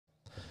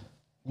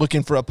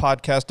Looking for a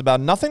podcast about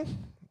nothing?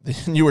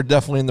 Then you are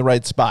definitely in the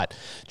right spot.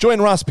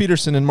 Join Ross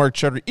Peterson and Mark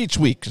Charter each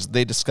week as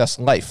they discuss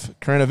life,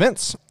 current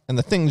events, and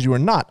the things you are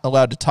not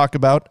allowed to talk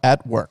about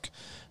at work.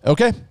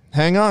 Okay,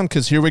 hang on,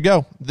 because here we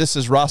go. This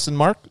is Ross and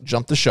Mark,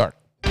 Jump the Shark.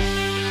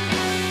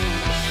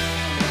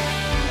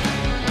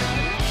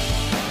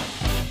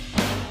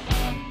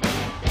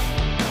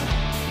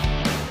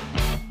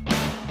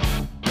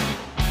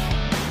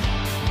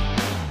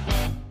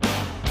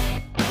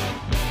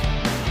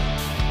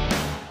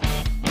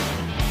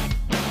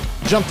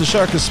 Jump the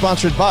Shark is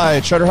sponsored by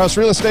Charterhouse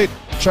Real Estate.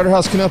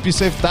 Charterhouse can help you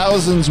save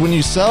thousands when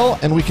you sell,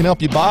 and we can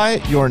help you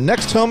buy your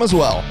next home as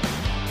well.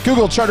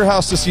 Google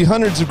Charterhouse to see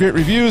hundreds of great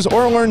reviews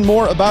or learn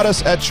more about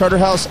us at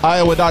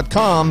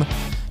charterhouseiowa.com.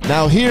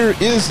 Now here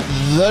is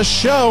the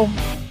show.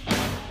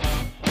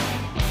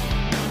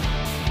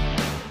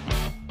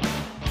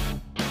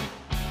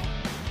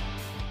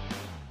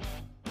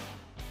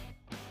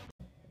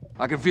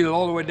 I can feel it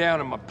all the way down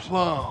in my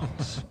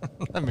plums.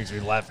 That makes me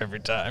laugh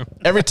every time.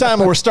 Every time.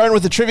 We're starting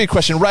with a trivia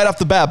question right off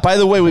the bat. By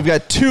the way, we've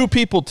got two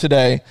people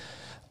today.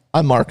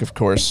 I'm Mark, of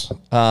course.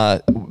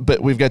 But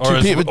we've got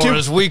two people. Or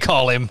as we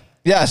call him.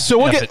 Yeah, so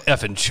we'll get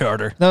effing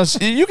Charter. Now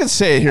you can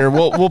say it here.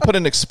 We'll put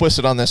an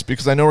explicit on this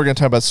because I know we're going to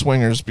talk about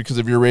swingers because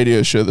of your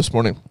radio show this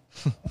morning.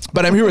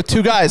 But I'm here with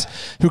two guys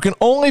who can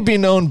only be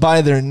known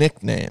by their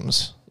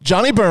nicknames.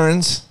 Johnny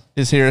Burns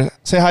is here.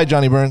 Say hi,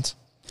 Johnny Burns.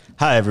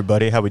 Hi,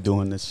 everybody. How we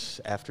doing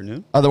this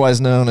afternoon? Otherwise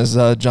known as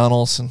John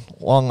Olson,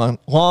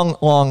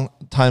 long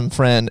time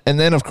friend. And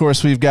then, of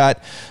course, we've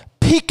got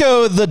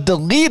Pico the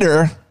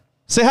Deleter.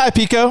 Say hi,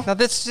 Pico. Now,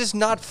 that's just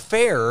not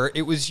fair.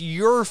 It was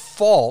your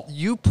fault.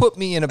 You put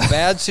me in a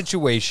bad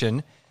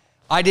situation.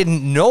 I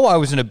didn't know I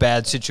was in a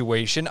bad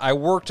situation. I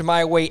worked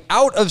my way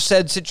out of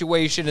said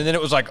situation, and then it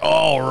was like,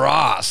 oh,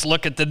 Ross,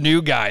 look at the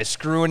new guy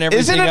screwing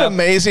everything up. Isn't it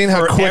amazing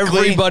how quickly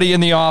everybody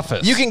in the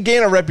office? You can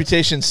gain a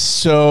reputation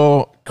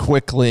so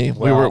quickly.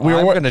 Well, I'm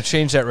going to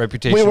change that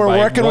reputation. We were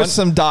working with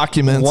some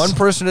documents. One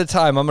person at a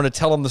time. I'm going to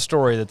tell them the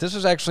story that this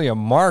was actually a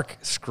Mark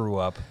screw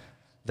up.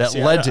 That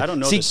led to. I don't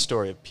know the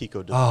story of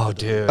Pico. Oh,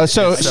 dude.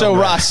 So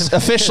Ross,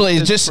 officially,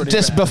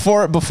 just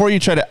before you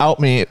try to out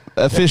me,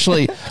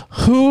 officially,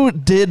 who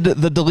did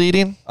the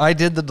deleting? I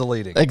did the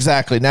deleting.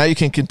 Exactly. Now you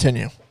can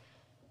continue.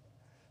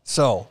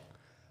 So,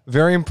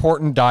 very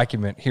important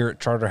document here at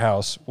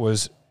Charterhouse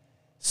was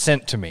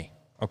sent to me.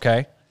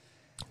 Okay.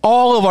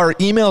 All of our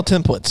email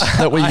templates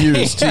that we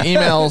use to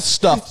email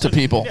stuff to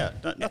people. Yeah,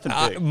 nothing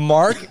big.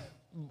 Mark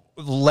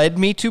led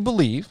me to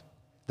believe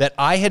that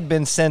I had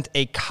been sent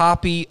a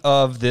copy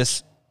of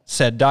this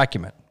said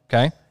document,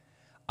 okay?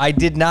 I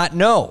did not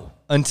know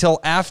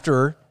until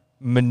after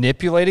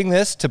manipulating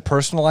this to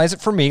personalize it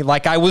for me,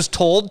 like I was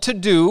told to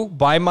do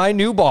by my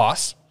new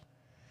boss,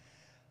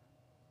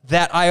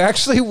 that I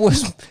actually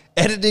was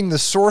editing the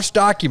source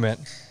document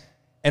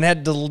and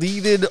had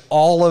deleted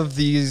all of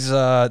these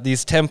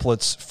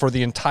templates for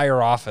the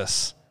entire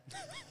office.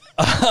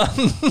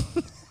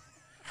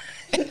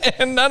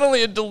 And not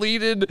only it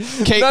deleted...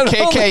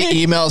 KK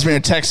emails me or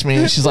texts me,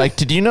 and she's like,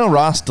 did you know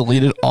Ross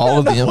deleted all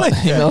of the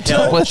email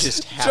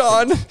templates?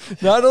 John,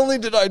 not only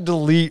did I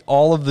delete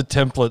all of the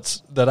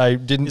templates that I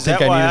didn't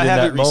think I needed in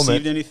that moment... Is that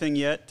why I haven't received anything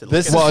yet?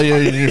 Well,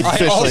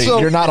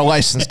 you're not a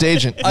licensed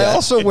agent yet. I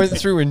also went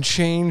through and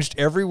changed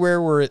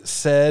everywhere where it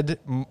said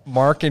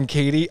Mark and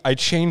Katie, I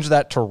changed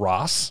that to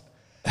Ross.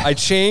 I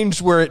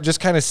changed where it just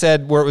kind of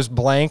said, where it was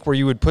blank, where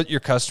you would put your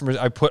customers...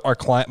 I put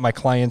my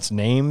clients'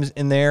 names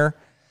in there.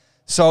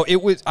 So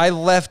I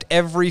left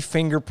every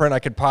fingerprint I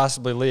could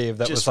possibly leave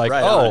that was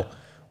like,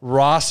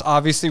 Ross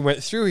obviously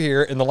went through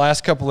here in the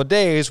last couple of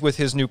days with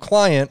his new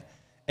client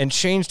and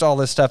changed all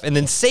this stuff and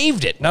then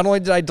saved it. Not only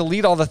did I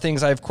delete all the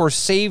things, I, of course,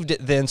 saved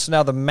it then. So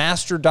now the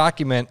master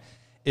document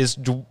is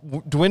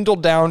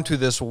dwindled down to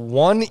this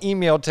one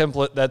email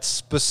template that's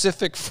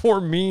specific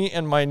for me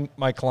and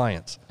my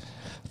clients.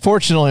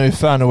 Fortunately, we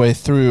found a way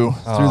through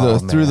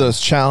those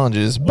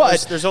challenges.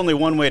 But there's only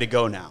one way to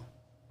go now.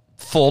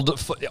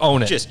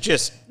 Own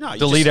it.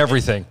 Delete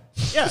everything.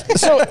 Yeah.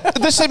 So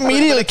this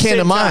immediately came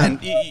to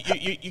mind.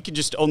 You can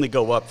just only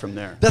go up from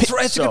there. That's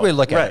right. That's a good way to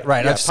look at it.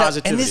 Right. Yeah,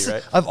 positivity,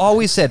 right? I've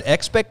always said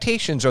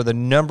expectations are the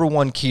number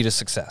one key to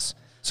success.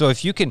 So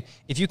if you can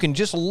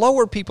just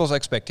lower people's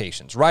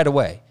expectations right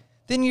away,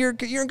 then you're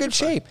in good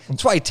shape.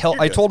 That's why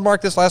I told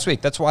Mark this last week.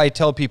 That's why I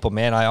tell people,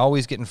 man, I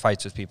always get in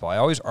fights with people. I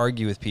always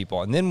argue with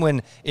people. And then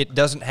when it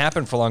doesn't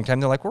happen for a long time,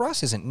 they're like, well,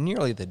 Ross isn't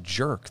nearly the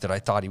jerk that I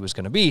thought he was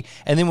going to be.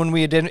 And then when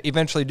we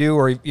eventually do,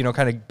 or,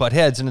 kind of butt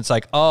heads, and it's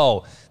like,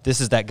 oh, this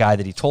is that guy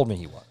that he told me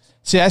he was.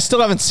 See, I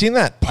still haven't seen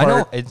that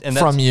part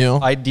from you.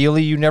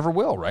 Ideally, you never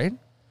will, right?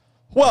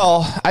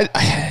 Well,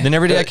 then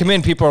every day I come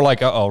in, people are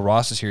like, "Uh-oh,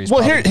 Ross is here.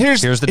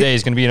 Here's the day.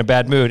 He's going to be in a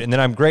bad mood." And then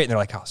I'm great, and they're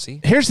like, "Oh,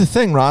 see." Here's the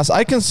thing, Ross.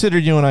 I consider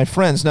you and I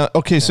friends. Now,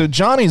 okay, so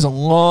Johnny's a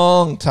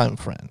long-time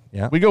friend.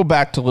 Yeah. We go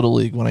back to Little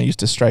League when I used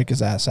to strike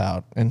his ass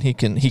out, and he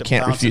can't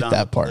refute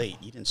that part.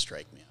 You didn't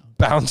strike me out.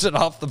 Bounce it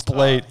off the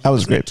plate. That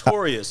was great.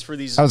 Notorious for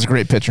these. That was a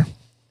great pitcher.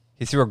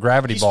 He threw a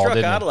gravity ball, struck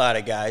didn't out he? a lot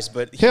of guys,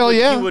 but Hell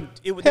yeah. They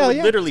would Hell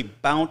yeah. literally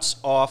bounce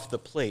off the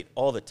plate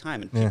all the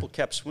time, and people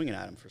kept swinging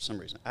at him for some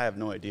reason. I have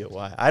no idea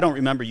why. I don't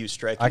remember you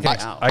striking me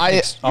out. I'll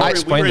we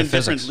explain were the in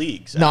different physics.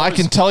 leagues. No, I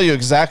can tell you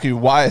exactly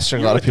why I struck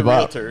a You lot were of with the people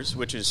out. realtors,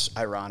 which is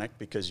ironic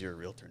because you're a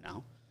realtor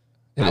now.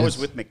 It I was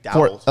is. with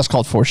McDowell's. That's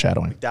called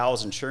foreshadowing.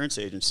 McDowell's Insurance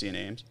Agency in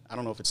Ames. I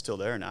don't know if it's still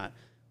there or not.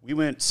 We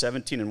went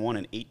 17-1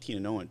 and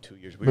 18-0 in 2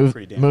 years. We were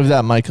pretty damn Move good.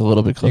 that mic a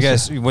little bit You closer.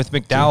 guys, with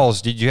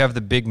McDowell's, did you have the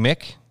Big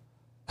Mick?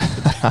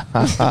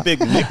 The Big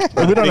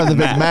Mick. We don't have the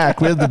Big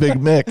Mac. We have the Big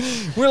Mick.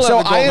 We'll So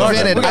have the I Golden Arc.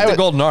 invented. We got the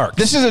Golden Arc.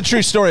 This is a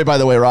true story, by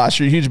the way, Ross.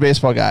 You're a huge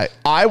baseball guy.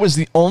 I was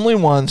the only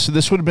one. So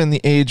this would have been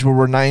the age where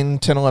we're 9,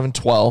 10, 11,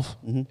 12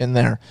 in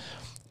there.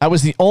 I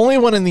was the only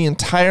one in the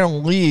entire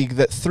league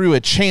that threw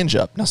a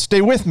changeup. Now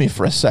stay with me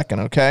for a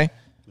second, okay?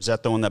 Was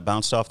that the one that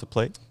bounced off the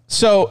plate?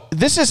 So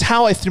this is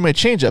how I threw my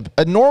changeup.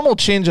 A normal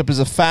changeup is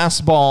a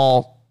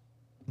fastball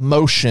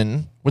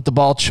motion with the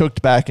ball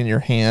choked back in your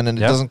hand, and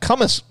it doesn't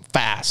come as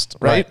fast,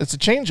 right? It's a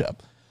changeup.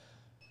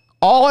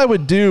 All I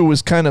would do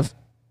was kind of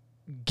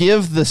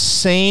give the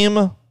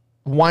same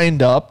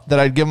wind up that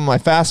I'd give my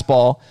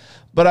fastball,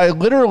 but I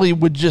literally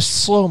would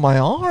just slow my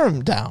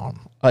arm down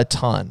a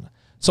ton.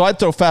 So I'd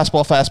throw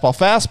fastball, fastball,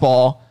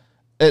 fastball.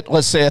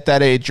 Let's say at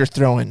that age you're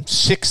throwing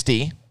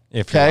 60.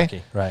 If you're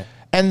lucky, right.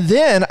 And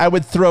then I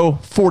would throw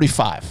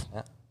 45.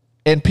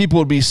 And people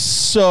would be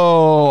so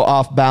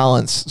off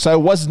balance. So I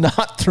was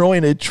not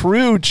throwing a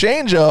true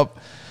changeup,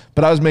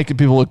 but I was making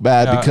people look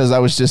bad because I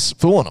was just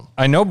fooling them.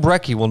 I know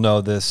Brecky will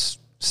know this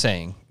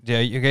saying. Yeah,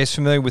 you guys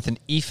familiar with an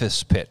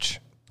ephus pitch?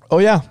 Oh,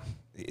 yeah.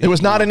 It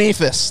was not an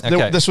ephus.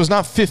 Okay. This was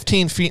not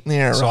 15 feet in the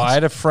air. So Ross. I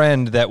had a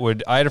friend that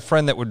would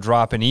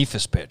drop an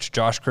ephus pitch.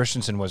 Josh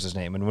Christensen was his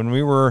name. And when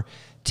we were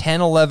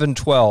 10, 11,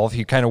 12,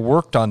 he kind of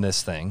worked on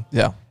this thing.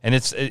 Yeah. And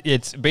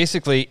it's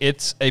basically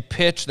a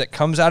pitch that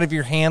comes out of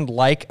your hand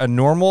like a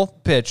normal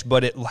pitch,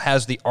 but it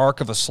has the arc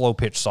of a slow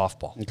pitch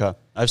softball. Okay.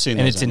 I've seen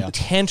And those. it's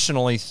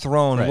intentionally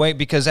thrown away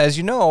because, as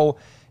you know,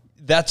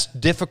 that's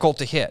difficult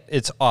to hit.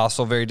 It's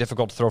also very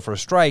difficult to throw for a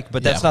strike,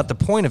 but that's not the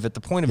point of it. The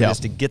point of it is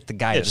to get the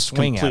guy to just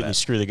swing at completely it.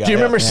 screw the guy. Do you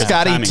remember up.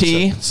 Scotty Timing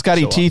T? so-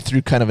 Scotty so T off.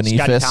 threw kind of an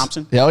Scotty ephus.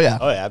 Thompson? Oh, yeah.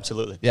 Oh, yeah,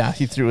 absolutely. Yeah,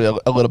 he threw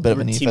a little bit of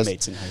We an were ephus.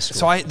 teammates in high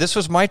school. So this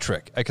was my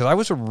trick because I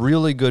was a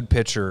really good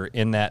pitcher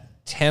in that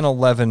 10,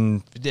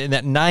 11, in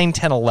that 9,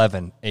 10,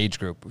 11 age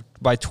group.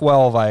 By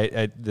 12,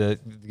 I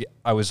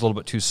was a little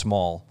bit too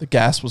small. The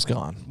gas was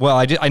gone. Well,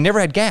 I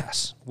never had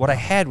gas. What I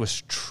had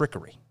was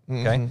trickery.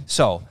 Okay,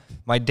 so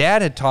my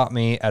dad had taught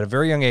me at a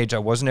very young age I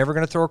wasn't ever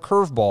going to throw a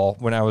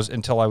curveball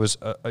until I was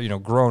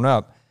grown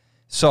up.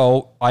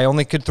 So I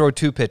only could throw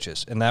two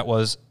pitches, and that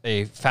was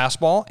a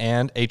fastball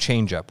and a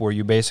changeup, where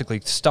you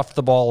basically stuffed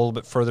the ball a little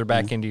bit further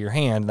back into your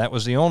hand. That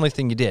was the only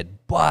thing you did.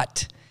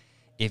 But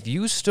if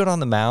you stood on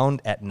the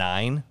mound at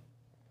 9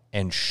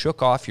 and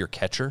shook off your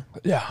catcher,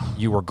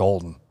 you were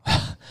golden.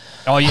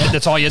 That's all you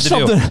had to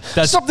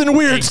do. Something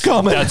weird's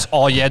coming. That's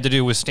all you had to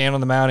do was stand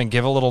on the mound and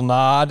give a little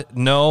nod,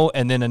 no,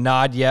 and then a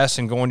nod, yes,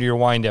 and go into your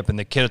windup. And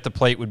the kid at the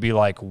plate would be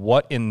like,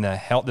 "What in the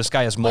hell? This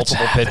guy has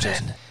multiple pitches."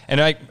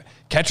 And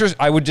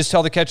I would just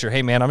tell the catcher,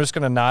 "Hey, man, I'm just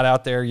going to nod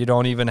out there. You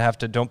don't even have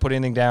to. Don't put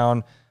anything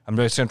down. I'm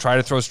just going to try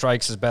to throw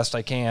strikes as best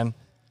I can."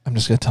 I'm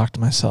just going to talk to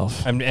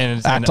myself.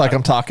 Act like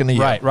I'm talking to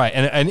you. Right.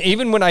 And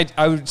even when I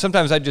would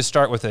sometimes I'd just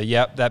start with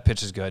yep, that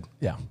pitch is good.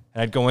 Yeah.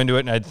 And I'd go into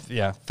it and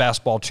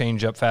fastball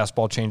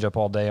change up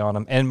all day on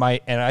him. And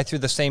I threw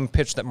the same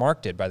pitch that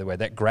Mark did, by the way,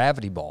 that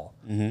gravity ball.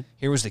 Mm-hmm.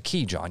 Here was the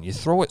key, John. You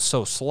throw it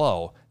so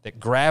slow that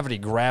gravity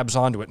grabs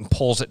onto it and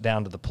pulls it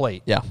down to the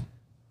plate. Yeah.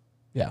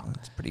 Yeah.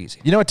 It's pretty easy.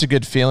 You know what's a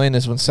good feeling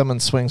is when someone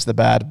swings the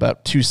bat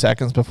about 2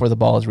 seconds before the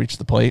ball has reached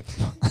the plate.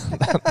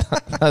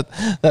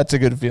 That's a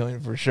good feeling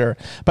for sure.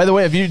 By the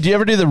way, do you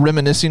ever do the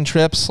reminiscing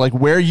trips, like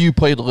where you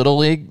played Little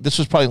League? This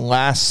was probably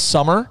last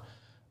summer.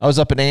 I was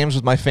up in Ames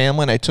with my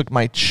family, and I took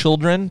my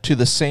children to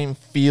the same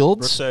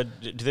fields. Do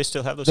they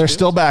still have those? They're fields?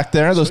 still back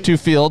there, those two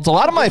fields. A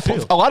lot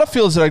of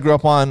fields that I grew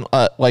up on,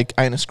 like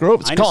Innis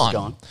Grove, it's Innis is gone.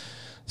 gone.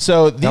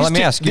 So let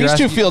me ask you, these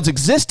two fields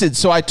existed.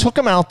 So I took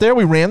them out there.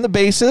 We ran the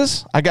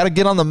bases. I got to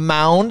get on the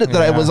mound that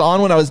I was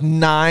on when I was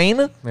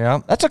 9. Yeah.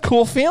 That's a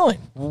cool feeling.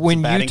 When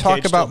you Batting talk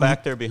cage still about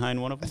back there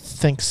behind one of them. I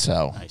think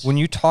so. Nice. when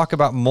you talk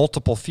about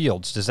multiple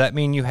fields, does that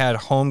mean you had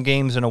home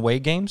games and away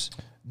games?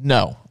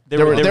 No. They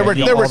There were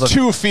were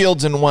two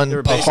fields in one They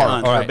were based park. on,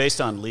 All they right. were based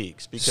on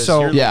leagues because So-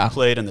 your league Yeah.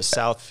 played in the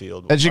South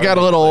Field. As you Our got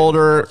a league little played in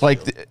older, North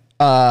like,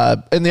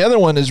 Field. and the other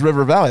one is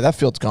River Valley. That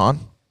field's gone.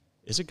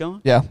 Is it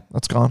gone? Yeah,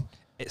 that's gone.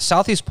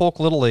 Southeast Polk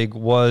Little League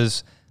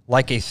was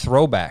like a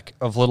throwback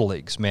of Little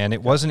Leagues, man.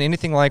 It wasn't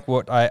anything like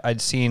what I'd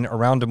seen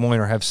around Des Moines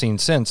or have seen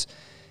since.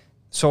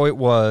 So it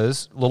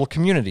was little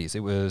communities.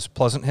 It was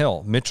Pleasant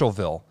Hill,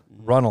 Mitchellville,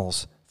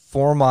 Runnels,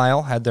 4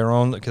 Mile had their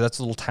own, because that's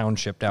a little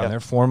township down there.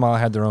 4 Mile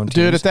had their own teams.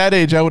 Dude, at that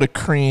age, I would have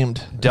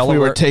creamed if we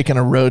were taking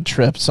a road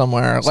trip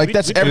somewhere. Like,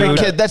 that's every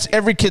kid. That's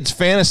every kid's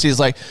fantasy. Is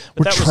like,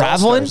 we're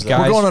traveling.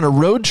 We're going on a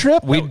road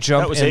trip. We'd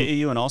jump. That was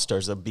AAU and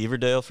All-Stars. The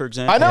Beaverdale, for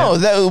example. I know.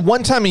 That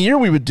one time a year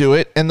we would do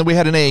it, and then we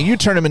had an AAU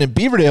tournament in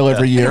Beaverdale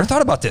every I year. never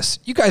thought about this.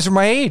 You guys are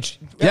my age.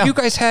 Yeah. You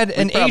guys had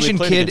an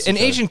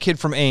Asian kid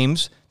from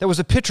Ames that was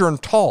a pitcher and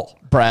tall.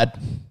 Brad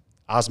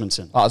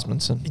Osmondson.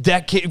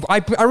 That kid,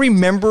 I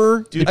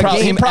remember. Dude,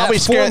 he probably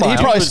scared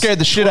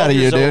the shit out of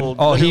you, dude.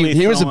 Oh,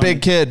 he was a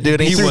big kid, dude.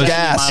 He threw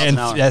gas. And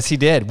yes, he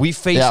did. We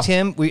faced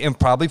him. And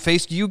probably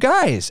faced you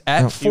guys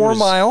at 4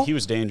 Mile. He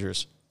was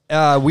dangerous.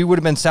 We would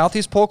have been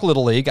Southeast Polk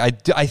Little League. I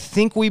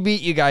think we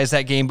beat you guys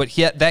that game, but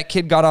yet that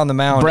kid got on the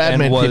mound. Brad and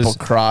made was people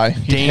cry.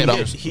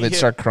 They'd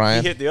start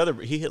crying.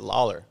 He hit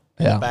Lawler.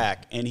 In the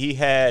back, and he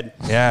had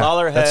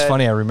Lawler had that's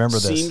funny. I remember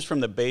this. Seams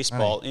from the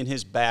baseball in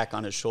his back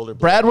on his shoulder.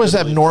 Brad was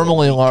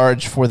abnormally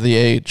large for the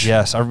age.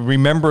 Yes, I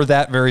remember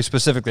that very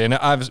specifically.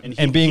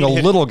 And being a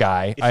little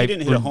guy, if he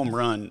didn't hit a home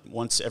run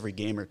once every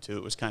game or two,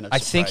 it was kind of. I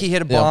think he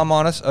hit a bomb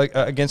on us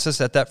against us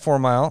at that 4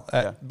 Mile.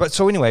 But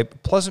so anyway,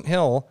 Pleasant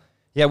Hill.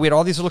 Yeah, we had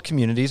all these little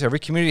communities. Every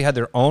community had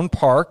their own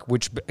park,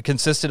 which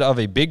consisted of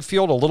a big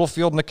field, a little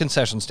field, and a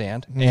concession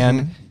stand.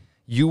 And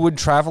you would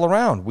travel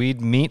around.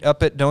 We'd meet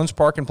up at Dones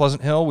Park in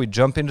Pleasant Hill. We'd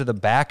jump into the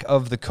back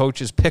of the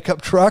coach's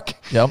pickup truck,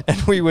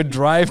 and we would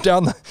drive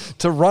down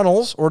to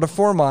Runnels or to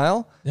 4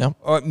 Mile.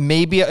 Or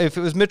maybe if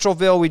it was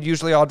Mitchellville, we'd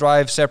usually all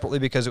drive separately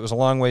because it was a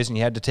long ways and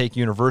you had to take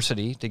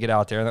University to get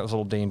out there, and that was a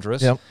little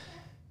dangerous.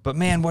 But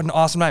man, what an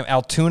awesome time.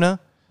 Altoona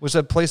was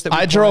a place that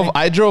I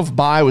drove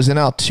by, was in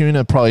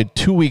Altoona probably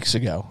 2 weeks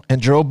ago, and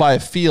drove by a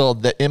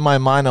field that in my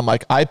mind, I'm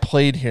like, I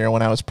played here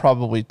when I was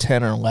probably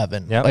 10 or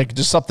 11. Like,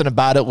 just something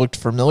about it looked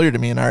familiar to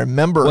me, and I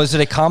remember. Was it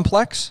a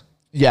complex?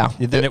 Yeah.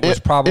 Then it was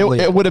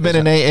probably. It would have been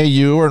an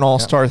AAU or an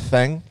all-star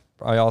thing.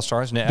 Probably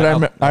all-stars.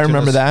 But I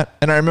remember that,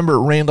 and I remember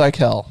it rained like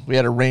hell. We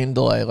had a rain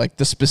delay, like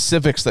the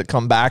specifics that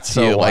come back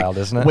to you, wild, like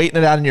isn't it? Waiting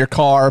it out in your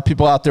car,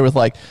 people out there with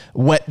like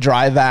wet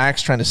dry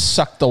vacs trying to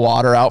suck the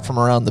water out from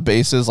around the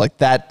bases. Like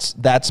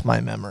that's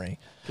my memory.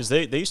 Because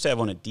they used to have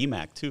one at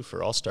DMAC too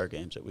for all-star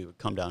games that we would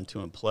come down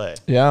to and play.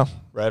 Yeah.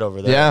 Right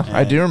over there. Yeah,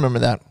 I do remember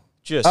that.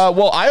 Just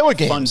Iowa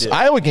games.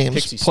 Iowa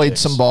games played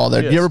some ball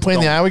there. Did you ever play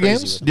in the Iowa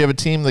games? Do you have a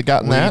team that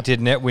got in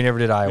that? We never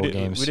did Iowa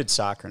games. We did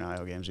soccer in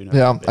Iowa games.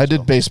 I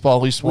did baseball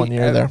at least 1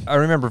 year there. I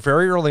remember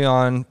very early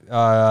on,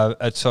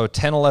 so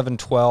 10, 11,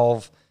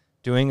 12,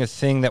 doing a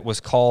thing that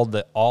was called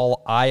the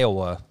All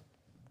Iowa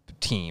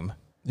team.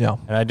 Yeah.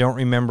 And I don't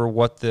remember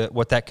what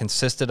that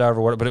consisted of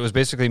but it was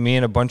basically me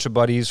and a bunch of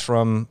buddies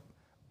from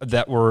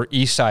that were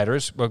East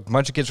Siders, a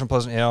bunch of kids from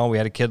Pleasant Hill. We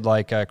had a kid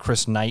like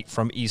Chris Knight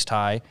from East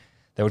High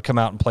that would come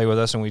out and play with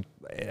us, and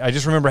I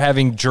just remember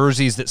having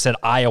jerseys that said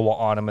Iowa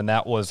on them, and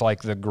that was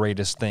like the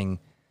greatest thing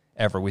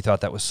ever. We thought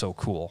that was so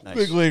cool. Nice.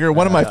 Big leaguer.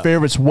 One of my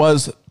favorites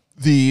was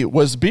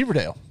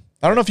Beaverdale.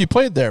 I don't know if you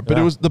played there, but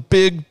it was the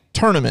big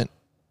tournament.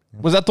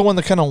 Was that the one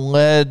that kind of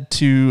led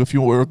to, if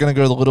you were going to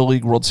go to the Little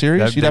League World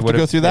Series, you'd have to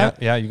go through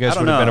that? Yeah, you guys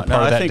would have been a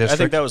part of that district. I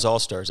think that was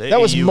All-Stars. That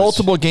was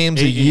multiple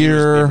games a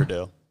year.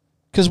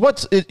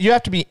 Because you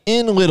have to be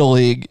in Little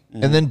League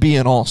and then be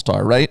an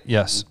All-Star, right?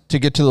 Yes. To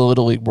get to the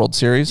Little League World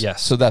Series?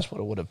 Yes. So that's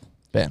what it would have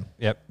been.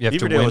 Yep.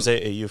 Beaverdale was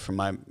AAU from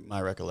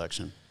my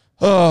recollection.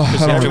 Oh,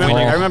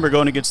 I remember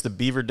going against the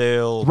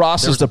Beaverdale.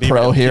 Ross is the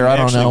pro here. I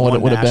don't know what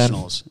it would have been.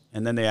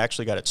 And then they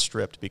actually got it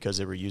stripped because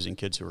they were using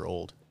kids who were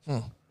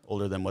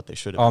older than what they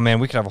should have. Oh, man,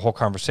 we could have a whole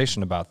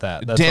conversation about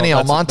that. Danny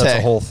Almonte. That's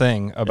a whole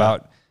thing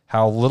about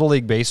how Little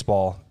League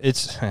baseball,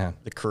 it's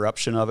the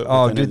corruption of it.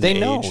 Oh, dude, they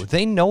know.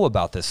 They know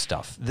about this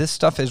stuff. This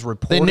stuff is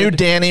reported. They knew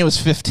Danny was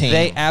 15.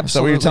 They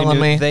absolutely Is that what you're telling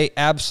me? They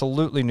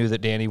absolutely knew that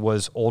Danny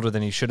was older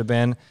than he should have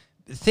been.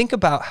 Think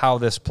about how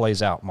this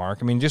plays out, Mark.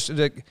 I mean, just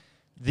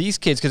these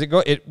kids,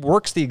 because it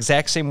works the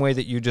exact same way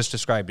that you just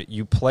described it.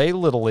 You play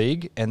Little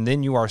League, and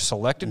then you are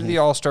selected to the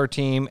All-Star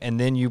team, and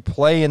then you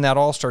play in that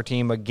All-Star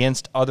team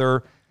against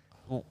other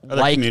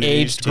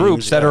like-aged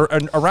groups that are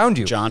around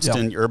you.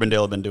 Johnston,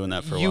 Urbandale have been doing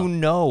that for a while. You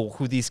know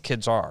who these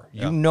kids are.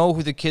 You know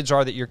who the kids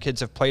are that your kids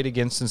have played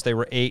against since they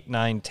were 8,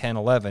 9, 10,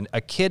 11.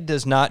 A kid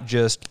does not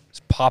just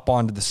pop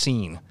onto the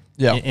scene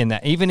in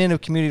that. Even in a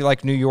community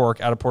like New York,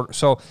 out of Port.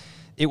 So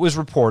it was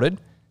reported.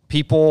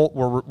 People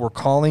were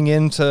calling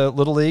into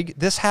Little League.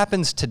 This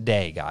happens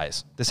today,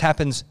 guys. This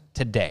happens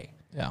today.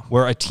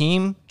 Where a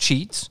team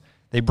cheats.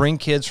 They bring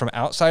kids from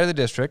outside of the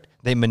district.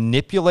 They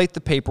manipulate the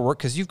paperwork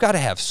because you've got to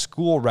have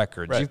school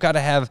records. Right. You've got to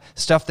have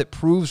stuff that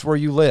proves where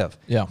you live.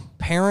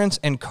 Parents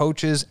and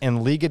coaches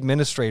and league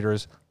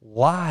administrators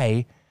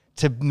lie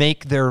to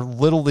make their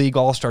Little League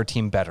All-Star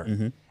team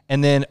better.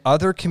 And then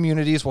other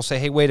communities will say,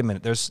 hey, wait a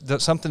minute, there's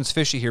something's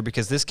fishy here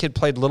because this kid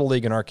played Little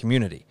League in our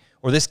community,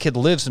 or this kid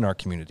lives in our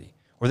community,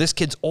 or this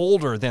kid's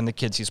older than the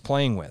kids he's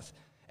playing with.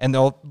 And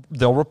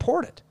they'll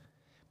report it.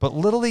 But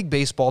Little League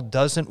Baseball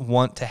doesn't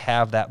want to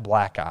have that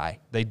black eye.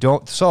 They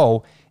don't.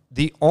 So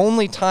the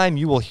only time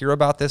you will hear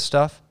about this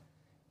stuff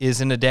is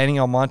in a Danny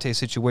Almonte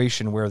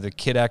situation where the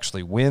kid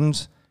actually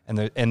wins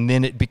and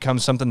then it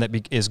becomes something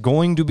that is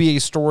going to be a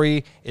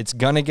story. It's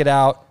going to get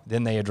out.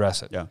 Then they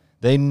address it. Yeah.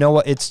 They know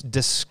it's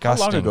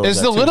disgusting. How long ago Is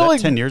was the that, Little League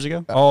 10 years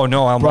ago? Oh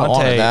no,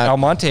 that.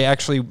 Almonte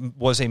actually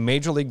was a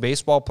Major League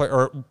Baseball player,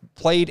 or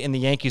played in the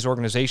Yankees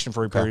organization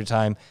for a period of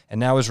time, and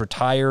now is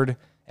retired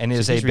and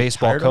is a he's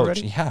baseball retired coach.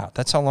 already? Yeah,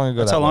 that's how long ago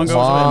That's that how long was. ago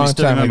was that? I Long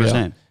still time remember his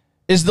ago. name.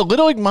 Is the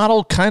Little League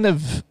model kind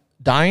of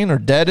dying or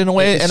dead in a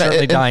way? It's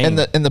certainly dying.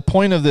 And the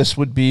point of this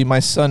would be, my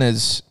son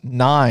is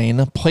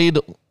 9, played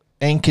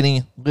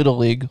Ankeny Little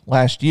League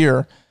last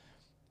year,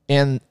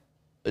 and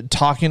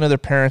talking to their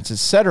parents,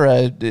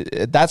 etc.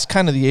 That's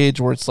kind of the age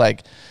where it's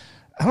like,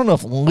 I don't know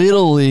if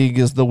Little League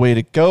is the way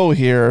to go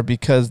here,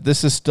 because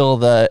this is still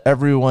the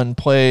everyone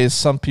plays.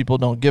 Some people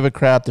don't give a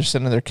crap. They're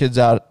sending their kids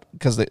out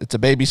because it's a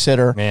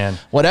babysitter, Man.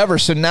 whatever.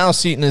 So now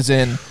Seton is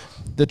in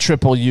the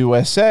Triple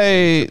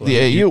USA,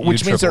 the AU,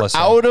 which means they're USSSA.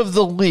 out of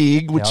the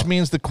league, which Yep.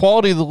 means the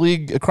quality of the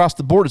league across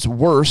the board is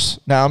worse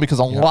now, because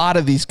a lot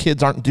of these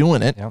kids aren't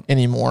doing it Yep.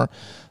 anymore.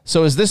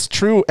 So is this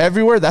true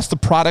everywhere? That's the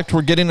product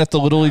we're getting at the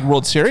Little League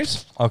World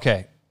Series?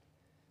 Okay.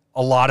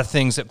 A lot of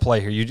things at play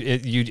here.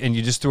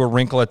 You just threw a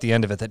wrinkle at the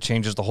end of it that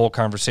changes the whole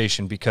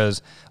conversation,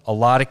 because a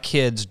lot of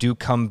kids do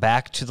come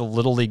back to the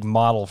Little League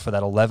model for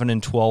that 11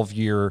 and 12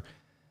 year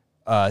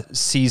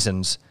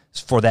seasons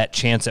for that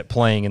chance at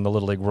playing in the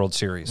Little League World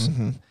Series.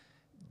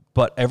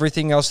 But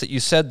everything else that you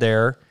said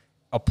there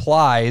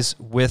applies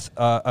with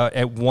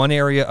at one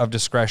area of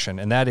discretion,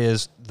 and that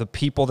is the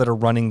people that are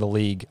running the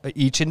league.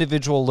 Each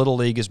individual Little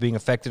League is being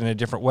affected in a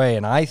different way,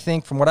 and I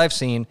think from what I've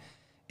seen,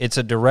 it's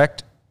a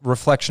direct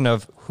reflection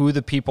of who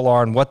the people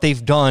are and what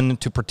they've done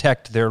to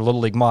protect their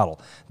Little League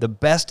model. The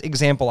best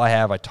example I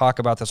have, I talk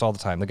about this all the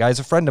time. The guy's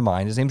a friend of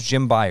mine. His name's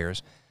Jim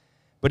Byers,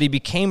 but he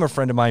became a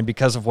friend of mine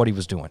because of what he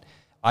was doing.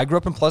 I grew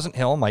up in Pleasant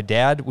Hill. My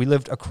dad, we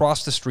lived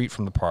across the street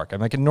from the park. I'm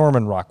like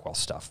Norman Rockwell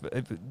stuff.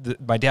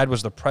 My dad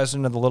was the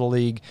president of the Little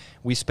League.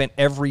 We spent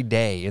every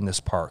day in this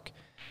park,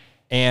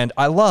 and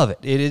I love it.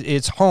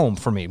 It's home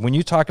for me. When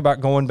you talk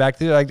about going back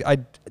there, I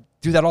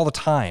do that all the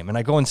time, and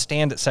I go and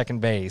stand at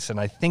second base, and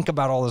I think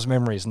about all those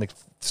memories and the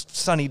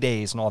sunny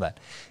days and all that.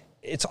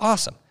 It's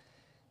awesome.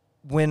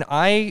 When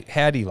I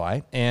had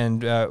Eli,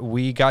 and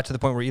we got to the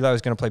point where Eli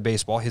was going to play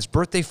baseball, his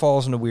birthday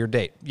falls on a weird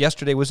date.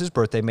 Yesterday was his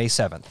birthday, May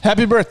 7th.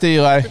 Happy birthday,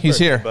 Eli. He's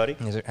here. buddy.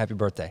 Happy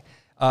birthday.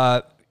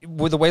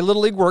 With the way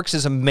Little League works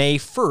is a May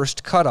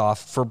 1st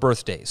cutoff for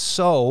birthdays.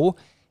 So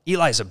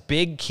Eli's a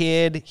big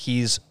kid.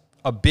 He's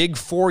a big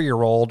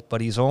 4-year-old,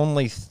 but he's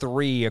only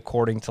 3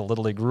 according to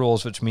Little League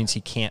rules, which means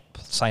he can't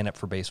sign up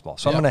for baseball.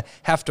 So I'm going to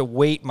have to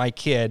wait my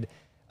kid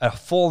a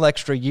full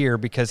extra year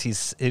because he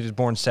was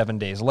born 7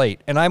 days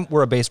late. And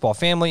we're a baseball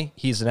family.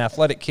 He's an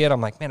athletic kid. I'm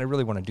like, man, I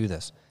really want to do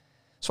this.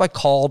 So I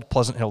called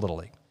Pleasant Hill Little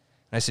League.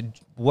 And I said,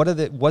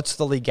 what's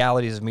the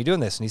legalities of me doing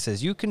this? And he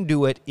says, you can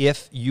do it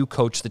if you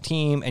coach the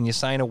team and you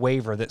sign a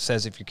waiver that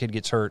says if your kid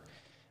gets hurt,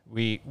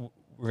 we're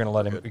going to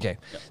let him. Okay.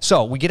 Yeah.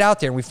 So we get out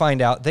there and we find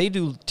out they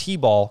do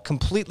T-ball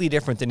completely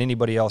different than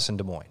anybody else in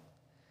Des Moines.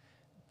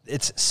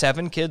 It's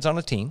 7 kids on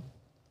a team.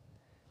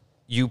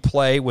 You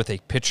play with a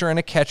pitcher and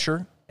a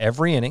catcher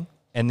every inning,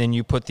 and then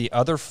you put the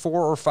other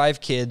 4 or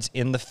 5 kids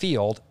in the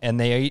field, and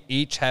they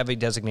each have a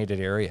designated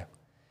area.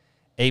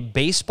 A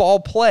baseball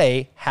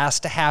play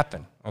has to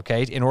happen,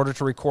 okay, in order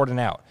to record an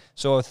out.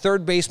 So a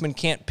third baseman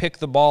can't pick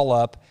the ball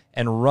up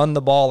and run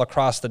the ball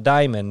across the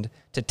diamond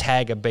to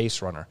tag a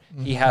base runner.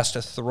 Mm-hmm. He has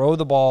to throw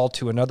the ball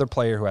to another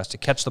player who has to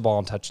catch the ball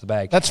and touch the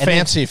bag. That's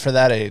fancy for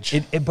that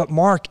age. But,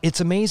 Mark, it's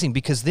amazing,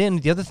 because then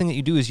the other thing that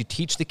you do is you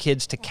teach the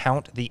kids to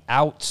count the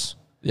outs.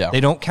 Yeah. They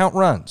don't count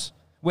runs.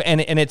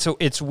 And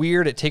it's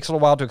weird. It takes a little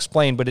while to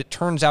explain, but it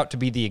turns out to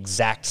be the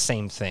exact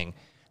same thing.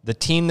 The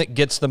team that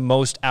gets the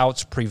most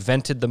outs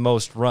prevented the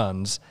most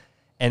runs,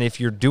 and if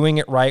you're doing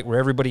it right, where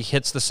everybody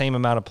hits the same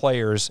amount of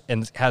players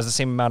and has the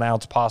same amount of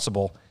outs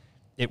possible,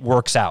 it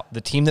works out. The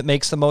team that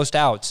makes the most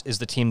outs is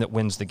the team that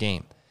wins the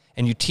game.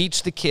 And you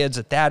teach the kids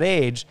at that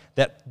age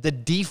that the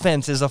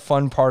defense is a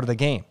fun part of the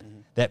game. Mm-hmm.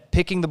 That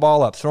picking the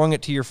ball up, throwing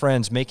it to your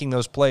friends, making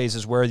those plays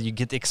is where you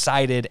get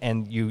excited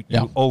and you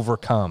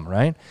overcome,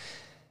 right?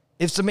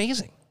 It's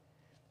amazing.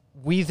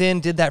 We then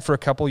did that for a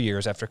couple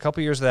years. After a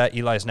couple years of that,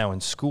 Eli's now in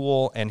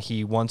school, and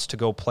he wants to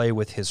go play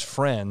with his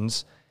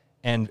friends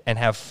and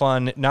have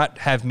fun, not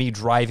have me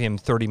drive him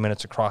 30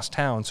 minutes across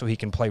town so he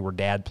can play where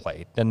Dad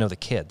played. Doesn't know the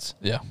kids.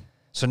 Yeah.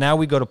 So now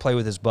we go to play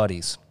with his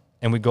buddies,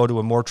 and we go to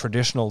a more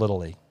traditional Little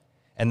League.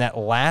 And that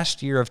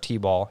last year of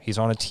T-ball, he's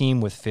on a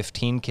team with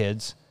 15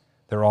 kids.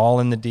 They're all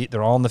in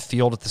the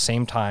field at the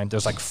same time.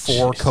 There's like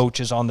 4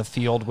 coaches on the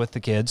field with the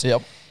kids.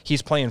 Yep.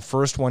 He's playing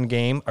first one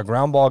game. A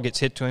ground ball gets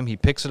hit to him. He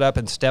picks it up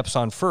and steps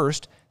on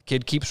first.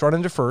 Kid keeps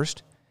running to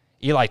first.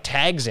 Eli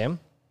tags him.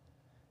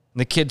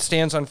 And the kid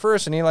stands on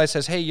first, and Eli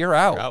says, hey, you're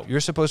out.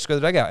 You're supposed to go to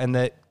the dugout. And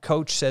the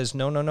coach says,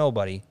 no,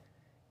 buddy.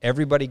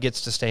 Everybody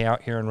gets to stay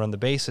out here and run the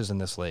bases in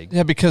this league.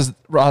 Yeah, because,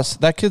 Ross,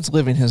 that kid's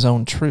living his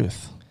own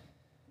truth.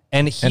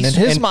 And in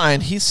his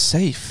mind, he's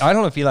safe. I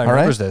don't know if Eli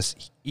remembers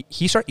this.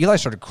 Eli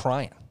started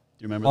crying.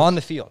 you remember on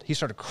the field? He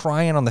started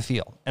crying on the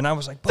field. And I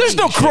was like, There's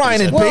no buddy,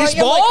 crying in well, yeah,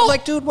 baseball.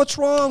 like, dude, what's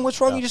wrong?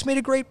 What's wrong? You just made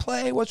a great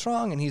play. What's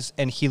wrong?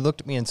 And he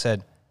looked at me and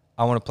said,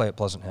 I want to play at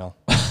Pleasant Hill.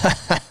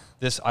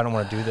 I don't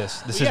want to do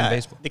this. This isn't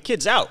baseball. The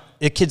kid's out.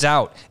 The kid's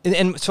out.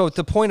 And so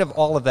the point of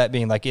all of that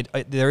being like,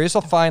 there is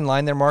a fine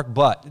line there, Mark,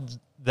 but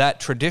that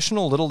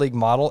traditional Little League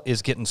model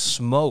is getting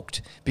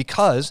smoked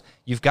because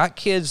you've got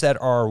kids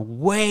that are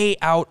way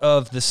out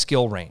of the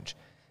skill range.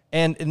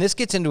 And this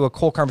gets into a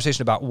whole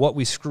conversation about what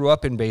we screw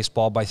up in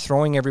baseball by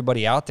throwing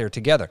everybody out there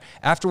together.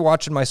 After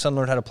watching my son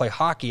learn how to play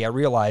hockey, I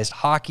realized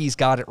hockey's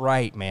got it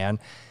right, man.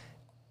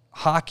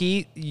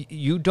 Hockey,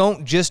 you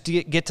don't just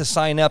get to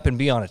sign up and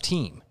be on a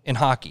team in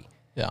hockey.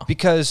 Yeah.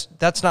 Because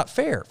that's not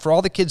fair. For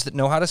all the kids that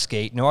know how to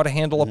skate, know how to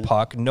handle a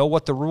puck, know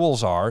what the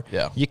rules are,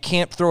 you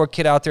can't throw a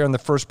kid out there in the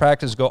first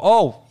practice and go,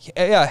 oh,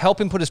 yeah,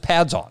 help him put his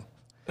pads on.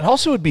 It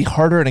also would be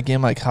harder in a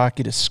game like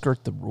hockey to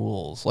skirt the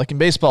rules. Like in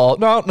baseball,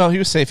 no, he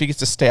was safe. He gets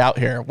to stay out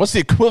here. What's the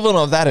equivalent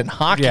of that in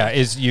hockey? Yeah,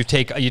 is you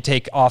take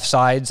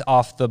offsides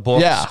off the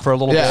books for a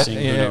little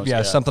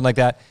bit. Something like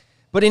that.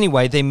 But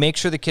anyway, they make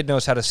sure the kid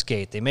knows how to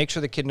skate. They make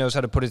sure the kid knows how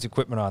to put his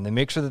equipment on. They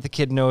make sure that the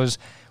kid knows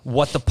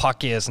what the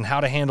puck is and how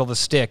to handle the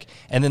stick.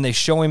 And then they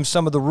show him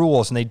some of the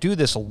rules. And they do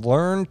this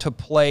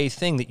learn-to-play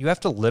thing that you have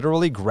to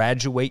literally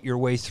graduate your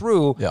way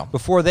through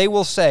before they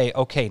will say,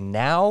 okay,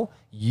 now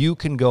you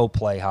can go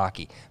play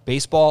hockey.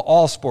 Baseball,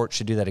 all sports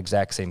should do that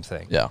exact same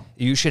thing. Yeah.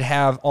 You should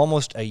have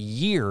almost a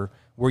year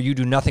where you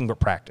do nothing but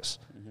practice.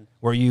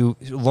 Where you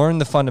learn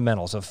the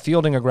fundamentals of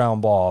fielding a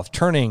ground ball, of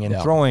turning and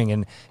throwing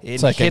and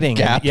like hitting,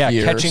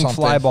 catching something.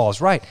 fly balls.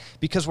 Right.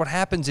 Because what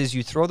happens is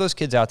you throw those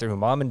kids out there who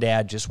mom and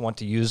dad just want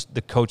to use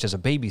the coach as a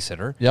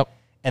babysitter. Yep.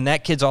 And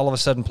that kid's all of a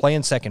sudden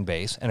playing second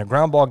base, and a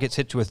ground ball gets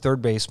hit to a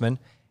third baseman.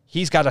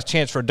 He's got a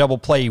chance for a double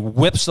play. He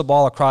whips the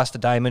ball across the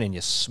diamond, and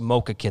you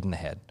smoke a kid in the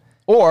head.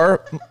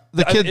 Or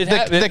the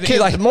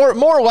kid,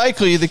 more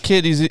likely the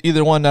kid is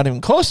either one not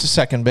even close to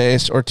second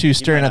base or two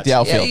staring at the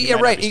outfield. Yeah,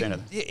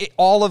 right.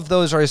 All of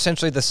those are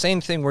essentially the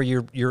same thing where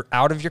you're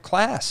out of your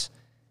class.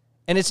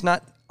 And it's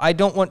not, I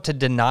don't want to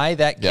deny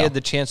that kid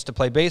the chance to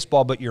play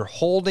baseball, but you're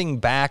holding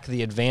back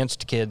the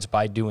advanced kids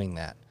by doing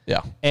that.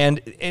 Yeah.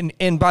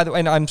 And by the way,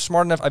 and I'm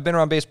smart enough, I've been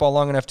around baseball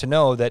long enough to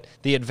know that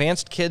the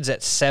advanced kids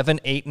at 7,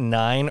 8, and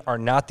 9 are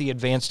not the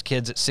advanced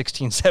kids at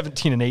 16,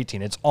 17, and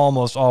 18. It's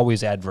almost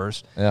always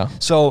adverse. Yeah.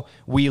 So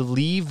we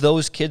leave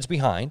those kids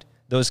behind,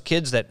 those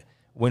kids that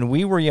when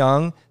we were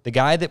young, the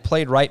guy that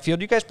played right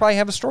field, you guys probably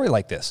have a story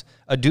like this.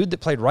 A dude that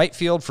played right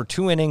field for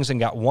 2 innings and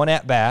got 1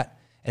 at-bat,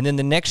 and then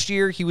the next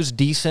year he was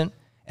decent,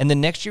 and the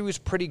next year he was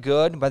pretty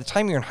good. By the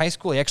time you're in high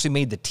school, he actually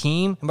made the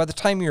team, and by the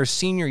time you're a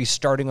senior, he's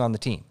starting on the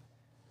team.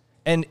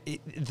 And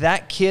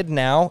that kid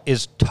now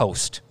is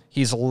toast.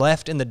 He's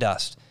left in the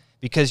dust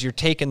because you're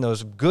taking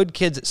those good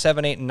kids at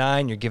 7, 8, and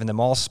 9. You're giving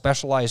them all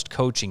specialized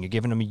coaching. You're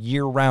giving them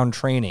year-round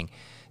training.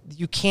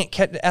 You can't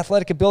catch,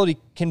 athletic ability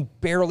can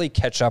barely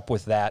catch up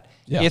with that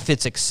if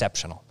it's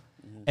exceptional.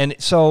 And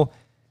so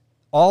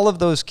all of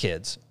those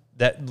kids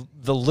that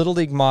the Little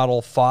League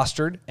model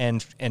fostered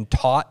and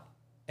taught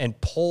and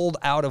pulled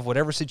out of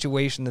whatever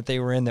situation that they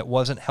were in that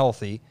wasn't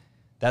healthy,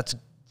 that's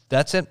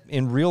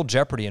in real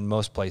jeopardy in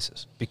most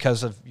places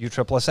because of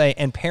USSSA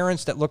and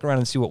parents that look around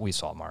and see what we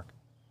saw, Mark.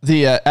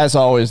 As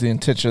always, the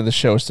intention of the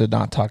show is to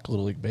not talk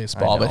Little League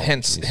baseball, but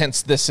hence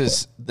this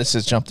is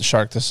Jump the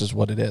Shark. This is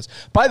what it is.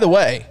 By the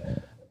way,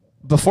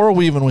 before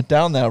we even went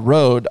down that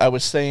road, I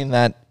was saying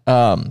that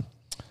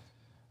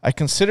I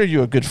consider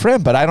you a good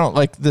friend, but I don't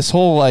like this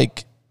whole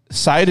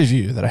side of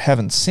you that I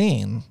haven't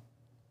seen.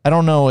 I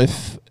don't know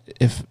if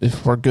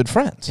we're good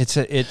friends. It's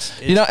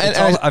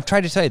I've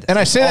tried to tell you that. And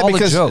I say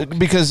that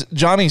because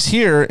Johnny's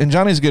here and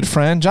Johnny's a good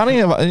friend. Johnny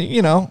and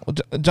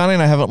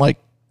I haven't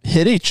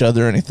hit each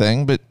other or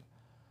anything, but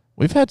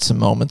we've had some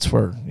moments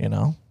where,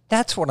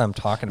 that's what I'm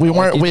talking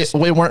about.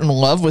 We weren't in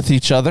love with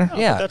each other. No,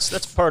 yeah.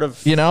 That's part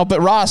of,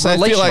 but Ross, I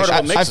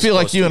feel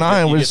like you and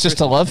I was just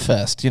a love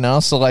fest,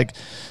 so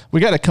we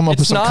got to come up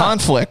with some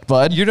conflict,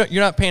 bud. You're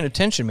not paying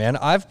attention, man.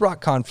 I've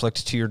brought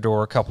conflict to your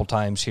door a couple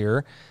times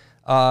here.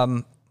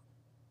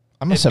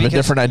 I must have a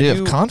different idea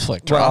of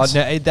conflict, Ross.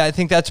 Well, I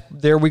think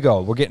there we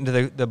go. We're getting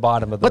to the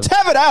bottom of this. Let's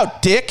have it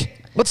out,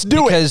 Dick. Let's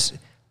do it. Because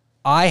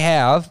I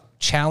have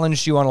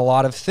challenged you on a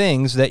lot of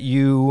things that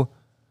you,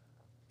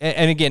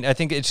 and again, I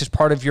think it's just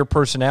part of your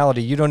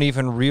personality. You don't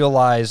even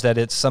realize that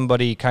it's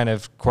somebody kind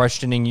of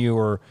questioning you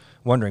or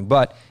wondering.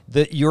 But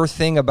your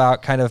thing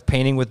about kind of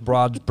painting with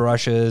broad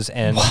brushes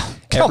and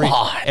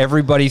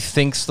everybody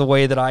thinks the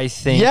way that I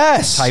think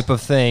type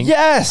of thing.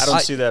 Yes. I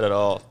don't see that at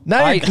all.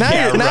 Now you're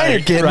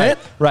getting it.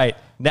 Right.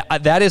 Now,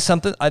 that is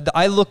something,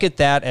 I look at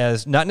that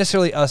as not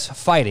necessarily us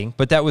fighting,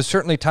 but that was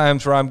certainly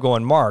times where I'm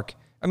going, Mark,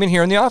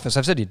 here in the office,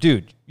 I've said to you,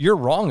 dude, you're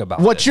wrong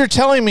about what this. You're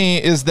telling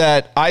me is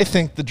that I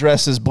think the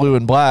dress is blue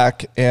and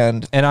black,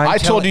 and I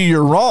told you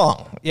you're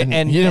wrong.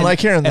 And you didn't like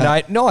hearing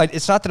that.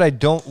 It's not that I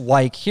don't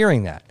like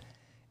hearing that.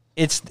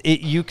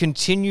 You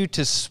continue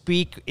to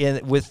speak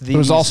with these. It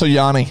was also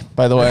Yanni,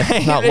 by the way,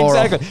 not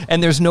Laurel. Exactly.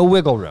 And there's no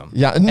wiggle room.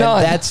 Yeah, and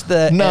none. that's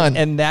the none.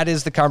 And that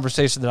is the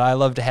conversation that I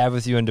love to have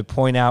with you and to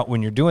point out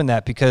when you're doing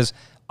that, because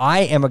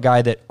I am a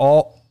guy that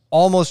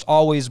almost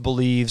always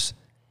believes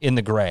in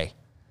the gray,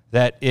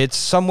 that it's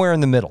somewhere in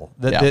the middle.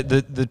 That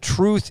the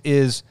truth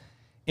is,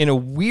 in a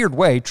weird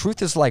way,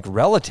 truth is like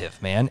relative,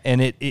 man.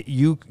 And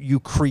you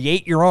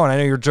create your own. I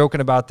know you're joking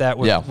about that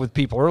with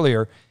people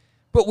earlier.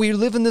 But we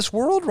live in this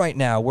world right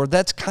now where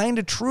that's kind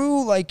of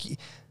true. Like,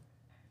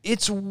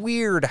 it's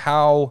weird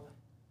how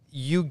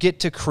you get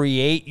to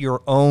create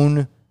your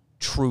own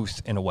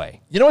truth in a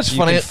way. You know what's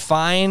funny? You can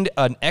find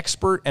an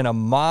expert and a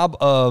mob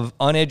of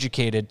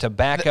uneducated to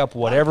back up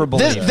whatever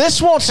belief.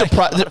 This won't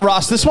surprise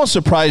Ross. This won't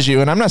surprise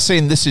you. And I'm not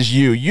saying this is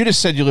you. You just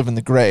said you live in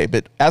the gray.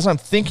 But as I'm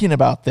thinking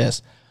about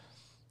this,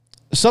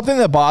 something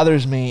that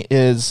bothers me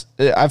is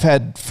I've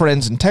had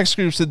friends in text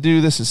groups that do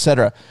this,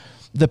 etc.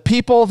 The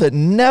people that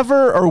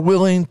never are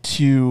willing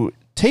to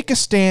take a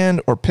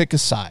stand or pick a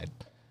side.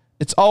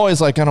 It's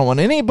always like, I don't want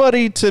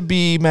anybody to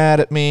be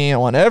mad at me. I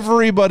want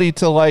everybody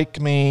to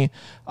like me.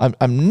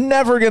 I'm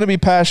never going to be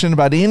passionate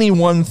about any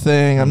one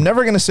thing. I'm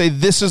never going to say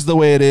this is the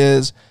way it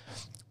is.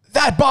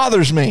 That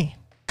bothers me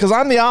because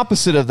I'm the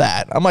opposite of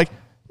that. I'm like,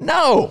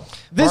 no,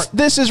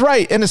 this is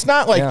right. And it's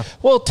not like,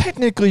 well,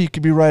 technically you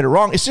could be right or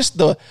wrong. It's just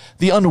the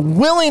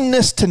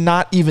unwillingness to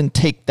not even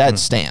take that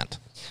stand.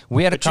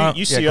 We had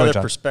you see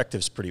other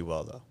perspectives pretty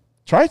well, though.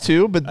 Try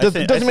to, but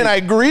doesn't mean I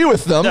agree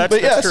with them. That's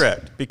yes.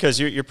 correct, because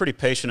you're pretty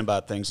patient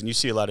about things, and you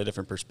see a lot of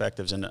different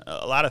perspectives, and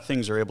a lot of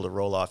things are able to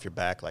roll off your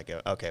back like,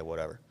 okay,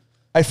 whatever.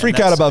 I freak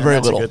out about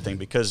very little. That's a good thing,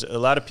 because a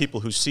lot of people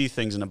who see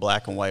things in a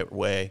black and white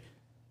way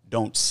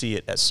don't see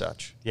it as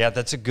such. Yeah,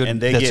 that's a good.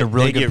 And that's a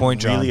really good point,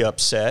 John. They get really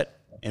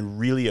upset and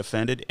really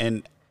offended,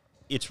 and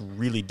it's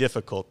really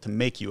difficult to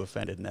make you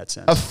offended in that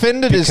sense.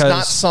 Offended is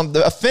not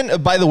something.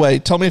 By the way,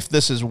 tell me if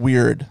this is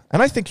weird.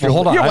 And I think you're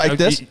like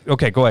this.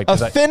 Okay, go ahead.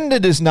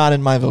 Offended is not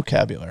in my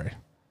vocabulary.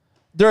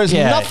 There is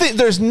nothing.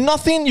 There's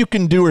nothing you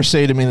can do or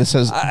say to me that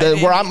says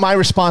my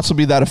response will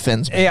be that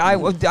offends me.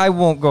 I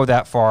won't go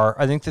that far.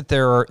 I think that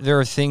there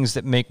are things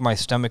that make my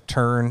stomach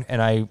turn,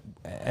 and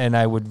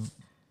I would,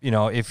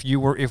 if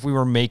we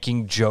were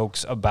making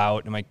jokes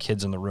about, and my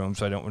kid's in the room,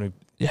 so I don't want to.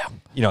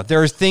 Yeah,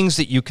 there are things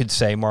that you could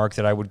say, Mark,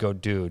 that I would go,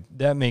 dude,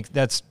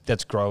 that's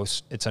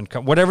gross. It's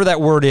uncomfortable. Whatever that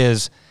word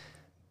is.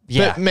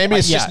 Yeah, but maybe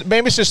it's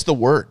just the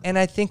word. And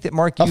I think that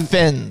Mark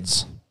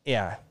offends.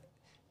 Yeah,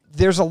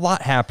 there's a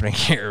lot happening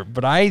here,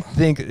 but I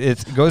think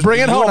it goes. Bring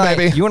it home,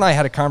 baby. You and I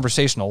had a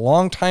conversation a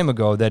long time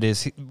ago that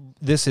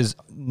this is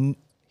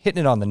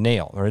hitting it on the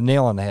nail, or a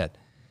nail on the head.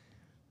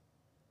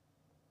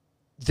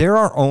 There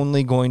are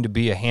only going to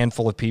be a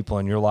handful of people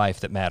in your life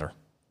that matter.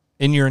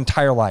 In your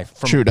entire life,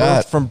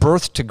 from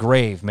birth to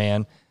grave,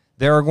 man,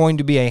 there are going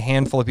to be a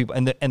handful of people,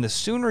 and the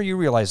sooner you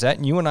realize that,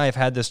 and you and I have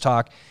had this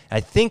talk, I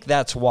think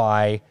that's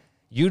why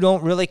you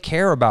don't really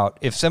care about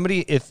if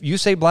you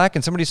say black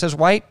and somebody says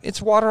white,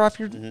 it's water off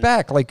your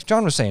back, like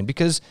John was saying,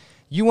 because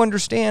you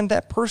understand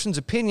that person's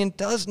opinion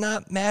does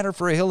not matter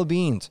for a hill of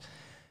beans.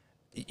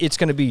 It's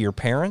going to be your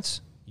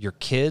parents, your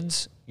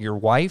kids, your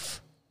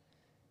wife,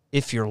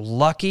 if you're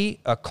lucky,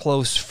 a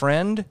close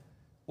friend,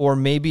 or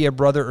maybe a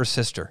brother or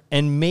sister.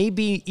 And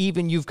maybe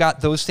even you've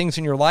got those things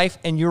in your life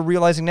and you're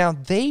realizing now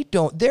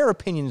their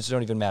opinions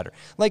don't even matter.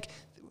 Like,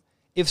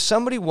 if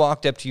somebody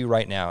walked up to you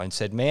right now and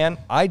said, man,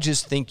 I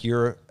just think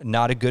you're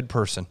not a good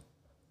person,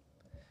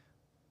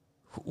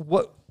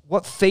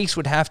 what face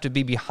would have to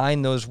be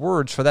behind those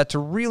words for that to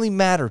really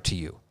matter to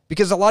you?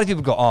 Because a lot of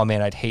people go, oh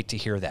man, I'd hate to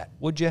hear that.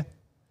 Would you?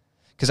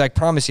 Because I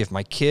promise you, if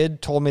my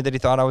kid told me that he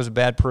thought I was a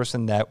bad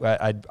person, that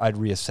I'd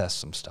reassess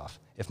some stuff.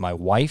 If my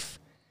wife,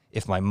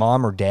 if my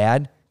mom or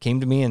dad came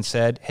to me and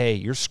said, hey,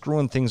 you're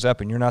screwing things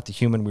up and you're not the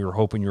human we were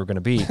hoping you were going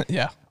to be,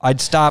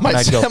 I'd stop and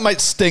I'd go. That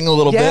might sting a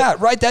little bit. Yeah,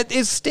 right.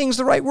 Sting's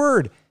the right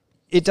word.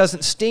 It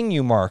doesn't sting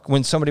you, Mark,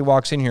 when somebody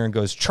walks in here and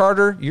goes,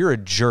 Charter, you're a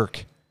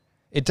jerk.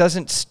 It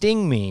doesn't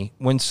sting me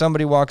when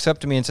somebody walks up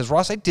to me and says,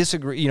 Ross, I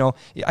disagree.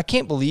 I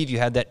can't believe you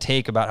had that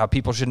take about how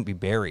people shouldn't be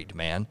buried,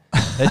 man.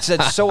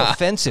 That's so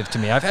offensive to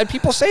me. I've had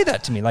people say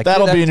that to me. Like,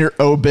 that'll be in your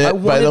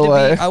obit, by the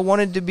way. I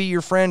wanted to be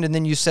your friend, and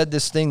then you said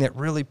this thing that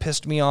really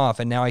pissed me off,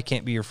 and now I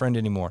can't be your friend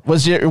anymore.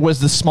 Was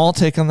the small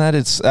take on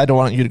that? I don't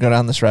want you to go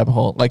down this rabbit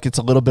hole. Like, it's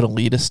a little bit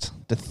elitist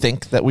to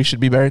think that we should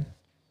be buried.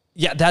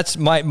 Yeah, that's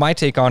my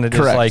take on it.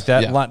 Correct. Is like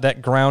that. Yeah.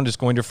 That ground is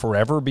going to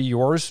forever be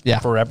yours. Yeah.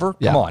 Forever.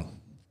 Yeah.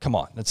 Come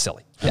on, that's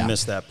silly. I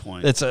missed that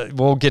point.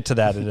 We'll get to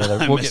that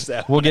another.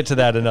 We'll get to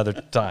that another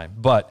time.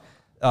 But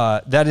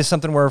that is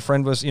something where a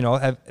friend was,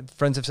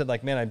 friends have said,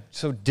 like, man, I'm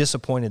so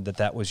disappointed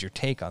that was your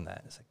take on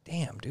that. It's like,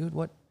 damn, dude,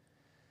 what?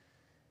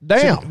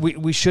 Damn,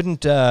 we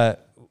shouldn't.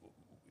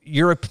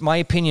 My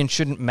opinion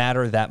shouldn't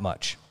matter that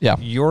much. Yeah,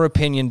 your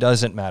opinion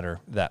doesn't matter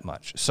that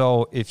much.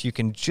 So if you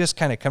can just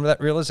kind of come to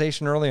that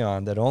realization early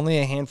on that only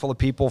a handful of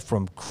people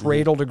from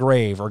cradle to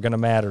grave are going to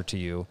matter to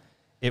you,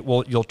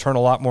 you'll turn a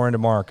lot more into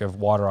Mark of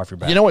water off your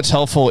back. You know what's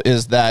helpful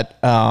is that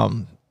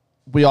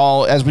we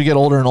all, as we get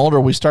older and older,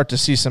 we start to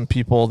see some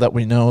people that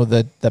we know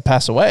that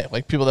pass away,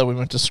 like people that we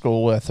went to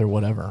school with or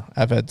whatever.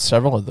 I've had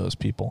several of those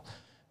people,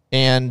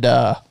 and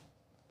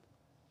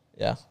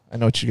yeah, I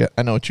know what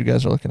you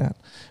guys are looking at.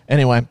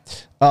 Anyway,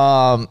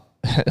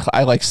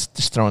 I like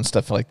just throwing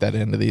stuff like that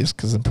into these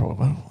because I'm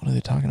probably, what are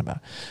they talking about?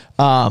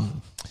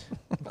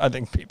 I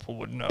think people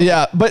would know.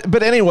 Yeah,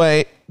 but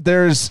anyway,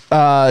 there's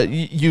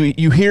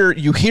you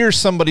hear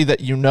somebody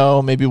that you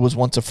know, maybe was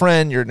once a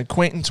friend, you're an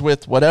acquaintance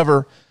with,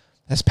 whatever,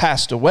 has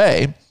passed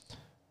away.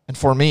 And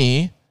for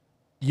me,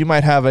 you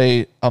might have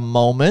a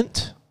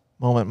moment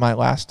might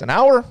last an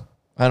hour.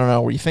 I don't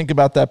know, where you think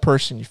about that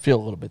person, you feel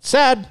a little bit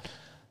sad,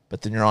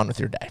 but then you're on with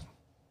your day.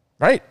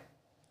 Right?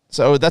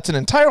 So that's an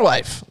entire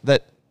life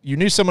that you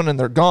knew someone and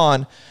they're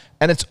gone,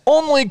 and it's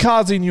only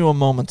causing you a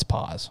moment's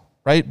pause,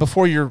 right?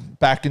 Before you're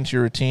back into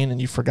your routine and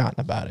you've forgotten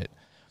about it.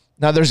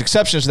 Now, there's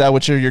exceptions to that,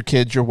 which are your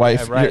kids, your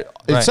wife,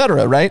 et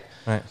cetera, right?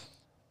 Right.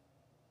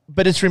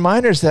 But it's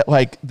reminders that,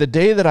 like, the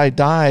day that I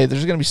die,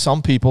 there's going to be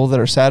some people that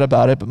are sad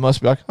about it, but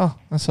most be like, oh,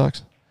 that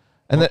sucks.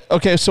 And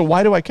okay, so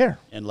why do I care?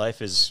 And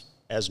life is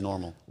as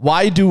normal.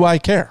 Why do I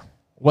care?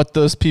 What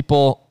those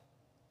people,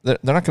 they're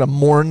not going to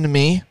mourn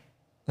me.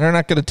 They're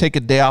not going to take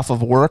a day off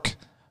of work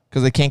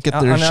because they can't get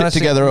their shit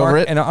together over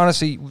it. And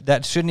honestly,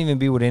 that shouldn't even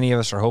be what any of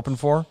us are hoping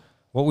for.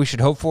 What we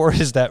should hope for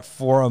is that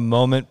for a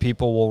moment,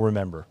 people will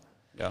remember.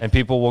 Yeah. And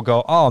people will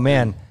go, oh,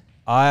 man,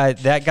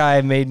 that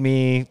guy made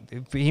me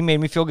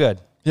feel good.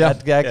 Yeah.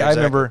 That guy,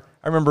 exactly.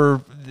 I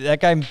remember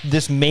that guy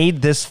just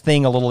made this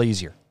thing a little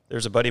easier.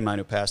 There's a buddy of mine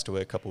who passed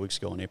away a couple weeks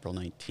ago on April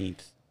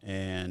 19th,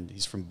 and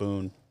he's from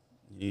Boone.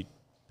 He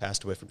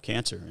passed away from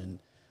cancer, and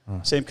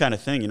same kind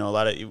of thing. You know,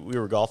 we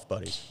were golf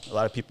buddies. A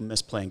lot of people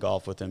miss playing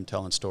golf with him,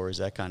 telling stories,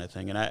 that kind of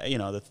thing. And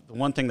the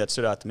one thing that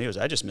stood out to me was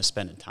I just missed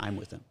spending time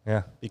with him.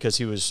 Yeah. Because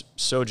he was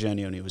so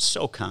genuine, he was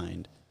so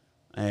kind,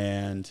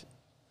 and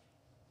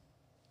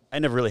I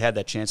never really had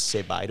that chance to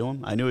say bye to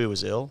him. I knew he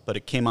was ill, but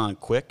it came on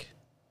quick,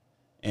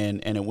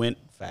 and it went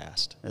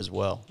fast as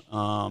well.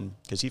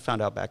 Because he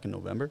found out back in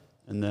November,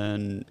 and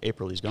then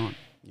April he's gone.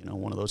 You know,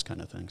 one of those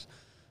kind of things.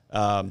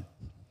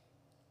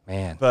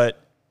 Man. But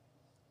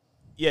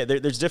yeah,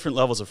 there's different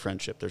levels of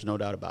friendship. There's no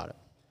doubt about it.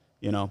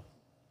 You know,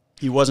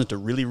 he wasn't a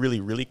really, really,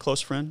 really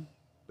close friend,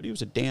 but he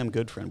was a damn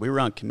good friend. We were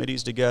on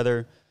committees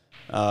together.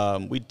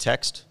 We'd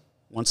text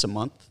once a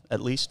month at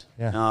least.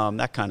 Yeah.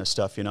 That kind of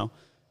stuff. You know,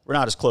 we're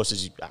not as close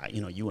as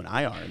you and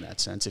I are in that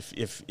sense.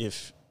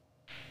 If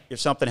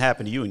something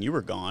happened to you and you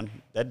were gone,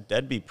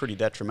 that'd be pretty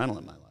detrimental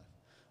in my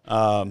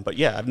life. But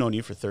yeah, I've known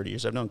you for 30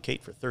 years. I've known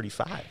Kate for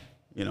 35.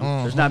 You know,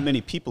 there's not many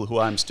people who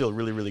I'm still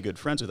really, really good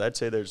friends with. I'd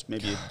say there's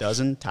maybe a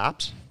dozen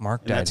tops.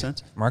 Mark in died. That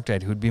sense. Mark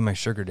died. Who'd be my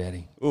sugar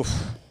daddy? Oof.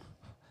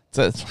 It's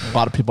a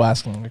lot of people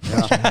asking.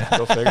 Yeah,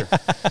 go figure.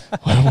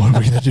 What are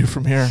we going to do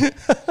from here?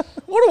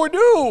 What do we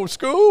do,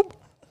 Scoob?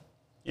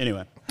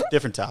 Anyway,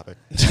 different topic.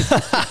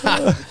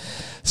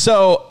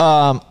 So,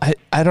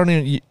 I don't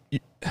even.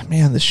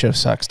 Man, this show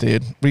sucks,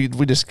 dude. We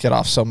just get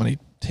off so many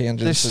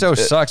tangents. This show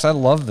sucks. I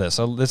love this.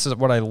 This is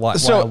what I like.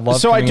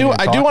 So I do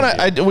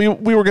want to.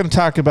 We were going to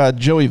talk about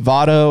Joey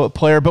Votto, a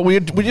player, but we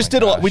just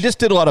did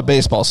a lot of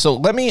baseball. So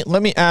let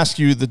me ask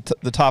you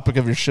the topic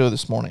of your show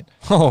this morning.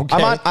 Okay.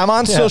 I'm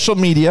on social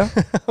media.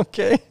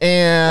 Okay.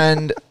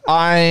 And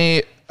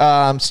I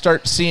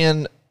start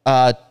seeing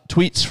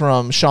tweets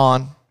from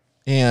Sean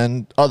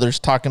and others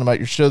talking about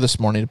your show this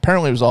morning.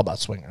 Apparently, it was all about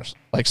swingers.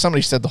 Like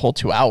somebody said, the whole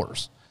 2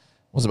 hours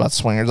was about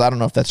swingers. I don't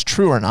know if that's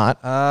true or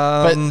not.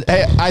 But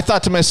hey, I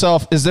thought to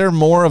myself, is there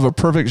more of a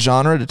perfect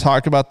genre to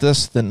talk about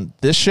this than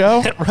this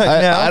show?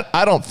 now?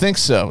 I don't think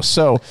so.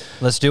 So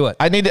let's do it.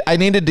 I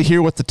needed to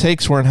hear what the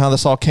takes were and how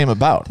this all came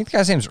about. I think the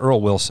guy's name is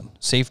Earl Wilson,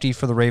 safety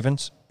for the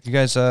Ravens. You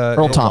guys,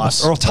 Earl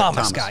Thomas. Earl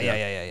Thomas guy.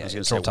 Yeah. I was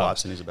going to say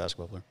Watson. He's a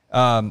basketball player.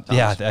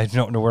 Yeah, I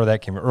don't know where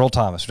that came from. Earl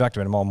Thomas. We talked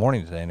about him all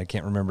morning today, and I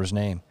can't remember his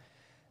name.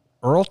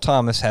 Earl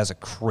Thomas has a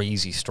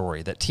crazy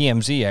story that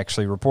TMZ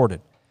actually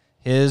reported.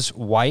 His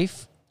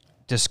wife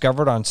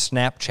discovered on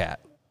Snapchat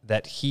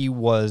that he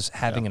was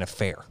having an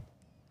affair.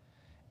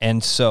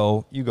 And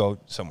so you go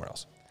somewhere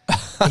else.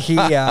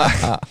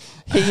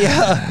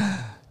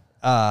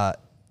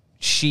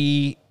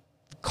 She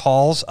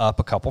calls up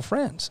a couple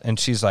friends and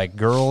she's like,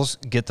 girls,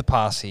 get the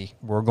posse.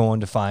 We're going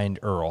to find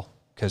Earl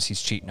because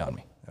he's cheating on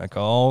me. Like,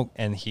 oh,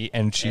 and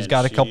she's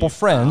got a couple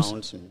friends.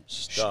 Found some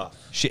stuff.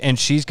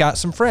 She's got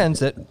some friends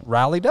that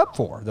rallied up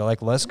for her. They're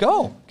like, let's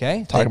go.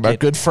 Okay. Talking about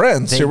good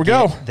friends. Here we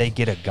go. They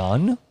get a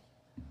gun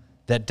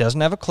that doesn't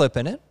have a clip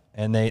in it,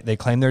 and they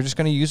claim they're just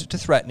going to use it to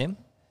threaten him.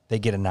 They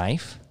get a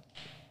knife.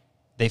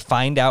 They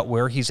find out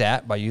where he's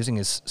at by using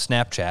his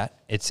Snapchat.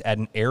 It's at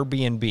an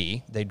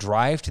Airbnb. They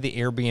drive to the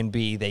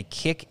Airbnb. They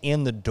kick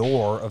in the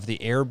door of the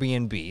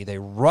Airbnb. They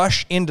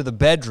rush into the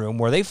bedroom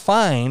where they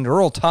find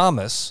Earl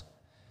Thomas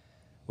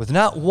with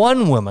not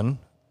one woman,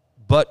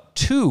 but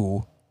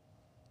two,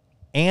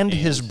 and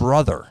his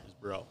brother. His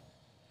bro.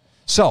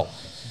 So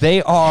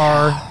they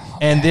are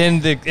And then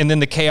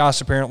the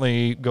chaos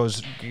apparently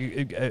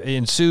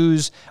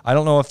ensues. I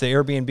don't know if the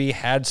Airbnb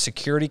had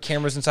security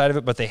cameras inside of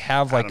it, but they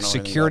have like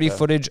security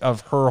footage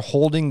of her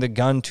holding the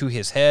gun to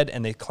his head,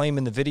 and they claim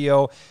in the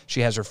video she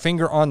has her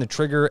finger on the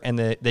trigger, and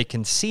they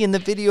can see in the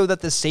video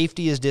that the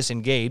safety is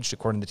disengaged,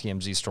 according to the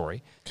TMZ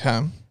story.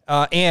 Okay.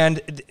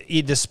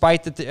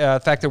 Despite the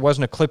fact there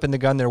wasn't a clip in the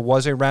gun, there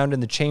was a round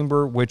in the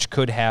chamber which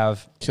could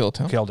have Killed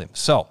him.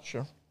 So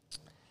Sure.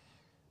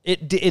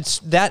 It's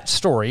that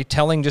story,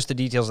 telling just the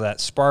details of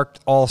that, sparked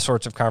all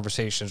sorts of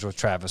conversations with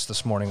Travis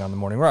this morning on the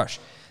Morning Rush.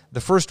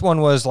 The first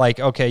one was like,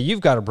 okay, you've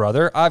got a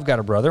brother, I've got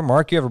a brother.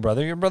 Mark, you have a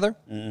brother. You have a brother?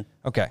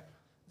 Mm-hmm. Okay.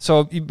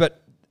 So,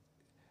 but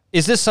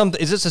is this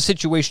a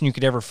situation you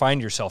could ever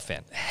find yourself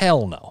in?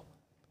 Hell no.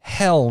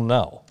 Hell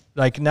no.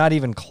 Like, not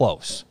even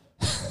close.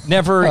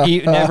 Never.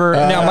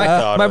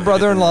 Now, my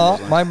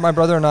brother-in-law, my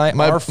brother and I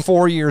are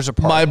 4 years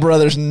apart. My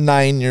brother's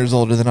 9 years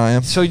older than I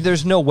am. So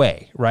there's no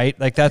way, right?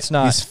 Like, that's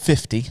not. He's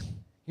 50.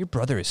 Your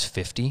brother is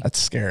 50? That's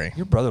scary.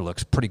 Your brother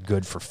looks pretty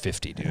good for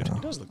 50, dude. He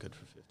does look good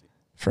for 50.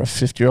 For a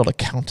 50-year-old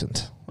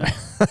accountant.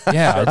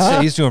 Yeah, I'd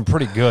say he's doing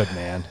pretty good,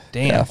 man.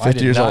 Damn, Yeah,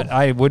 50 years old.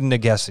 I wouldn't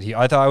have guessed it.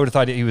 I would have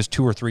thought he was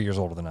 2 or 3 years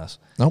older than us.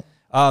 Nope.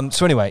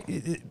 So anyway,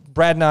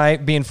 Brad and I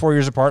being 4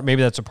 years apart,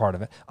 maybe that's a part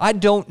of it. I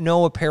don't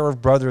know a pair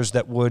of brothers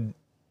that would,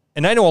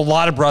 and I know a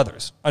lot of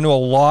brothers. I know a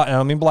lot, and I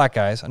don't mean black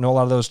guys. I know a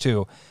lot of those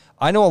too.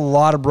 I know a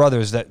lot of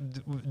brothers that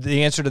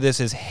the answer to this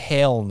is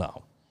hell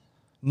no.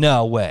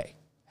 No way.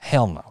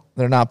 Hell no.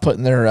 They're not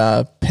putting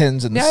their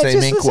pins in the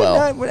same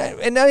inkwell.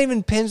 And not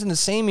even pins in the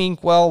same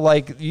inkwell.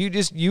 Like,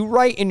 you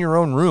write in your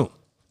own room.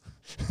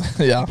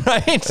 Yeah.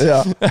 Right?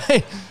 Yeah.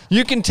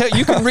 You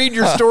can read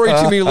your story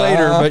to me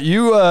later, but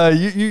you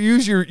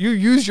use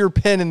your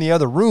pen in the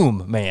other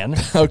room, man.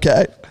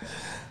 Okay.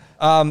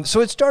 So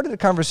it started a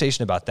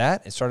conversation about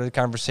that. It started a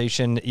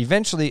conversation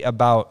eventually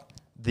about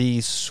the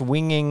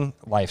swinging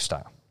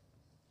lifestyle,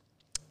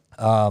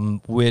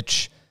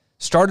 which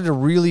started a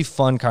really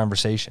fun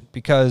conversation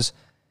because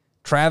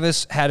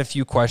Travis had a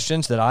few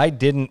questions that I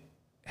didn't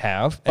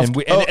have. Of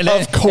course. And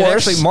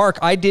actually, Mark,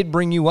 I did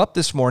bring you up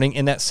this morning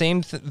in that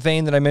same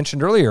vein that I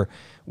mentioned earlier,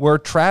 where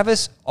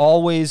Travis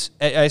always,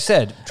 I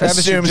said,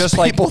 Travis, you're just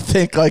like people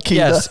think like he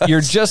does.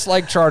 You're just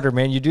like Charter,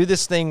 man. You do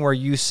this thing where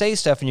you say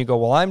stuff and you go,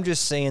 well, I'm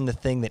just saying the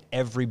thing that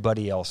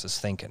everybody else is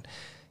thinking.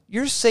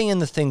 You're saying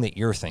the thing that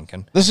you're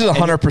thinking. This is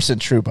 100%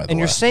 true, by the way. And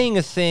you're saying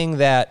a thing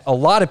that a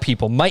lot of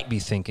people might be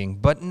thinking,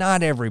 but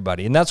not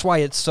everybody. And that's why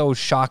it's so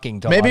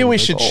shocking to Maybe we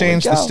should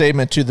change the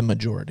statement to the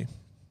majority.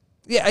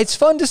 Yeah, it's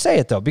fun to say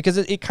it though, because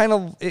it kind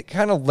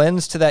of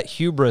lends to that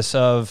hubris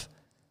of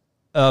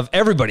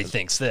everybody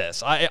thinks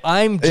this.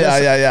 I'm just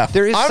yeah.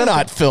 There is I'm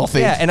not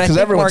filthy. Yeah, and because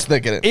everyone's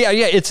thinking it. Yeah.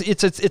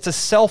 It's a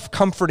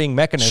self-comforting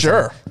mechanism.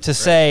 Sure. To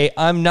say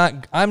I'm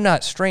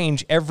not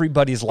strange.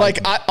 Everybody's like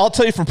I'll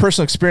tell you from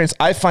personal experience.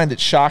 I find it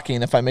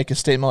shocking if I make a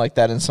statement like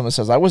that and someone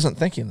says I wasn't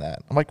thinking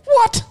that. I'm like,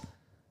 what?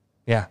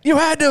 Yeah. You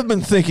had to have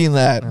been thinking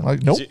that. I'm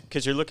like, nope.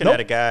 Because you're looking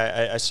at a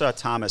guy. I saw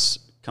Thomas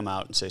come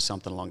out and say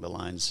something along the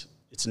lines,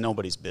 "It's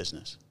nobody's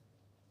business."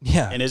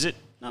 Yeah. And is it?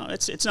 No,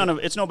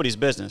 it's nobody's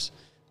business.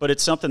 But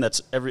it's something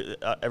that's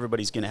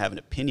everybody's going to have an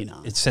opinion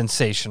on. It's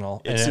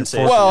sensational. It's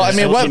sensational. Well, I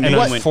mean,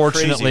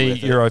 unfortunately,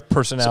 you're a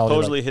personality.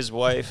 Supposedly his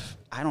wife,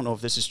 I don't know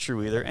if this is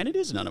true either, and it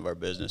is none of our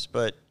business,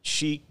 but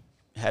she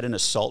had an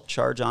assault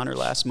charge on her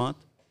last month,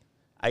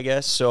 I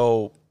guess.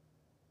 So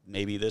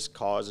maybe this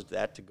caused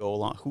that to go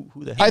along.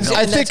 Who the hell knows?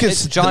 I think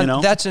it's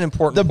John. That's an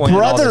important the point.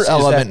 brother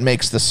element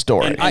makes the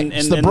story.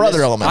 It's the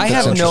brother element. I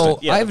have no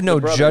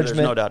judgment. There's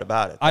no doubt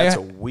about it. That's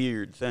a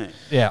weird thing.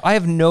 Yeah, I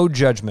have no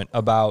judgment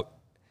about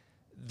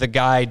the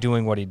guy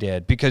doing what he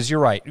did, because you're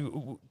right.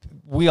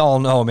 We all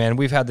know, man,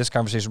 we've had this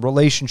conversation.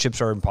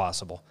 Relationships are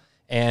impossible,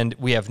 and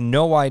we have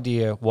no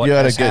idea what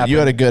has happened. You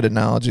had a good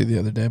analogy the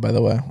other day, by the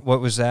way.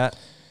 What was that?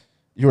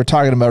 You were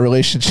talking about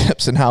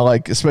relationships and how,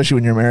 like, especially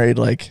when you're married,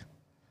 like,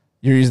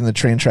 you're using the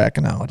train track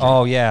analogy.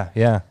 Oh,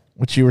 yeah.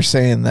 Which you were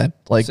saying that,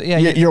 like, So,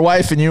 your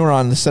wife and you were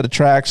on the set of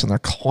tracks and they're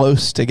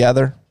close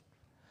together.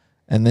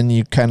 And then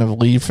you kind of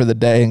leave for the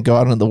day and go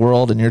out into the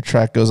world, and your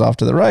track goes off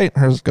to the right,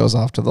 hers goes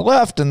off to the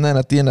left, and then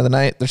at the end of the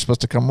night, they're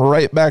supposed to come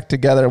right back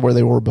together where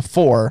they were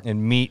before.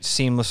 And meet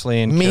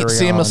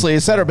seamlessly Et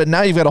cetera. But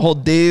now you've got a whole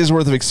day's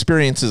worth of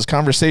experiences,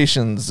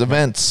 conversations,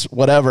 events,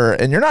 whatever,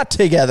 and you're not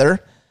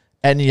together,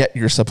 and yet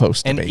you're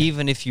supposed to be. And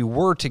even if you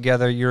were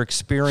together, you're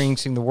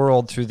experiencing the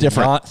world through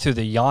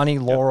the Yanni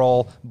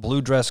Laurel blue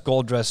dress,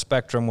 gold dress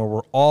spectrum, where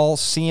we're all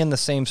seeing the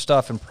same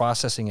stuff and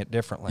processing it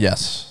differently.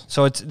 Yes.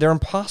 So they're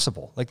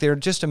impossible. Like, they're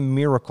just a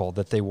miracle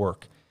that they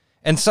work.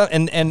 And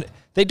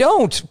they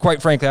don't, quite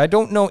frankly. I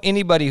don't know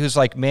anybody who's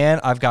like,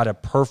 man, I've got a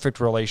perfect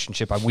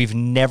relationship. We've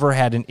never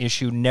had an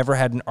issue, never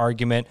had an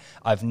argument.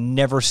 I've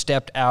never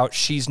stepped out.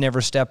 She's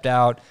never stepped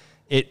out.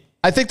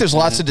 I think there's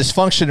lots of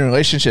dysfunction in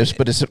relationships,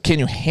 but can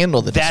you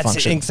handle the dysfunction?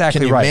 That's exactly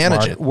can you right,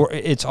 manage Mark.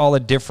 it? It's all a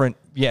different,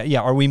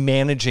 Are we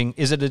managing?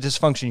 Is it a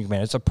dysfunction you can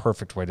manage? It's a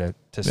perfect way to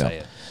say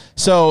it.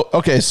 So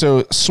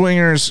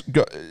swingers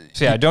go.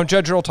 So don't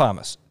judge Earl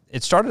Thomas.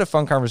 It started a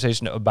fun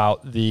conversation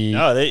about the.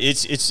 No,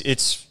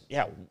 it's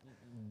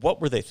what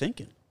were they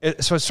thinking?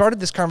 So it started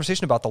this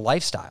conversation about the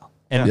lifestyle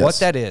and Yes. what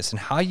that is and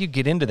how you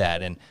get into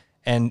that.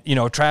 And you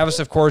know, Travis,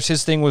 of course,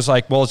 his thing was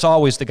like, well, it's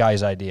always the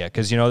guy's idea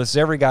because, you know, this is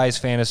every guy's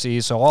fantasy.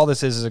 So all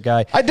this is a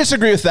guy. I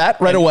disagree with that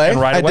right away. And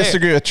right I away,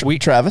 disagree with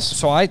Travis.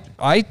 So I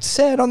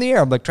said on the air,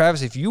 I'm like,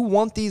 Travis, if you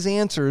want these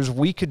answers,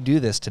 we could do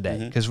this today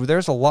because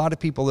there's a lot of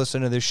people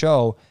listening to this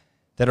show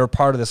that are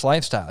part of this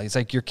lifestyle. He's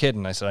like, you're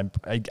kidding. I said,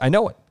 I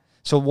know it.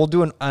 So we'll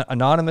do an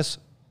anonymous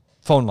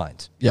phone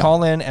lines. Yeah.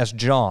 Call in as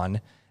John,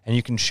 and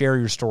you can share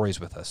your stories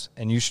with us.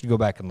 And you should go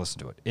back and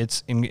listen to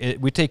it.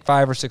 We take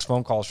 5 or 6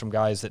 phone calls from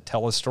guys that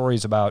tell us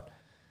stories about,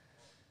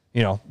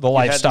 you know, the We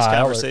had lifestyle. these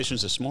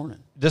conversations this morning.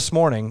 This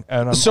morning,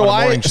 on a So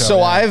morning show,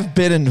 yeah. I've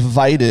been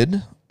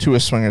invited to a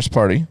swingers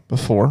party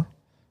before,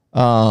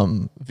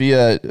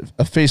 via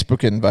a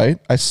Facebook invite.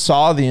 I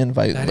saw the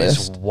invite That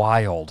list. is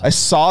wild. I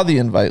saw the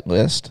invite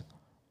list.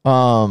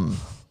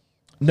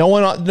 No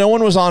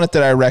one was on it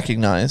that I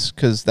recognize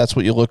because that's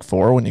what you look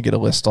for when you get a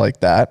list like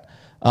that.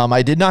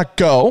 I did not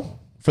go,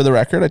 for the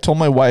record. I told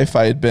my wife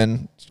I had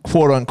been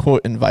quote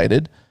unquote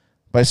invited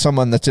by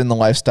someone that's in the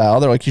lifestyle.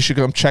 They're like, you should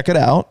come check it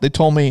out. They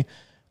told me,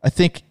 I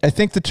think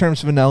the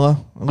term's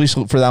vanilla, at least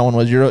for that one,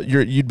 was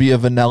you'd be a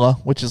vanilla,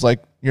 which is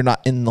like you're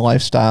not in the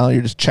lifestyle.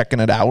 You're just checking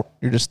it out.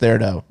 You're just there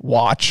to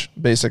watch,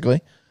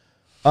 basically.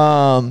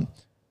 And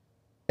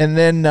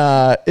then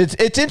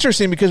it's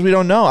interesting because we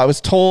don't know. I was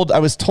told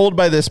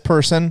by this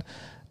person,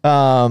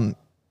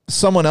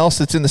 someone else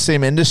that's in the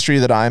same industry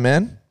that I'm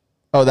in.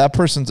 Oh, that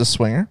person's a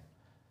swinger.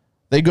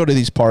 They go to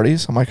these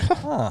parties. I'm like,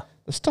 the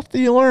stuff that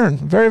you learn,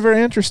 very,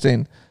 very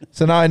interesting.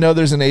 So now I know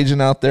there's an agent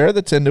out there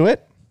that's into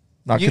it.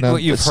 Not going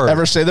to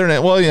ever say their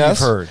name. Well, yes,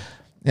 You've heard.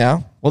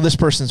 Yeah. Well, this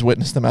person's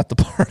witnessed them at the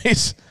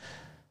parties.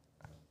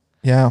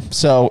 Yeah.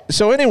 So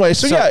anyway,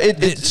 yeah,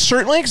 it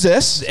certainly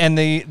exists. And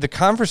the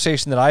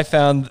conversation that I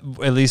found,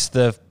 at least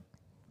the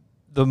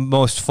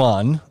most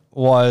fun,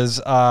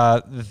 was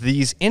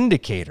these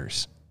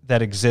indicators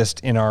that exist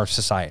in our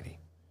society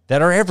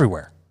that are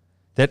everywhere.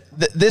 That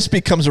This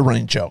becomes a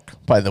running joke,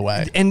 by the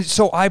way. And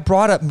so I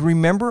brought up,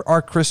 remember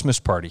our Christmas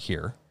party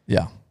here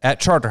Yeah. at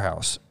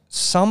Charterhouse?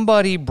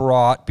 Somebody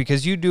brought,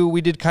 because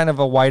we did kind of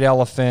a white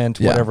elephant,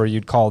 Yeah. whatever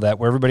you'd call that,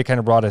 where everybody kind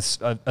of brought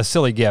a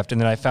silly gift.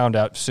 And then I found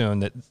out soon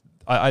that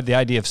the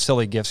idea of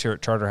silly gifts here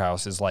at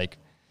Charterhouse is like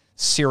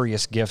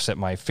serious gifts at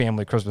my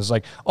family Christmas.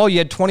 Like, oh, you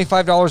had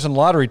 $25 in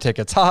lottery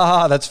tickets. Ha ha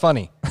ha, that's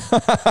funny.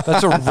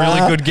 That's a really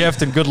good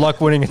gift and good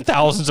luck winning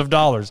thousands of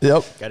dollars.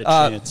 Yep. Got a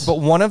chance. But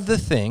one of the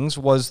things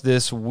was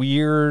this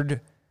weird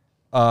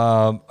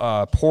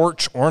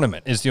porch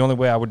ornament is the only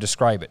way I would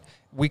describe it.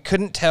 We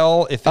couldn't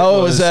tell if it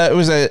was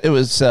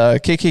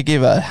KK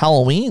gave a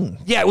Halloween.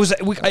 Yeah,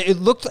 it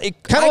looked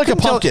like Kinda like a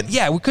pumpkin.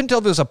 Yeah, we couldn't tell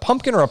if it was a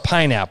pumpkin or a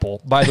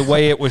pineapple by the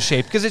way it was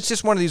shaped because it's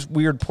just one of these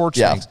weird porch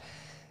things.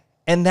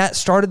 And that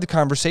started the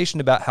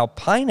conversation about how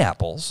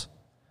pineapples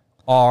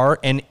are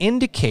an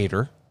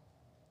indicator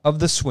of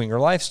the swinger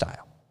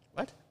lifestyle.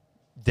 What?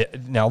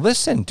 Now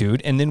listen,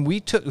 dude, and then we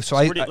took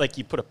Like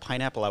you put a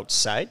pineapple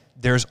outside?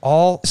 there's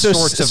all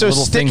sorts of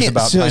little things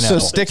about pineapple. So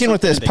sticking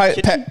with this, Something in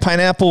the kitchen?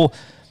 pineapple,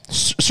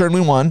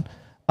 certainly one.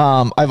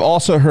 I've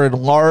also heard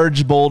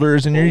large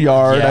boulders in your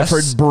yard. Yes. I've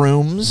heard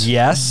brooms.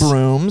 Yes.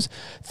 Brooms.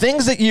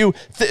 Things that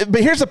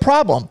but here's the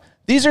problem.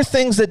 These are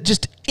things that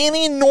just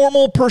any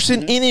normal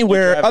person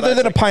anywhere grab other by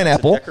than a like-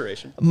 pineapple it's a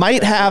decoration.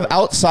 might have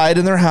outside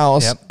in their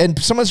house. Yep.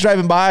 And someone's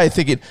driving by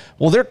thinking,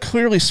 well, they're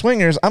clearly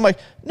swingers. I'm like,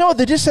 no,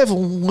 they just have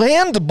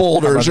land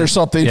boulders or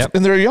something Yep.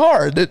 in their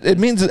yard. It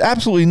means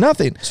absolutely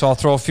nothing. So I'll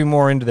throw a few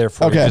more into there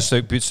for Okay. you,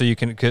 just so you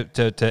can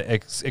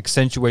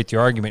accentuate the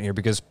argument here,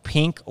 because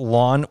pink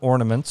lawn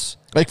ornaments.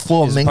 Like is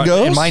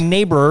flamingos? and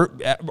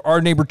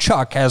our neighbor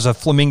Chuck has a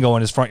flamingo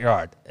in his front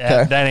yard.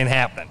 Okay. That ain't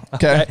happening.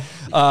 Okay.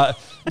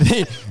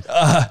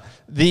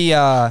 The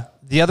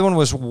other one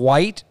was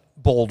white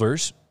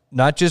boulders.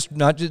 Not just.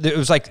 It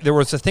was like there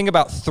was a thing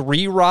about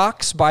 3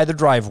 rocks by the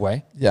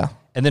driveway. Yeah.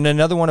 And then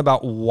another one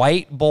about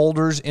white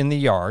boulders in the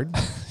yard.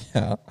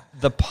 Yeah.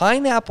 The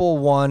pineapple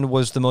one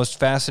was the most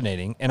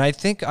fascinating. And I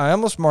think I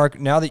almost, Mark,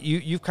 now that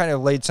you've kind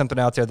of laid something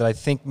out there that I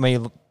think may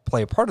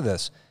play a part of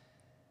this,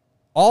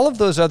 all of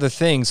those other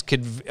things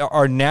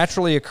are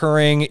naturally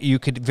occurring. You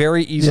could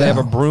very easily have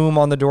a broom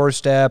on the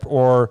doorstep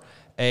or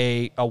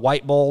a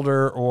white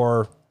boulder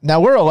or... Now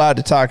we're allowed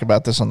to talk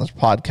about this on this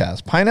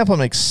podcast. Pineapple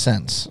makes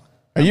sense.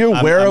 Are you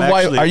aware I'm of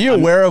why? actually- Are you I'm-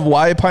 aware of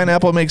why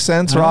pineapple makes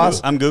sense, Ross?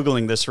 I'm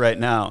Googling this right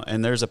now,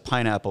 and there's a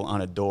pineapple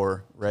on a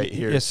door right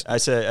here. Yes. I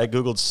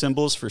Googled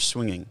symbols for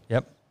swinging.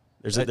 Yep.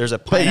 There's a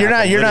But pineapple. you're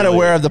not literally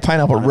aware of the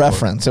pineapple on a door.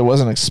 reference. It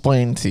wasn't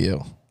explained to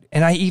you.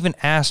 And I even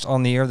asked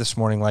on the air this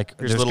morning, like,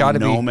 There's a there's little got to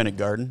be... gnome in a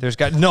garden. There's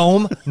got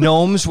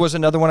gnomes was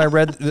another one I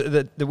read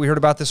that we heard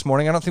about this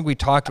morning. I don't think we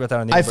talked about that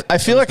on the air, but I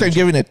feel like I'm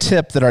giving a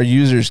tip that our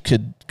users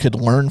could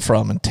learn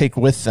from and take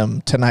with them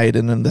tonight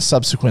and in the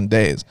subsequent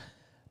days.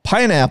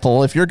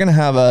 Pineapple, if you're going to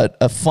have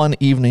a fun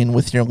evening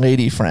with your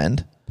lady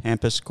friend,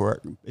 Pampas grass.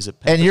 Is it?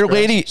 and Pampas your grass?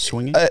 lady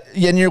swinging.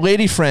 and your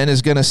lady friend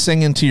is going to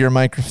sing into your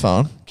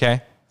microphone.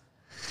 okay.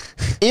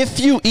 If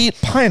you eat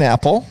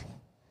pineapple,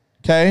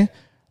 okay,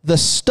 the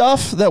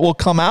stuff that will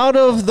come out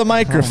of the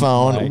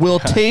microphone will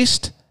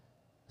taste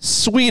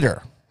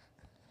sweeter.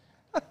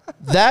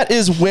 That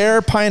is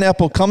where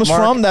pineapple comes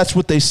from. That's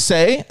what they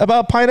say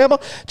about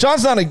pineapple.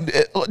 John's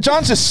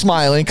just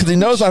smiling because he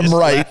knows I'm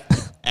right.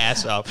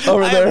 Ass up.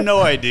 Over I there. have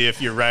no idea if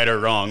you're right or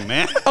wrong,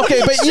 man.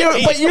 Okay,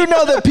 but you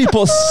know that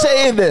people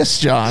say this,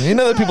 John. You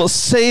know that people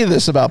say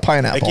this about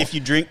pineapple. Like if you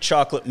drink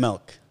chocolate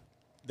milk,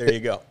 there you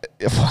go.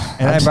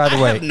 And by the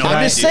way,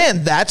 I'm just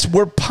saying that's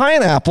where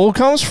pineapple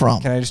comes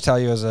from. can I just tell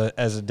you as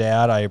a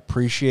dad, I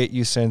appreciate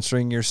you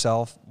censoring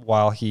yourself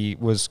while he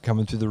was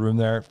coming through the room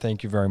there.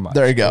 Thank you very much.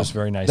 There you go. It was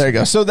very nice. There you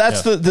go. So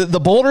that's the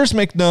boulders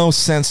make no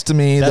sense to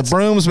me. The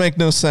brooms make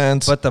no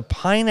sense. But the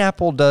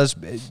pineapple does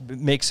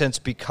make sense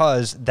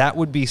because that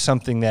would be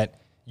something that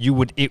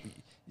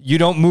you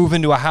don't move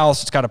into a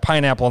house that's got a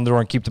pineapple on the door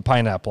and keep the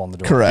pineapple on the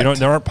door. Correct.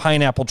 There aren't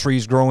pineapple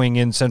trees growing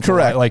in Central.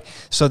 Correct.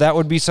 So that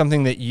would be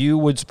something that you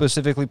would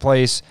specifically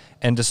place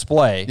and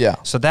display. Yeah.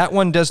 So that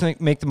one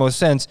doesn't make the most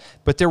sense.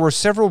 But there were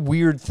several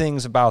weird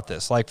things about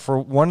this. Like for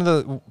one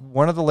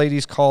of the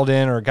ladies called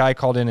in, or a guy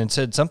called in and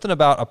said something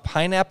about a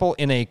pineapple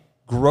in a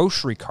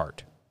grocery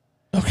cart.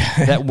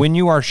 Okay. That when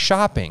you are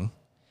shopping,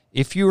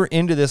 if you are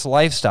into this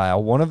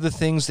lifestyle, one of the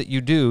things that you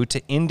do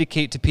to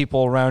indicate to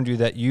people around you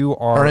that you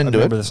are into a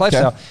member of this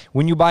lifestyle, Okay.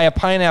 when you buy a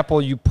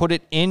pineapple, you put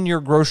it in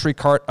your grocery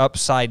cart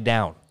upside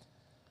down.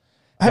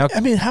 Now, I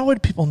mean, how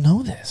would people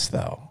know this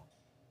though?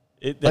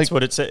 That's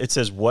what it says. It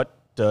says, what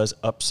does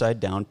upside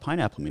down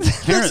pineapple mean?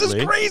 this is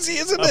crazy,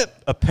 isn't it?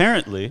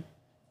 Apparently,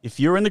 if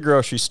you're in the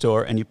grocery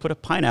store and you put a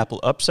pineapple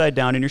upside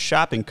down in your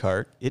shopping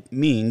cart, it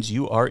means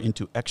you are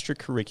into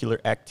extracurricular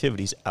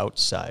activities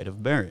outside of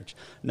marriage.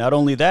 Not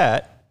only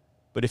that,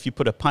 but if you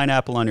put a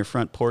pineapple on your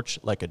front porch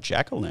like a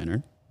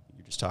jack-o'-lantern,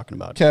 you're just talking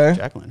about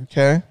jack-o'-lantern.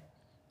 Okay.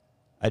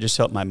 I just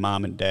helped my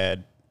mom and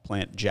dad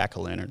plant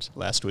jack-o'-lanterns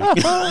last week.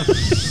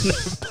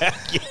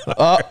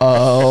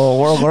 Uh-oh.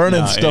 We're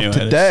learning stuff anyway,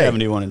 today.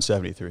 71 and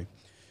 73.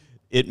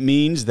 It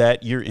means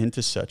that you're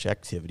into such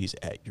activities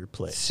at your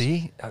place.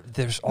 See,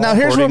 there's all Now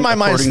here's what my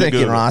mind's according to thinking,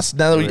 Google. Ross.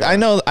 Now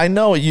I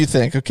know what you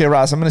think. Okay,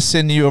 Ross, I'm going to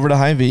send you over to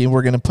Hy-Vee.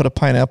 We're going to put a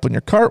pineapple in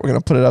your cart. We're going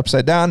to put it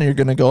upside down, and you're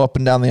going to go up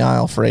and down the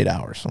aisle for 8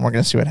 hours, and we're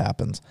going to see what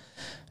happens.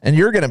 And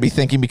you're going to be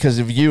thinking, because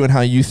of you and how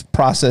you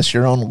process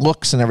your own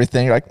looks and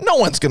everything, you're like, no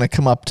one's going to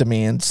come up to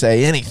me and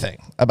say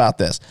anything about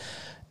this.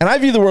 And I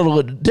view the world a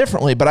little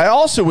differently, but I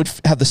also would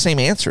have the same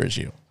answer as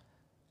you.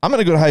 I'm going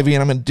to go to Hy-Vee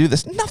and I'm going to do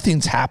this.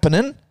 Nothing's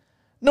happening.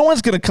 No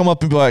one's going to come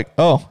up and be like,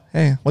 oh,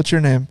 hey, what's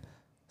your name?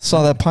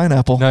 Saw that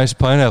pineapple nice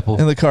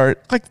pineapple in the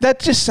cart. Like, that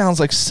just sounds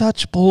like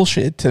such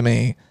bullshit to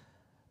me.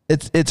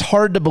 It's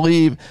hard to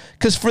believe,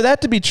 because for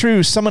that to be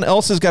true, someone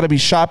else has got to be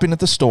shopping at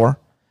the store.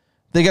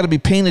 They got to be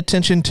paying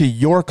attention to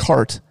your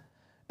cart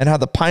and how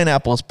the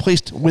pineapple is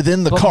placed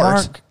within the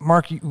cart.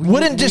 Mark,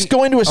 Wouldn't just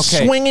going to a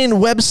swinging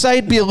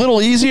website be a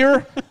little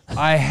easier?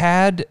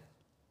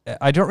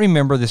 I don't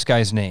remember this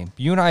guy's name.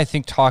 You and I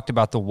think, talked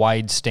about the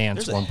wide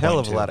stance. There's a hell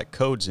of a lot of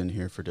codes in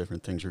here for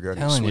different things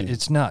regarding swinging.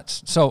 It's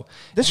nuts. So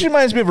This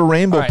reminds me of a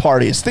rainbow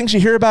party. It's things you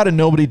hear about and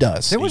nobody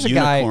does. there was a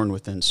unicorn guy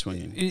within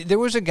swinging. There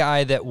was a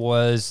guy that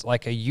was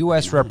like a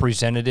U.S.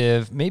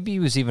 representative. Maybe he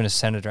was even a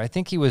senator. I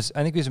think he was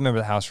a member of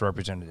the House of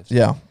Representatives.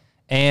 Yeah.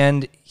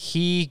 And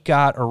he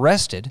got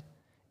arrested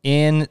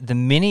in the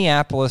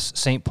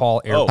Minneapolis-St.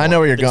 Paul airport. I know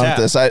where you're The going tap.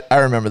 with this. I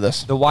remember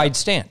this. The wide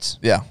stance.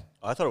 Yeah.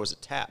 Oh, I thought it was a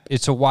tap.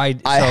 It's a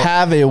wide. I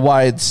have a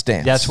wide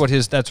stance. That's what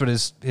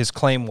his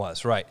claim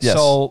was, right? Yes.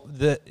 So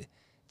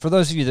for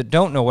those of you that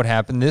don't know what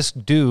happened, this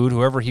dude,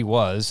 whoever he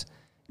was,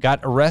 got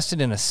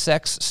arrested in a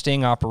sex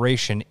sting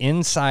operation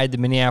inside the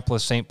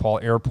Minneapolis-St. Paul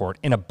airport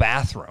in a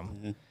bathroom.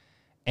 Mm-hmm.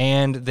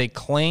 And they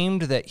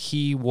claimed that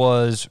he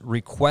was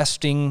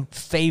requesting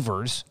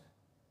favors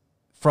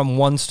from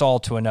one stall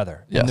to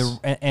another. Yes.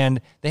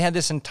 And they had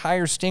this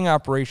entire sting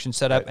operation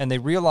set up, and they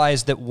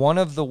realized that one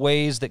of the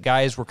ways that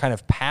guys were kind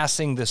of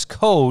passing this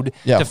code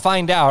to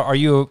find out, are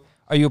you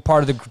a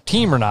part of the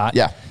team or not?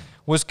 Yeah.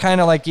 Was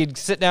kind of like you'd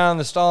sit down in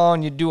the stall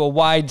and you'd do a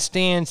wide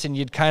stance and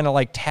you'd kind of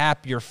like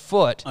tap your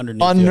foot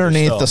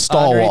underneath the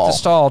stall wall. the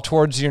stall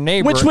towards your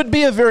neighbor. Which would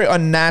be a very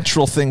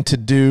unnatural thing to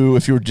do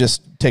if you were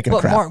just taking a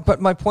crap. Mark,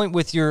 but my point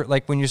with your,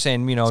 like when you're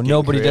saying,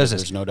 nobody creative, does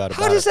this. there's no doubt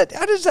about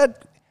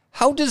it.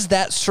 How does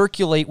that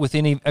circulate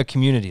within a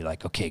community?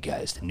 Like, okay,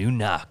 guys,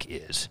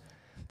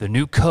 the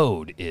new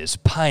code is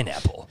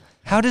pineapple.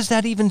 How does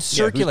that even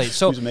circulate?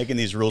 Who's making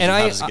these rules? And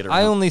how does it get around?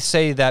 I only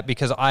say that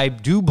because I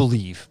do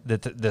believe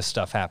that this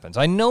stuff happens.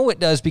 I know it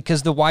does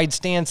because the wide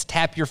stance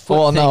tap your foot.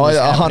 Well, thing no, was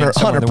happening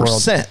somewhere in the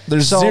world. 100%.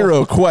 There's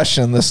zero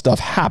question this stuff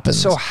happens.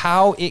 So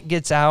how it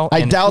gets out? I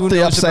and doubt who the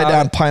knows upside about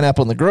down it.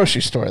 pineapple in the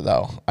grocery store,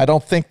 though. I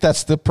don't think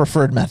that's the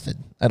preferred method.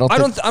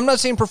 I'm not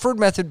saying preferred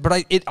method,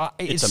 but it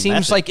It's a seems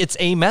method. like it's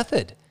a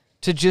method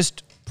to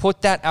just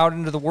put that out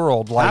into the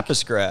world. Like,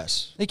 Lapis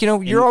grass. Like,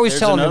 you're always There's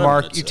telling me, another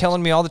Mark, one that you're says-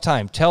 telling me all the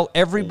time, tell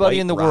everybody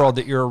White in the rock. world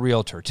that you're a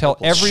realtor. Tell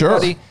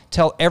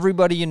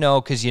everybody you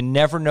know, because you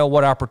never know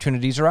what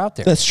opportunities are out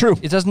there. That's true.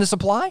 Doesn't this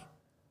apply?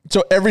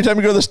 So every time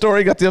you go to the store,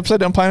 you got the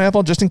upside down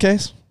pineapple just in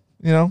case?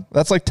 You know,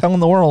 that's like telling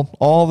the world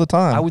all the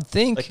time. I would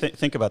think. Like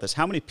think about this.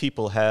 How many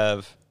people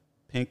have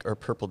pink or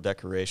purple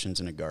decorations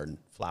in a garden?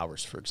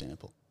 Flowers, for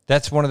example.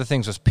 That's one of the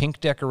things, was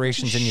pink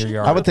decorations in your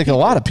yard. I would think a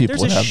lot of people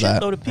would have There's a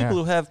that. shitload of people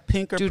who have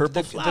pink or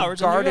purple flowers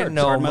the garden in their yard.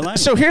 gnome. Pardon my language.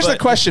 So here's the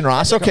question,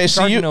 Ross. Okay,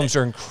 so garden you gnomes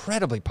are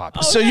incredibly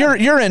popular. so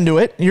you're into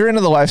it. You're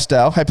into the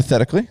lifestyle,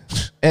 hypothetically,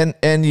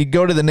 and you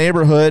go to the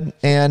neighborhood,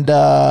 and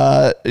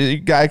a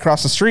guy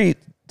across the street,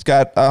 it's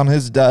got on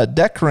his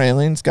deck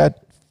railing, it's got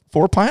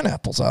 4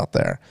 pineapples out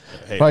there.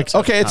 Hey, Like, let's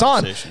have okay, a it's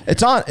on, conversation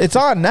it's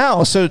on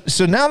now. So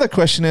now the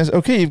question is,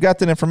 okay, you've got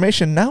that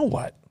information. Now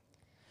what?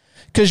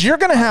 Because you're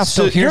gonna have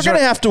So to here's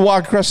have to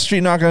walk across the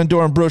street, knock on the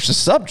door, and broach the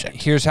subject.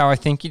 Here's how I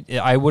think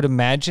I would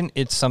imagine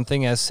it's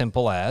something as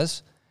simple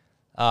as,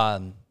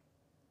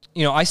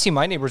 you know, I see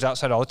my neighbors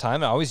outside all the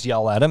time. I always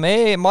yell at them,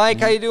 "Hey, Mike,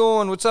 how you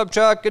doing? What's up,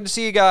 Chuck? Good to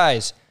see you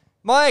guys."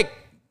 Mike,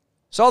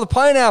 saw the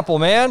pineapple,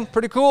 man.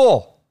 Pretty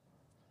cool.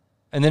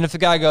 And then if the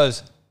guy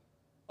goes,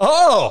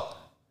 "Oh,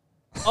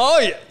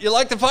 you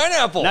like the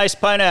pineapple?" Nice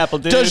pineapple,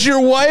 dude. Does your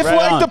wife Right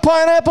like on. the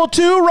pineapple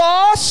too,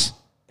 Ross?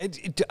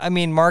 I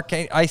mean, Mark,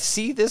 I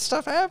see this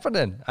stuff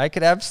happening. I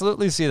could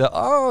absolutely see that.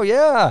 Oh,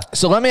 yeah.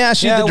 So let me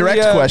ask you Yeah, the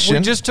direct we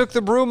question. just took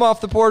the broom off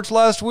the porch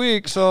last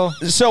week, so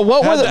So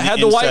what were had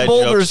the the white inside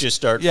jokes boulders just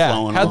start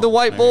flowing had off. the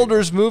white There you go.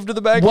 boulders moved to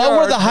the backyard. what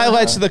were the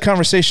highlights of the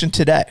conversation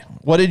today?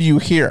 What did you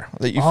hear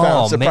that you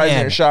found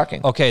surprising or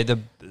shocking? Okay,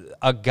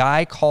 a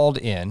guy called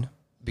in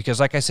because,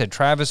 like I said,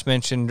 Travis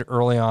mentioned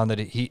early on that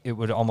it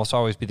would almost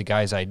always be the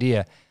guy's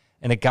idea,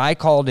 and a guy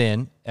called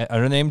in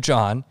under the name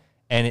John,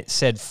 and it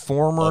said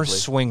former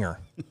swinger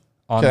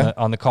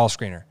on the call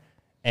screener.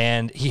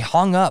 And he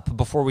hung up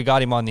before we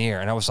got him on the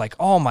air. And I was like,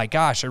 oh my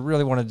gosh, I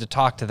really wanted to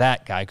talk to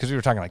that guy, because we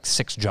were talking like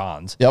 6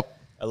 Johns. Yep.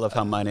 I love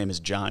how my name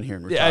is John here,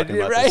 and we're Yeah, talking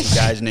about right. this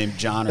guy's named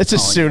John. It's a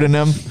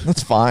pseudonym.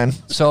 That's fine.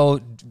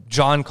 So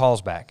John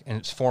calls back, and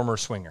it's former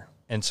swinger.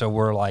 And so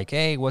we're like,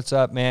 hey, what's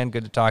up, man?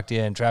 Good to talk to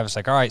you. And Travis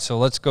like, all right, so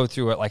let's go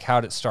through it. Like,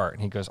 how'd it start?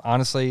 And he goes,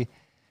 honestly,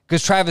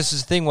 because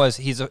Travis's thing was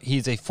he's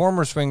a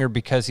former swinger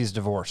because he's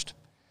divorced.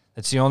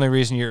 That's the only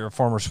reason you're a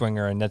former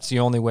swinger, and that's the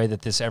only way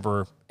that this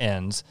ever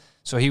ends.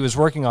 So he was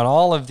working on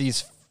all of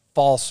these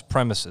false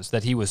premises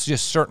that he was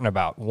just certain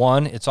about.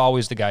 1, it's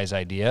always the guy's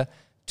idea.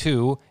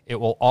 2, it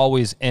will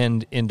always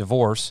end in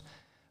divorce.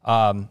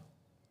 But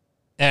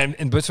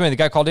the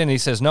guy called in and he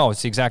says, no,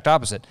 it's the exact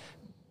opposite.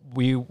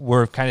 We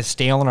were kind of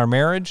stale in our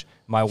marriage.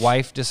 My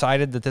wife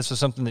decided that this was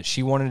something that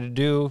she wanted to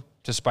do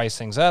to spice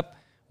things up.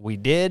 We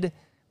did.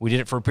 We did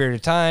it for a period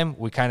of time.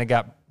 We kind of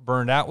got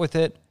burned out with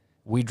it.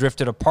 We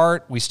drifted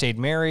apart. We stayed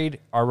married.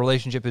 Our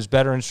relationship is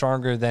better and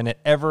stronger than it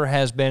ever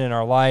has been in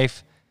our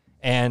life,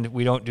 and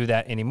we don't do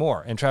that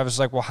anymore. And Travis was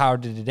like, well, how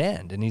did it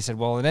end? And he said,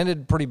 well, it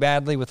ended pretty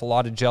badly with a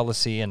lot of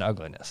jealousy and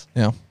ugliness.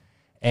 Yeah.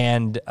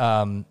 And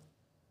I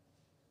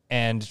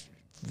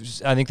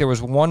think there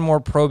was one more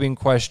probing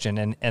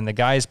question, and the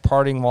guy's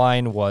parting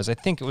line was, I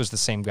think it was the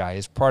same guy,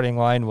 his parting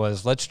line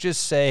was, let's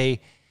just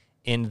say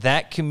in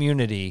that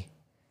community,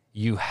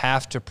 you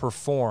have to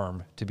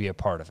perform to be a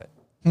part of it.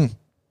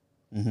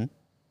 Mm-hmm.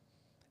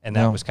 And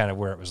that was kind of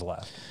where it was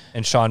left.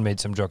 And Sean made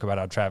some joke about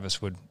how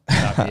Travis would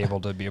not be able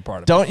to be a part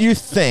of it. Don't you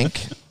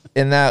think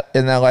in that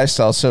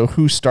lifestyle? So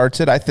who starts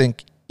it? I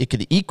think it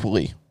could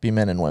equally be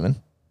men and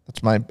women.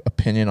 That's my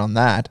opinion on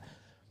that.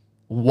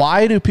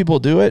 Why do people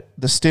do it?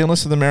 The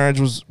staleness of the marriage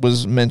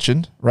was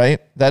mentioned,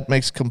 right? That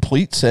makes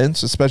complete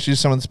sense, especially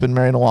someone that's been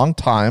married a long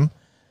time.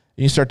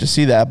 You start to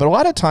see that. But a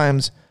lot of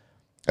times,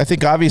 I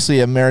think obviously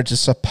a marriage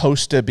is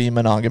supposed to be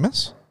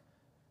monogamous.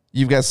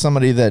 You've got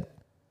somebody that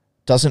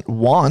doesn't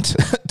want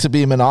to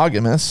be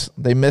monogamous.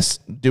 They miss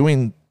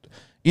doing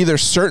either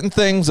certain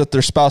things that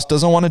their spouse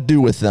doesn't want to do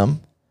with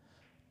them,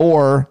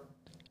 or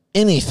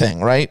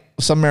anything, right?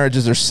 Some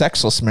marriages are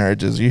sexless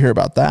marriages. You hear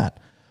about that.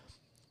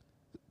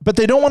 But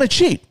they don't want to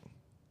cheat.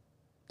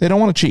 They don't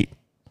want to cheat.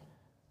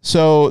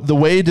 So the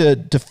way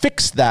to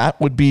fix that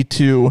would be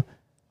to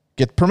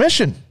get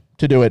permission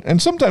to do it.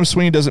 And sometimes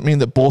swinging doesn't mean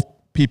that both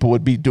people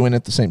would be doing it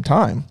at the same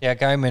time. Yeah,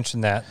 Guy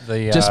mentioned that.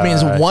 Just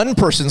means one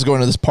person's going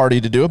to this party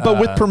to do it, but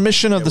with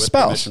permission of the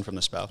spouse. Permission from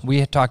the spouse. We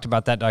had talked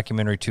about that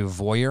documentary too,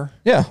 Voyeur.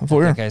 Yeah, That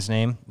voyeur. guy's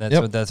name.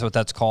 That's what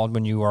that's called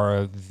when you are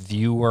a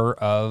viewer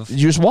of. You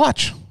just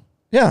watch.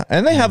 Yeah,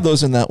 and they have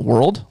those in that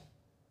world.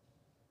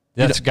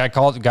 That's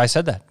guy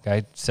said that.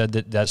 Guy said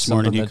that that's This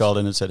morning something he that's- called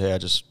in and said, hey, I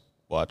just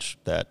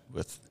watched that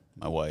with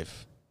my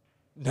wife.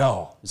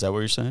 No, Is that what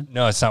you're saying?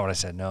 no, it's not what I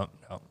said. No,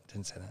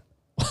 didn't say that.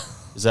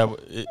 Is that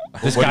what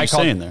This what guy are you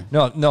called, saying there?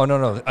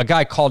 No. A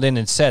guy called in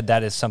and said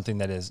that is something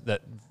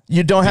that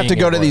You don't have to Being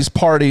go at to work. these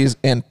parties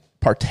and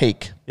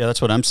partake. Yeah,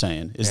 that's what I'm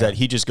saying, is that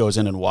he just goes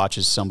in and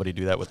watches somebody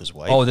do that with his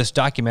wife. Oh, this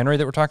documentary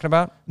that we're talking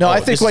about? No, Oh, I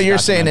this think is what you're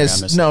saying documentary. I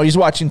is, missed no, he's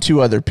watching 2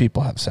 other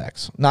people have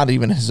sex, not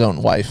even his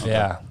own wife.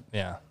 Yeah.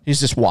 He's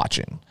just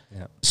watching.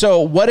 Yeah.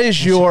 So what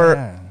is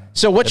your,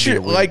 so what's That'd your, be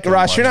a weird like, thing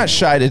Ross, you're not watching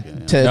shy your to,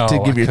 wife, to, No, to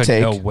give I your couldn't.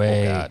 take. No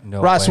way. God.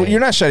 No Ross, way. you're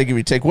not shy to give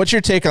your take. What's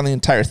your take on the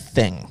entire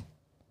thing?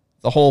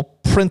 The whole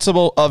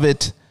principle of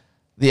it,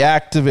 the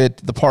act of it,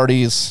 the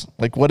parties,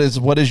 like what is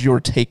your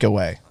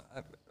takeaway?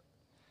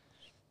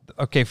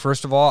 Okay,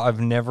 first of all, I've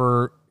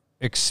never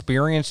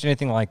experienced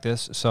anything like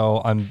this,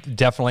 so I'm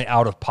definitely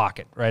out of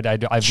pocket, right? I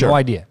have no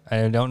idea.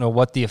 I don't know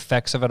what the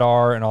effects of it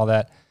are and all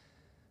that.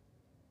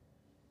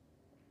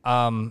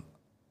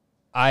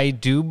 I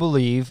do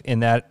believe in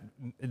that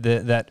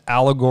that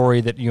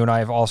allegory that you and I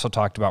have also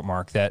talked about,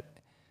 Mark, that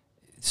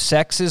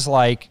sex is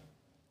like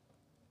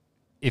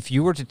if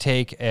you were to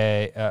take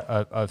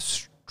a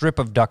strip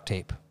of duct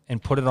tape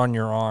and put it on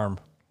your arm.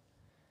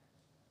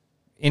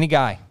 Any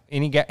guy,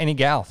 any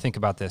gal, think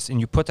about this,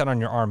 and you put that on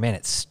your arm, man,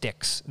 it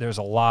sticks. There's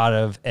a lot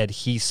of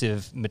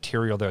adhesive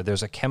material there.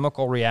 There's a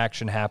chemical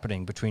reaction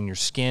happening between your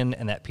skin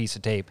and that piece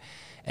of tape.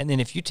 And then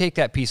if you take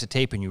that piece of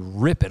tape and you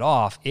rip it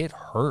off, it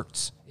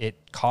hurts.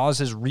 It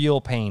causes real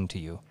pain to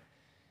you.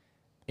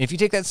 If you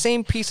take that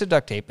same piece of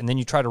duct tape and then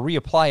you try to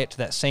reapply it to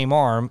that same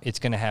arm, it's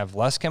going to have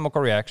less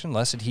chemical reaction,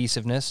 less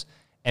adhesiveness,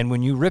 and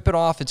when you rip it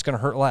off, it's going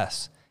to hurt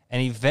less.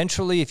 And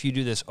eventually, if you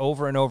do this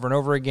over and over and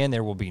over again,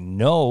 there will be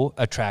no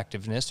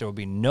attractiveness, there will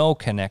be no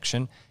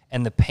connection,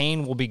 and the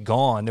pain will be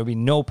gone. There will be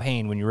no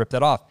pain when you rip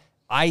that off.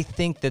 I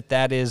think that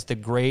that is the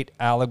great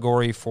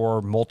allegory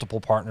for multiple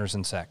partners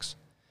in sex.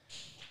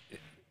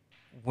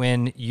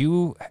 When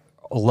you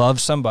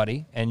love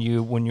somebody, and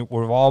we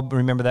all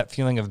remember that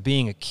feeling of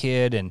being a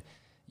kid, and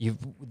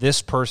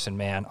this person,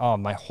 man, oh,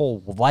 my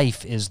whole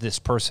life is this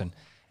person.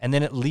 And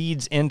then it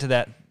leads into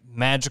that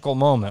magical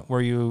moment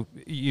where you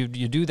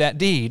do that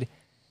deed,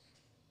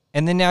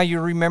 and then now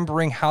you're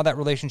remembering how that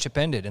relationship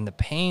ended and the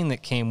pain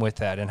that came with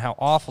that and how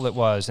awful it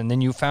was, and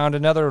then you found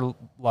another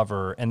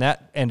lover and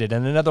that ended,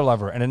 and another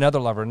lover and another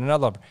lover and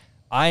another lover.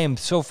 I am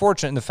so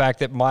fortunate in the fact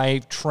that my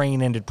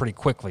train ended pretty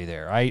quickly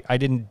there. I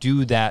didn't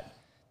do that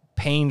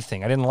pain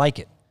thing. I didn't like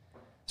it.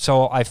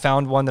 So I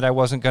found one that I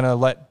wasn't going to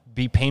let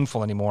be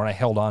painful anymore, and I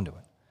held on to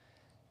it.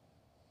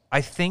 I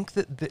think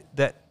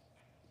that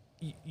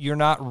you're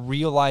not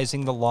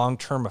realizing the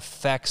long-term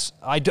effects.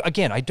 I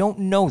don't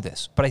know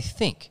this, but I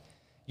think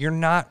you're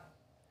not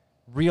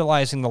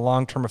realizing the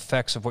long-term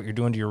effects of what you're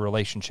doing to your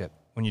relationship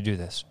when you do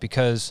this,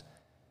 because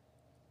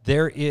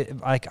there is,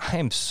 like, I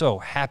am so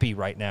happy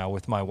right now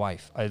with my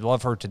wife. I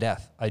love her to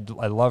death. I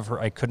love her.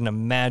 I couldn't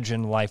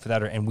imagine life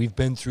without her, and we've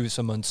been through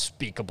some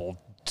unspeakable,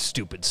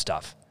 stupid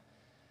stuff.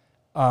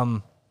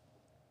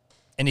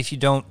 And if you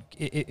don't,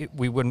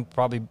 we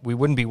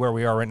wouldn't be where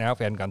we are right now if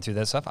we hadn't gone through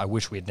that stuff. I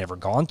wish we had never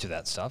gone through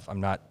that stuff.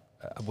 I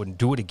wouldn't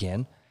do it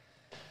again.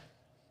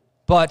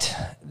 But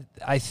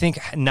I think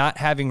not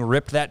having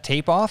ripped that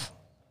tape off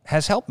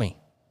has helped me.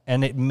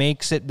 And it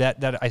makes it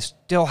that I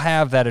still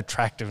have that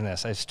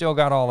attractiveness. I still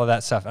got all of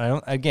that stuff.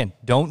 And I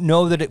don't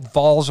know that it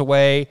falls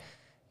away.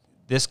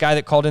 This guy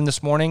that called in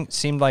this morning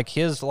seemed like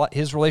his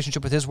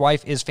relationship with his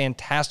wife is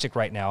fantastic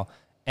right now.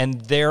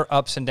 And their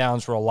ups and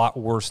downs were a lot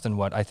worse than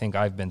what I think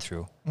I've been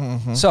through.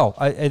 Mm-hmm. So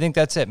I think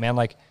that's it, man.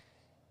 Like,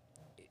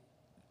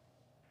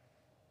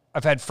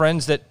 I've had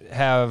friends that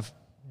have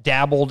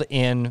dabbled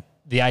in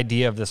the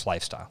idea of this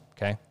lifestyle,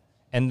 okay?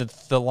 And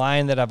the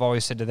line that I've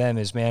always said to them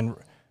is, man,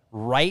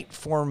 write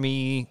for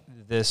me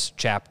this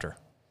chapter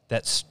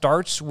that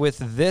starts with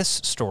this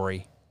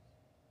story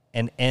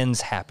and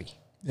ends happy.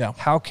 Yeah.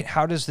 How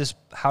does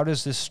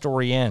this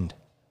story end?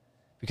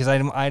 Because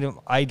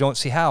I don't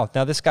see how.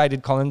 Now, this guy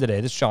did call in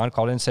today. This John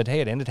called in and said,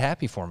 hey, it ended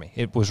happy for me.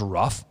 It was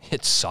rough.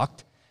 It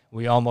sucked.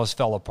 We almost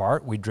fell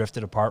apart. We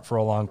drifted apart for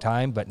a long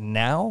time. But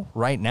now,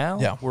 right now,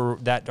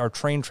 yeah, our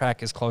train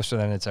track is closer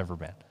than it's ever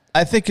been.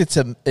 I think it's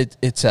a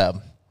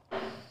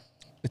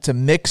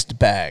mixed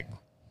bag.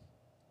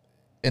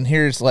 And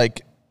here's,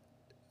 like,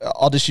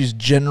 I'll just use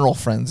general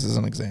friends as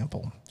an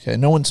example. Okay,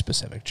 no one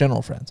specific,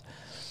 general friends.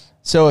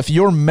 So if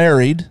you're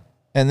married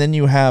and then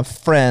you have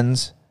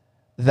friends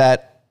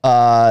that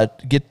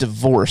get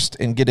divorced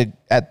and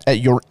at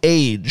your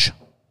age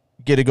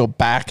get to go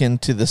back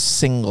into the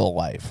single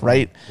life,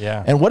 right?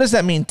 Yeah. And what does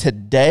that mean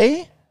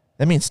today?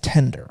 That means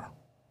Tinder.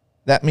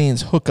 That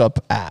means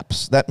hookup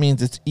apps. That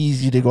means it's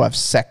easy to go have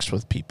sex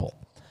with people.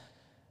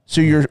 So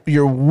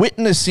you're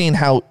witnessing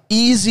how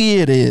easy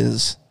it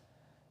is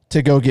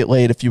to go get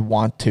laid if you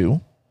want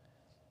to.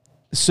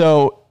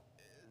 So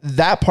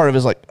that part of it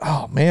is like,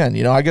 oh man,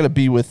 I got to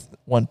be with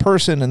one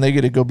person and they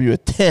get to go be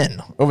with 10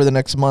 over the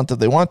next month if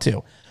they want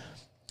to.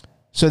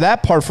 So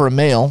that part for a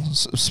male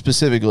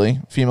specifically,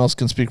 females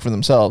can speak for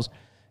themselves,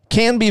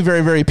 can be very,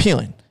 very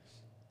appealing.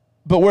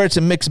 But where it's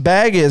a mixed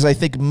bag is, I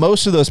think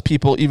most of those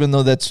people, even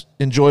though that's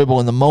enjoyable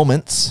in the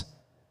moments,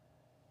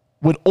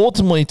 would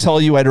ultimately tell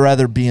you I'd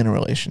rather be in a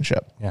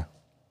relationship. Yeah.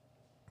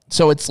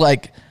 So it's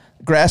like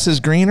grass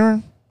is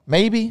greener,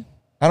 maybe.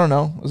 I don't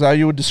know. Is that how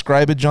you would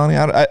describe it, Johnny?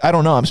 I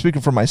don't know. I'm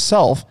speaking for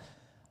myself,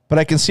 but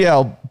I can see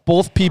how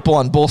both people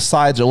on both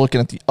sides are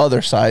looking at the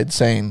other side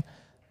saying,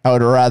 I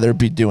would rather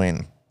be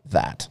doing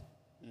that.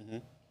 Mm-hmm.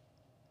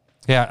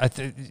 Yeah,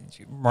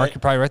 Mark, you're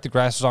probably right. The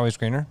grass is always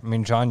greener. I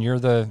mean, John,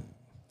 you've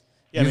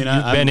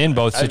been in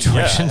both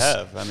situations. Yeah, I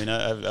have. I mean,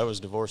 I was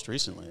divorced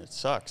recently. It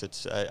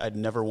sucks. I'd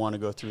never want to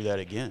go through that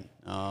again.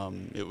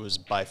 It was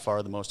by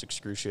far the most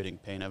excruciating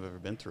pain I've ever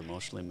been through,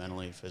 emotionally,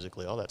 mentally,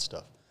 physically, all that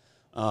stuff.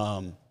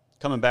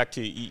 Coming back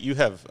to, you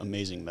have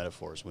amazing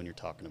metaphors when you're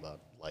talking about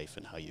life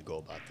and how you go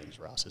about things,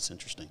 Ross. It's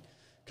interesting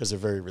because they're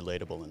very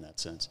relatable in that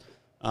sense.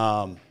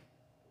 I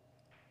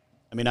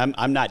mean,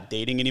 I'm not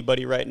dating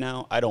anybody right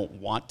now. I don't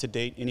want to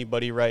date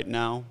anybody right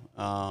now.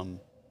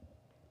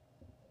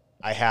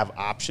 I have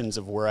options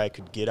of where I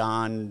could get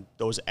on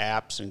those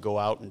apps and go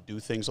out and do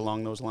things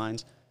along those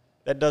lines.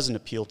 That doesn't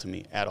appeal to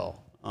me at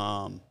all.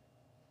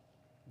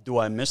 Do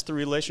I miss the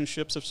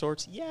relationships of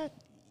sorts? Yeah,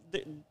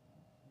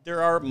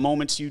 there are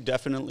moments you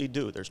definitely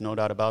do. There's no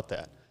doubt about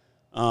that.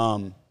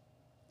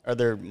 Are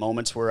there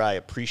moments where I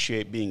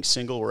appreciate being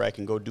single, where I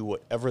can go do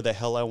whatever the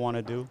hell I want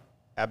to do?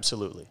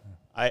 Absolutely.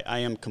 I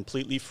am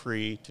completely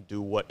free to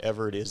do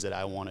whatever it is that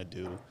I want to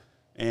do.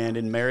 And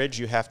in marriage,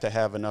 you have to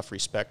have enough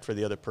respect for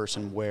the other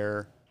person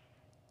where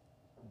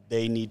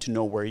they need to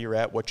know where you're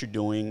at, what you're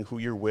doing, who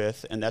you're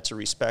with, and that's a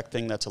respect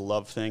thing, that's a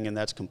love thing, and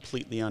that's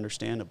completely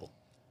understandable.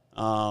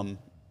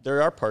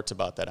 There are parts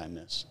about that I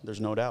miss.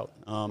 There's no doubt.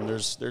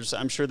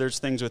 I'm sure there's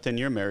things within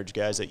your marriage,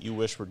 guys, that you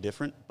wish were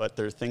different, but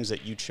there are things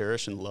that you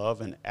cherish and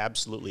love and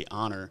absolutely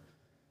honor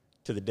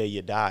to the day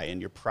you die,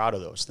 and you're proud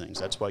of those things.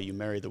 That's why you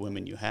marry the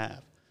women you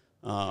have.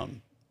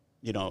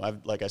 You know,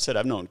 like I said,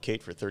 I've known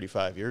Kate for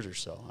 35 years or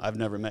so. I've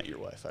never met your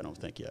wife, I don't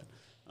think yet.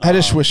 I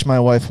just wish my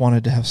wife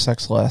wanted to have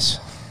sex less.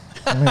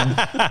 I mean,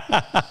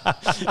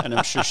 and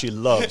I'm sure she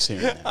loves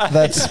hearing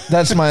that.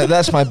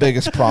 that's my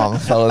biggest problem,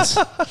 fellas.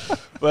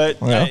 But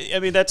yeah. I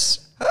mean,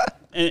 that's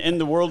in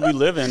the world we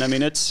live in. I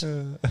mean,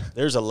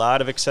 there's a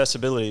lot of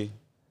accessibility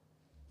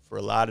for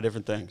a lot of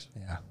different things.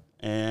 Yeah,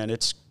 and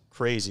it's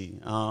crazy.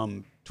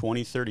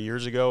 20, 30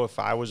 years ago, if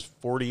I was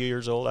 40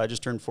 years old, I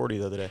just turned 40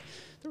 the other day.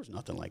 There was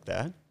nothing like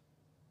that.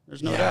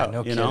 There's no doubt.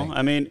 No you know, kidding.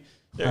 I mean,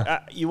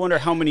 you wonder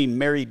how many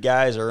married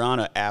guys are on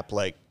an app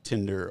like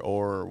Tinder,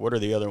 or what are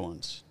the other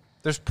ones?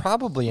 there's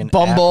probably an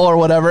Bumble app. or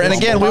whatever. And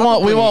again, we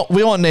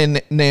probably- won't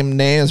name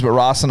names, but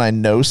Ross and I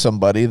know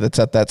somebody that's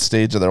at that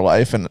stage of their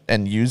life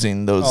and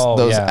using those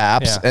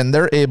apps, and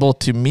they're able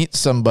to meet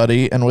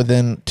somebody, and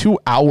within 2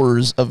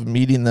 hours of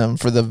meeting them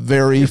for the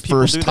very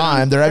first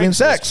time, they're having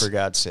sex. For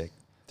God's sake,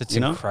 That's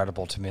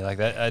incredible to me. Like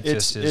that,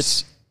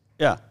 it's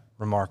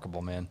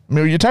remarkable, man. I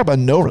mean, you talk about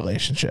no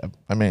relationship.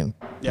 I mean,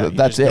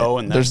 that's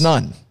it. There's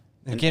none.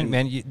 Again,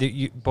 man,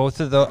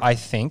 both of those. I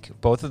think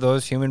both of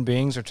those human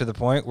beings are to the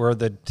point where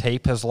the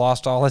tape has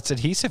lost all its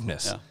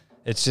adhesiveness. Yeah.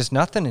 It's just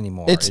nothing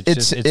anymore.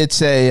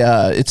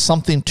 It's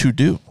something to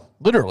do.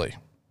 Literally,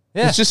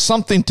 it's just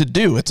something to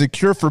do. It's a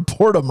cure for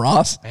boredom,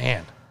 Ross.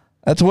 Man,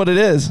 that's what it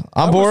is.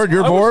 I'm bored.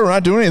 You're bored. We're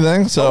not doing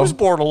anything. So I was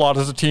bored a lot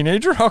as a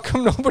teenager. How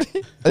come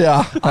nobody?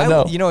 Yeah, I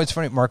know. You know, it's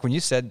funny, Mark. When you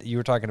said you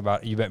were talking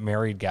about you met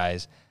married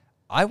guys,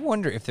 I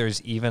wonder if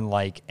there's even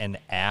like an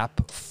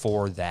app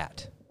for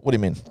that. What do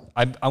you mean?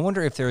 I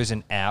wonder if there is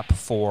an app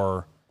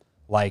for,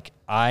 like,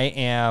 I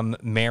am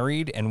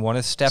married and want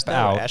to step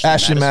out.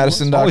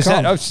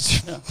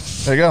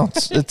 AshleyMadison.com. There you go.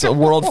 It's a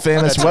world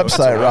famous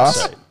website,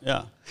 Ross.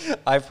 Yeah.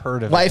 I've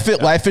heard of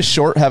it. Life is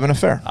short, have an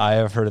affair. I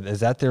have heard of it. Is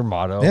that their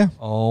motto? Yeah.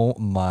 Oh,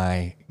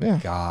 my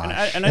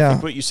gosh. And I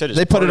think what you said is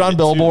they put it on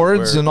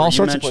billboards and all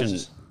sorts of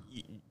places.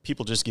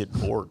 People just get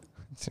bored.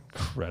 It's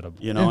incredible.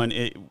 You know, and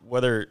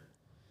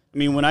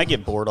when I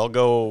get bored, I'll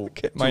go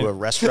to a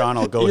restaurant.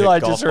 I'll go hit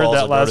Eli golf just heard balls,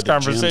 that I'll go last to the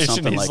gym, conversation.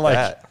 something He's like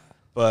that.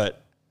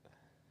 But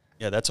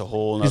yeah, that's a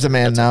whole. He's a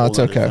man now. It's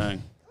okay.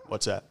 Thing.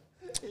 What's that?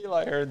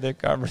 Eli heard the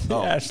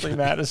Ashley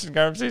Madison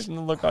conversation.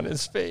 The look on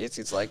his face.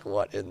 He's like,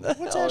 "What in the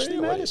hell are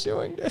you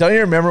doing?" Don't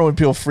you remember when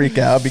people freak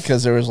out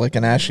because there was like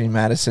an Ashley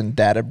Madison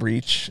data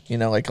breach? You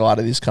know, like a lot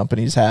of these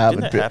companies have.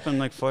 Didn't that happen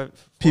like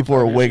people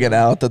are wigging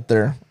out that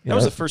they're. That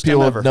was the first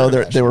time I ever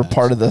heard they were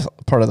part of the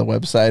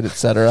website,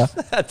 etc.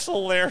 That's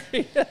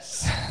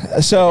hilarious.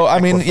 So I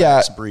mean,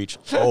 Equifax breach.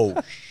 Oh,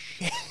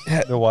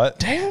 the what?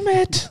 Damn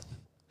it!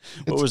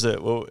 What was it?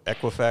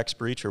 Equifax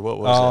breach or what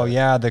was it? Oh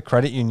yeah, the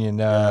credit union.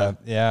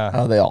 Yeah.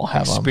 Oh, they all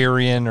have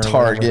Experian or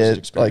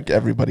Target. Like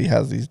everybody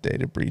has these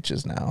data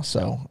breaches now.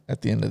 So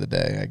at the end of the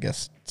day, I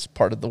guess it's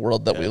part of the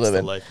world that we live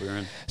in. Life we're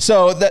in.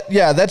 So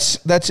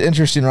that's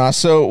interesting, Ross.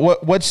 So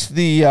what's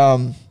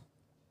the?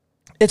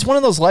 It's one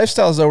of those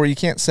lifestyles though where you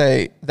can't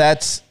say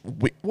that's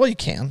you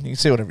can. You can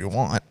say whatever you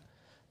want.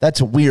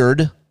 That's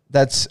weird.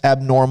 That's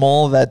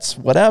abnormal. That's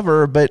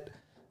whatever. But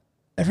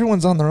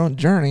everyone's on their own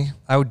journey.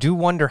 I do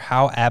wonder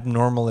how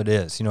abnormal it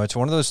is. You know, it's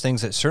one of those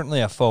things that's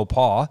certainly a faux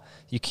pas.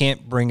 You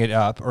can't bring it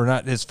up, or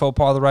not. Is faux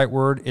pas the right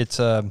word? It's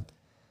kind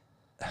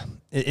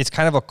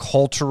of a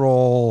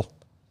cultural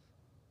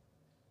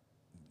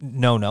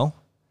no.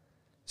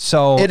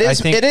 So it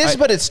is,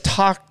 but it's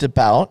talked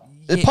about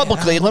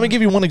publicly. Let me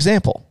give you one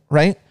example.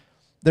 Right?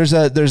 There's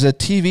a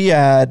TV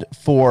ad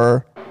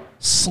for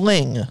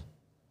Sling.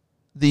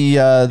 The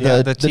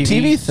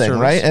TV thing, service.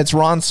 Right? It's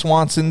Ron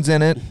Swanson's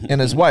in it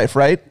and his wife,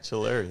 right? It's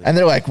hilarious. And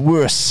they're like,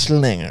 we're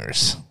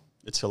slingers.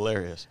 It's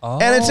hilarious. Oh.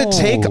 And it's a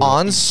take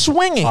on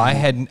swinging.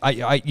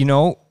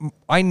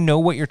 I know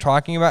what you're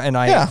talking about, and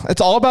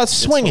it's all about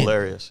swinging. It's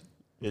hilarious.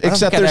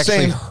 Except they're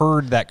saying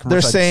heard that commercial.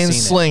 They're saying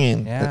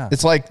slinging. Yeah.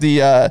 It's like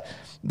the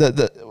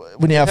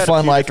when you have had a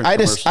fun, few like different I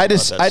just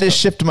commercials about that stuff.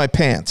 shipped my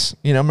pants.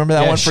 You know, remember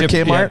that one for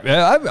Kmart?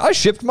 Yeah, I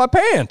shipped my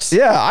pants.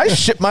 Yeah, I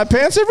ship my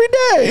pants every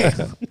day,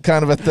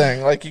 kind of a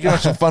thing. Like you can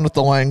have some fun with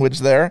the language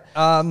there.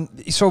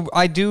 So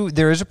I do.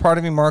 There is a part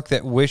of me, Mark,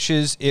 that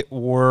wishes it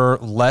were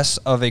less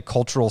of a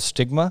cultural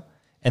stigma,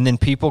 and then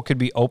people could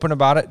be open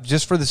about it.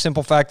 Just for the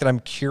simple fact that I'm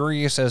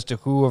curious as to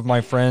who of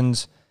my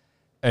friends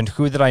and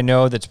who that I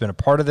know that's been a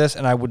part of this,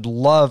 and I would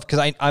love,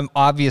 because I'm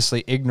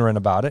obviously ignorant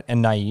about it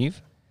and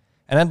naive.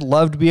 And I'd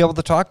love to be able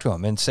to talk to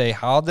them and say,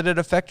 how did it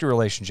affect your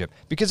relationship?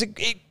 Because it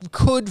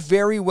could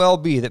very well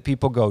be that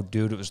people go,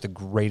 dude, it was the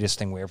greatest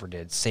thing we ever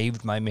did.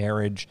 Saved my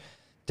marriage,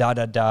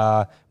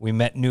 da-da-da. We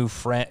met new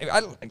friends.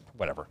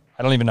 Whatever.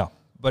 I don't even know.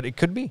 But it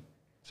could be.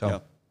 So, Yeah.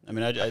 I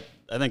mean,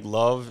 I think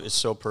love is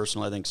so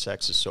personal. I think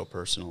sex is so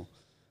personal.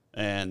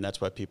 And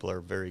that's why people are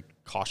very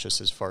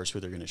cautious as far as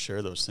who they're going to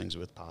share those things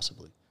with,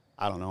 possibly.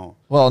 I don't know.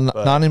 Well,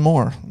 not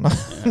anymore.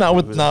 Not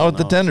with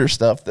the tender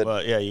stuff that.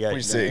 But yeah, you got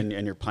we see.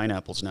 and your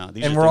pineapples now.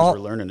 These and are we're things all we're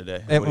learning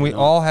today. And we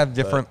all have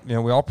different. You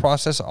know, we all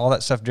process all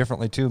that stuff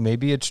differently too.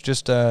 Maybe it's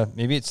just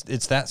maybe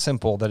it's that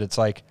simple that it's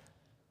like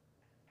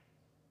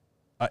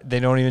you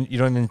don't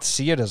even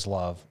see it as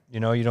love.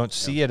 You know, you don't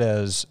see it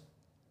as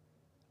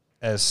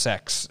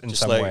sex in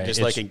some way.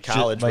 Just like in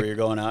college, where you're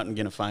going out and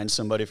going to find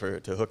somebody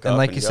to hook up. And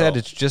like you said,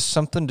 it's just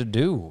something to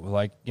do.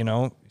 Like, you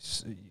know,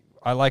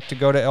 I like to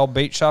go to El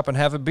Bait Shop and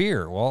have a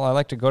beer. Well, I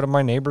like to go to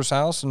my neighbor's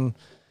house and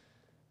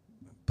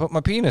put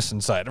my penis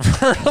inside of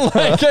her.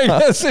 Like, I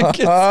guess it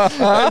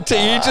gets,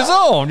 to each his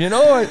own. You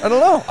know, I don't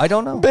know. I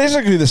don't know.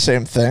 Basically the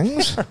same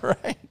things.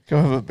 Right. Go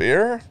have a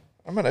beer.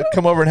 I'm gonna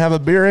come over and have a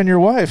beer and your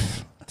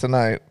wife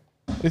tonight.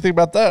 What do you think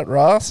about that,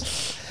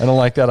 Ross? I don't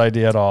like that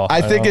idea at all.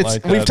 I think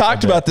we've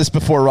talked about this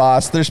before,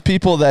 Ross. There's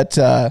people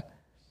that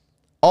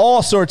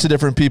all sorts of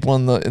different people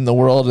in the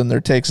world and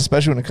their takes,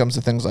 especially when it comes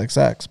to things like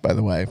sex, by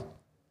the way.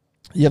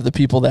 You have the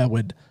people that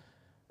would,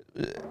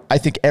 I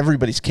think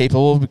everybody's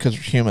capable because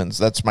we're humans.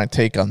 That's my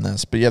take on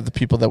this. But you have the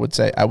people that would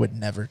say, I would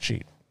never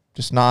cheat.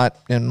 Just not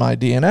in my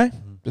DNA.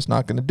 Just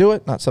not going to do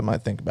it. Not something I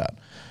think about.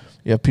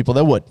 You have people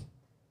that would.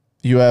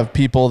 You have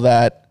people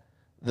that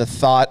the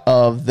thought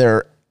of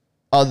their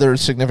other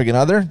significant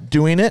other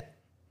doing it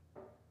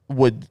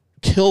would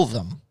kill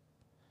them.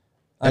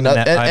 I'm And, in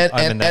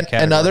that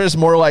category. and others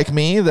more like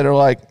me that are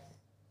like,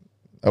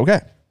 okay,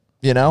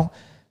 you know?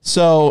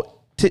 So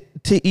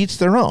to each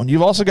their own.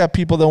 You've also got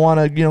people that want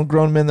to, you know,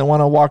 grown men that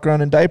want to walk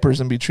around in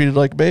diapers and be treated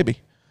like a baby.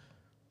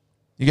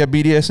 You got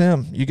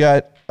BDSM. You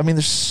got, I mean,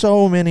 there's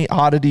so many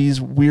oddities,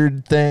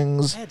 weird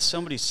things. I had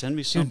somebody send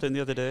me something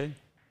the other day.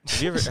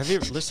 Have you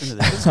ever listened to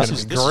this? This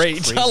is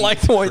great. I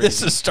like the way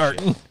this is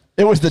starting.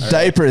 It was the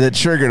diaper that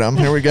triggered them.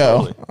 Here we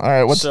go. Totally. All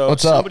right, what's up?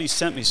 Somebody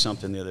sent me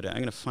something the other day. I'm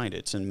going to find it.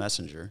 It's in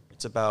Messenger.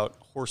 It's about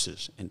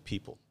horses and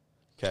people.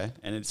 Okay,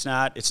 and it's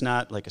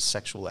not like a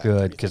sexual act.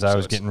 Good, because I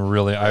was getting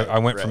really, I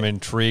went from right.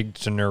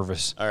 intrigued to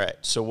nervous. All right,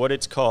 so what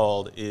it's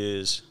called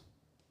is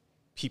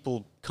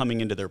people coming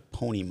into their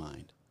pony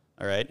mind.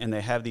 All right, and they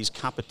have these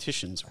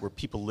competitions where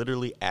people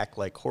literally act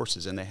like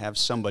horses, and they have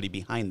somebody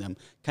behind them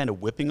kind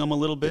of whipping them a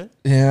little bit.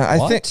 Yeah, I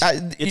What?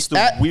 think It's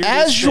the weirdest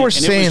as thing. you're And it was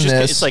saying just,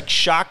 this, it's like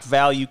shock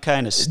value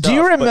kind of stuff. Do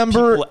you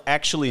remember- But people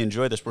actually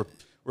enjoy this.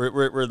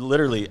 We're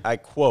literally, I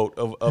quote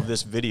of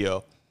this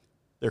video.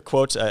 Their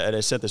quotes, and I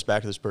sent this back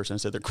to this person. I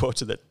said their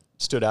quotes that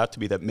stood out to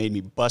me that made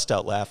me bust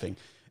out laughing.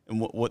 And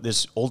what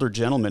this older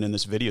gentleman in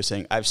this video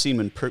saying, I've seen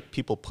when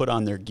people put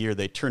on their gear,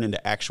 they turn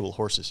into actual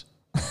horses.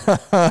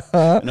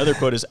 Another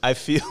quote is,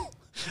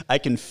 I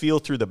can feel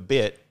through the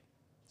bit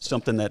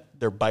something that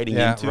they're biting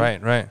into.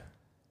 Right.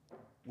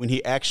 When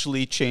he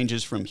actually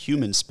changes from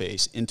human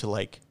space into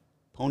like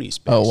pony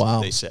space, Oh,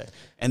 wow. they say.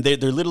 And they're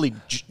literally,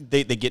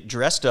 they get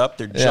dressed up,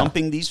 they're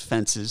jumping these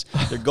fences,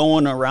 they're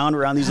going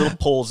around these little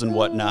poles and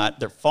whatnot,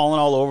 they're falling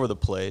all over the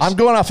place. I'm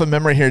going off of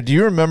memory here. Do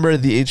you remember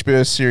the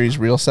HBO series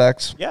Real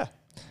Sex? Yeah.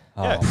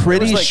 I'm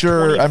pretty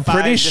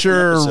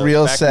sure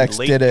Real Sex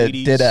did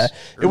a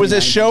it was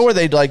a show where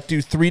they'd like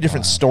do 3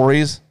 different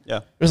stories. Yeah.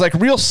 It was like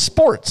Real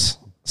Sports.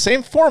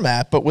 Same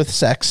format, but with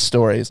sex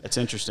stories. That's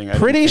interesting.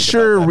 Pretty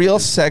sure Real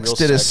Sex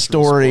did a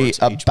story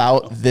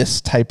about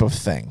this type of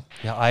thing.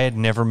 Yeah, I had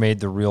never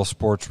made the Real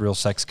Sports, Real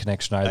Sex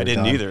connection either. I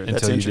didn't Don, either.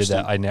 That's until you did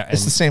interesting. that.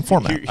 It's the same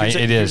format.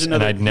 It is,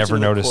 and I'd never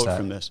noticed that.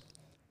 From this.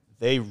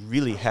 They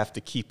really have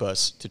to keep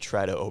us to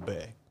try to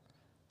obey,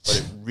 but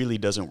it really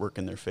doesn't work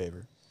in their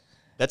favor.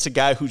 That's a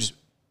guy who's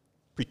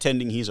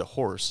pretending he's a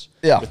horse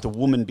with the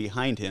woman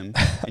behind him,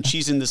 and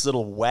she's in this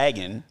little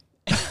wagon.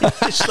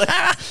 It's like,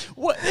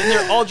 what? And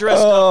they're all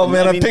dressed up. Oh,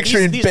 man, I'm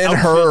picturing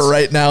Ben-Hur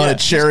right now in a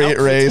chariot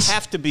race.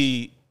 Have to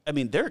be. I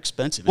mean, they're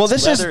expensive. Well,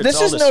 this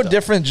is no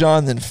different,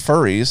 John, than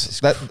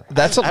furries.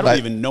 I don't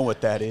even know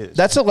what that is.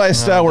 That's a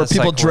lifestyle where that's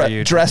people like where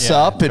you dress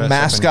up in dress up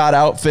mascot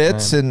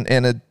outfits, and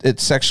it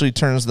sexually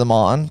turns them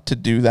on to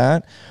do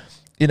that.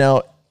 You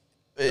know,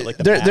 Like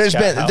the there's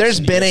mascot house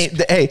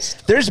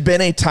there's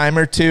been a time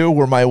or two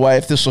where my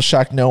wife, this will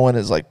shock no one,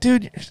 is like,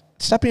 dude,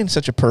 stop being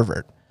such a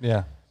pervert.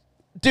 Yeah.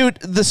 Dude,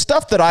 the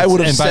stuff that I would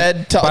have And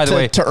said by the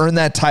way, to earn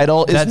that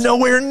title is that's-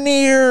 nowhere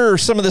near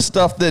some of the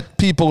stuff that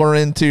people are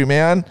into,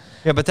 man.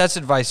 Yeah, but that's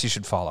advice you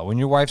should follow. When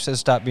your wife says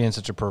stop being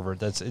such a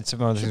pervert, it's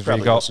one of the things where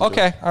you probably go, listen to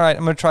okay, all right,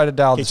 I'm going to try to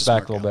dial Kate's this a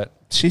back a smart little bit.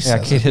 She Yeah,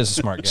 says Kate it. is a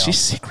smart gal. She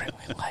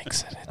secretly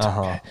likes it. It's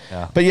okay.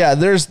 Yeah. But yeah,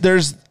 there's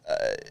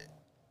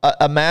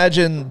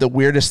imagine the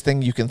weirdest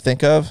thing you can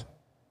think of.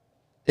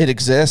 It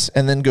exists,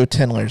 and then go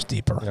 10 layers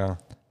deeper. Yeah.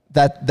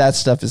 That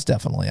stuff is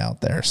definitely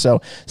out there.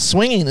 So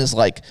swinging is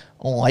like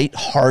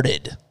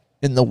lighthearted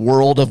in the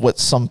world of what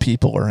some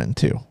people are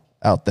into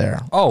out there.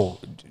 Oh,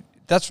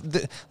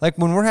 like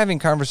when we're having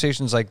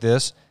conversations like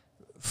this,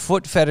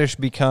 foot fetish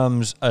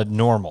becomes a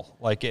normal.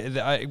 Like,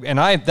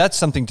 that's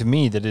something to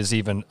me that is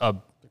even a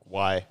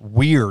Why?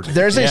 weird.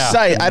 There's a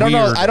site. I don't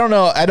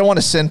know. I don't want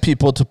to send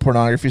people to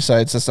pornography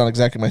sites. That's not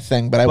exactly my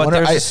thing. But I wonder.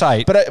 there's a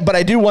site. But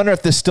I do wonder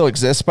if this still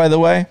exists. By the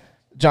way,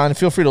 John,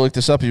 feel free to look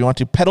this up if you want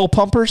to. Pedal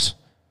pumpers,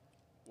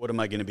 What am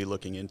I going to be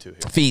looking into here?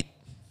 feet.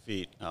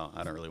 Oh,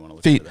 I don't really want to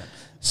look Feet. into that.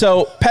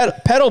 So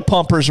pedal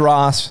pumpers,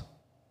 Ross.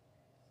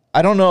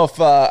 I don't know if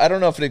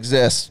it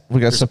exists. We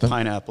got There's a something.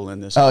 pineapple in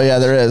this. Oh yeah,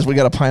 there is. We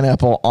got a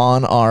pineapple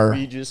on our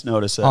We just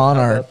noticed that. on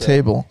How our about that?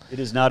 table. It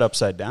is not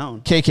upside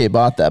down. KK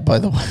bought that, by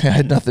the way. I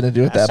had nothing to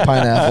do with that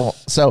pineapple.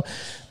 So,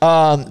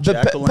 the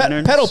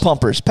Jack-o'-lanterns? pedal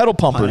pumpers.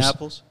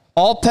 Pineapples?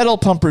 All pedal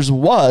pumpers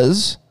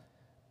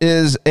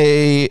is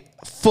a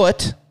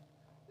foot,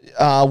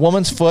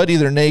 woman's foot,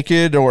 either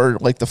naked or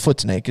like the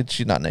foot's naked.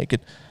 She's not naked,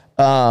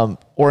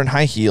 or in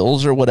high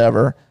heels or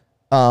whatever,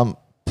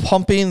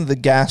 pumping the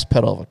gas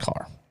pedal of a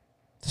car.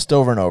 Just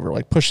over and over,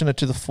 like pushing it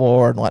to the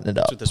floor and letting it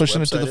up. what this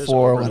Pushing it to website the is,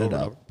 floor, over and letting it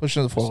over up. and over?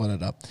 Pushing it to the floor, letting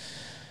it up.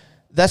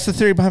 That's the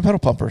theory behind pedal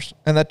pumpers,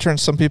 and that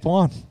turns some people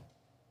on.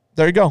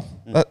 There you go.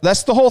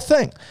 That's the whole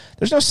thing.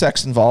 There's no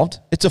sex involved.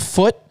 It's a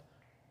foot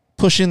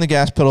pushing the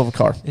gas pedal of a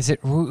car. Is it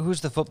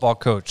who's the football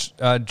coach?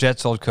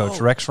 Jets old coach,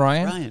 Rex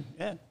Ryan. Ryan,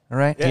 yeah. All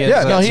right. Yeah.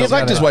 Yeah, no, he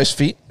liked his wife's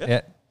feet.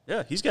 Yeah.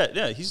 Yeah,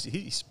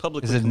 he's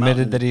publicly Is it come out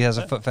admitted and- that he has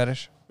a yeah, foot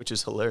fetish? which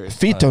is hilarious.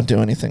 Feet don't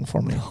do anything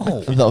for me.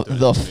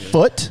 The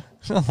foot.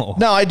 No.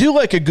 No, I do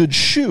like a good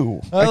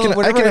shoe. I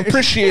whatever. can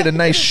appreciate a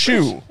nice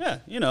shoe. Yeah,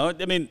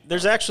 I mean,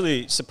 there's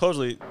actually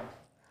supposedly,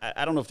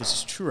 I don't know if this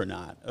is true or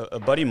not. A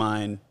buddy of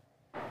mine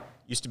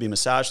used to be a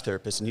massage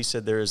therapist, and he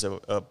said there is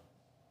a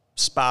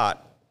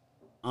spot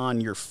on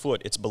your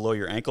foot. It's below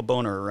your ankle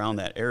bone or around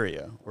that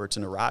area, or it's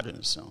an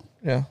erogenous zone,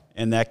 Yeah.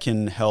 and that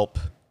can help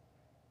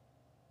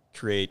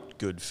create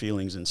good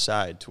feelings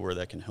inside to where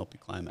that can help you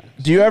climax.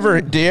 Do you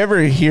ever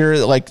hear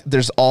like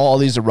there's all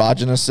these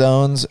erogenous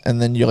zones,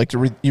 and then you like to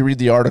read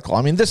the article?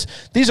 I mean,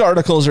 these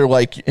articles are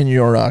like in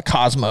your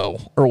Cosmo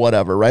or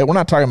whatever, right? We're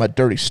not talking about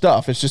dirty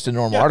stuff. It's just a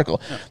normal article.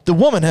 Yeah. The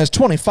woman has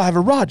 25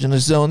 erogenous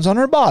zones on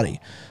her body.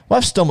 Well,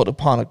 I've stumbled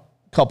upon a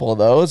couple of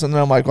those, and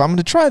then I'm like, well, I'm going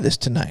to try this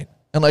tonight.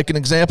 And like an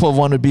example of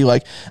one would be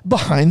like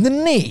behind the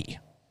knee.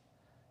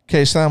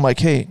 Okay, so I'm like,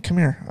 hey, come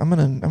here. I'm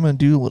gonna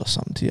do a little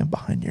something to you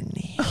behind your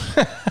knee.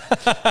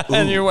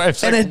 And your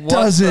wife's And like, it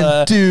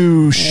doesn't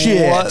do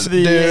shit,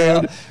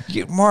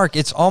 dude. Mark,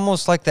 it's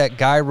almost like that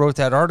guy wrote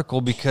that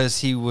article because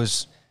he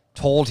was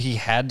told he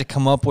had to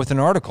come up with an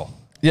article.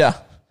 Yeah.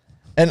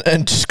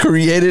 And just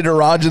created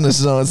erogenous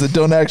zones that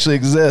don't actually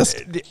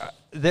exist.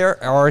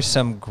 There are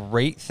some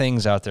great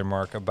things out there,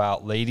 Mark,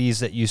 about ladies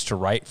that used to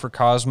write for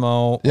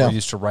Cosmo or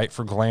used to write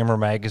for Glamour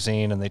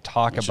magazine, and they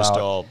talk about just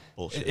all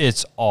bullshit.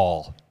 It's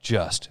all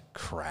just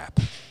crap.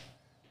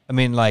 I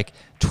mean, like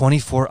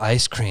 24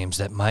 ice creams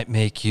that might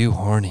make you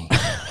horny,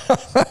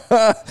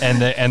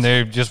 and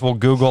they just will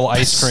Google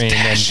ice cream,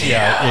 and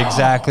yeah,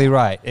 exactly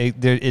right.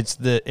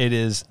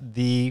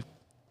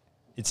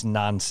 It's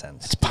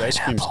nonsense. It's Ice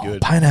cream's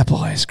good. Pineapple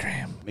ice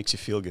cream. Makes you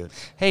feel good.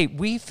 Hey,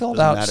 we filled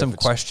Doesn't out matter some if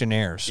it's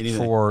questionnaires anything.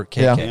 for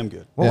KK. Yeah. Damn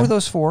good. What Yeah. were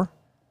those for?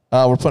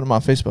 We're putting them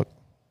on Facebook.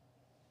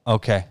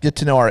 Okay. Get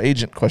to know our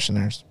agent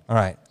questionnaires. All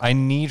right. I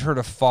need her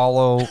to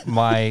follow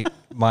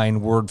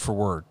mine word for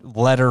word,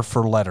 letter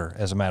for letter,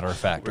 as a matter of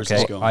fact. Where's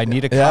Okay. this going? I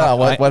need a Yeah,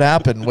 what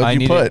happened? What I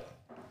did you need put? it.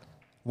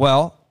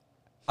 Well,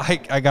 I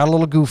got a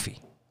little goofy,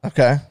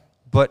 Okay.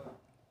 but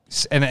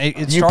it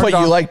You started put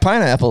off, you like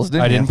pineapples,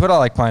 didn't you? I didn't put I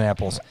like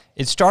pineapples.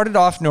 It started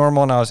off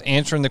normal, and I was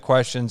answering the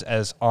questions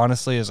as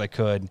honestly as I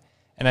could.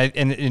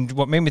 And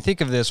what made me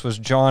think of this was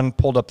John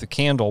pulled up the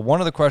candle.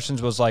 One of the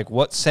questions was like,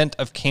 what scent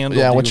of candle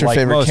do what's you your like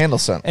favorite most? candle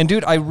scent? And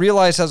dude, I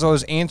realized as I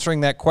was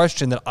answering that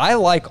question that I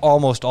like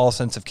almost all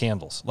scents of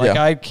candles. Like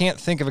Yeah. I can't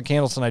think of a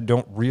candle scent I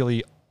don't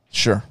really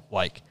Sure.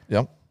 like.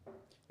 Yep.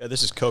 Yeah,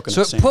 this is coconut.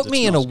 So it sands. put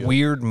me in a smells good.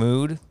 weird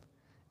mood.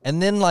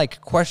 And then like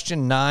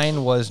question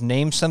 9 was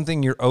name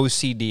something you're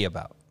OCD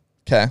about.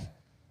 Okay.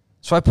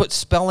 So I put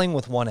spelling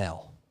with 1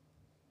 L.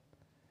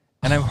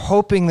 And I'm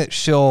hoping that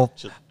she'll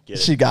Get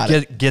it. She got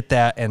it. get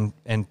that and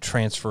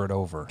transfer it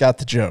over. Got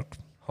the joke.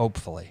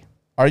 Hopefully.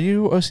 Are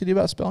you OCD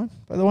about spelling,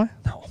 by the way?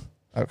 No.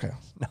 Okay.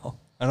 No.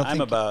 I don't I'm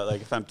think about,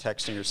 like, if I'm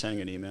texting or sending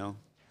an email,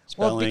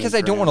 Well, because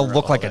I don't want to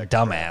look like a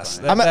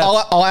dumbass.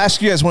 I'll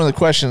ask you guys one of the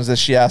questions that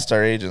she asked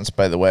our agents,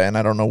 by the way, and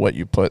I don't know what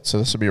you put, so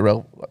this will be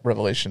a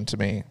revelation to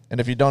me. And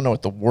if you don't know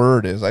what the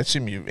word is, I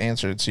assume you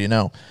answered it, so you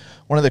know.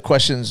 One of the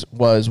questions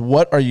was,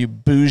 what are you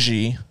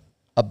bougie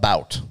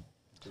about?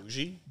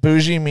 Bougie?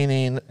 Bougie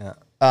meaning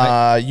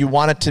you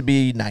want it to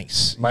be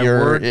nice.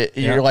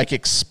 You're like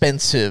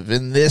expensive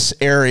in this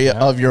area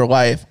of your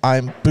life.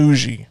 I'm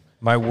bougie.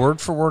 My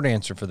word-for-word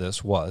answer for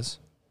this was,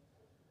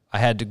 I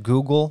had to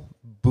Google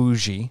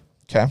bougie.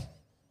 Okay.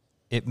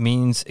 It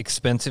means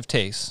expensive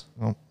taste.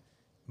 Oh.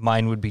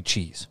 Mine would be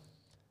cheese.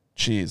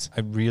 Cheese.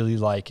 I really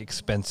like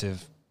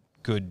expensive,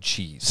 good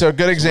cheese. So a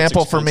good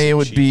example for me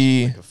would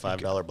be like a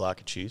 $5 block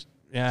of cheese.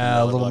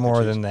 Yeah, a little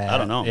more than that. I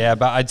don't know. Yeah,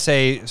 but I'd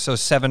say so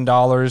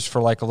 $7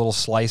 for like a little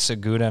slice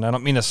of Gouda, and I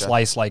don't mean a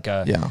slice like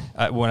a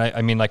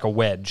I mean like a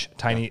wedge,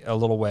 a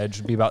little wedge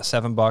would be about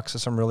 $7. So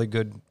some really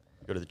good.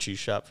 Go to the cheese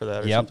shop for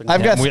that or Yep. something.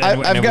 I've got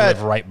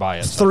live right by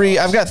it. three.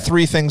 I've got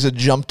three things that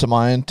jump to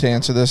mind to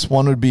answer this.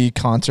 One would be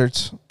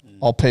concerts.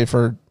 I'll pay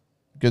for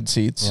good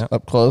seats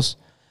up close.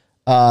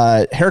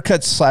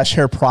 Haircuts /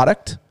 hair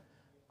product.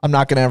 I'm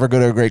not going to ever go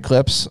to a Great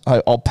Clips.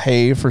 I'll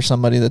pay for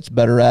somebody that's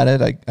better at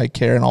it. I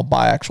care, and I'll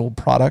buy actual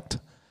product.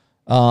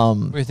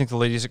 Do you think the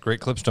ladies at Great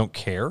Clips don't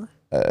care?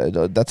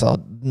 That's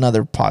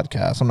another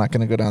podcast. I'm not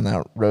going to go down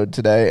that road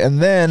today.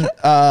 And then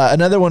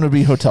another one would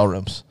be hotel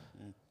rooms.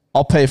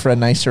 I'll pay for a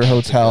nicer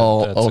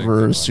hotel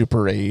over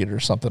Super 8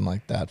 or something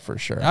like that for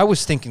sure. I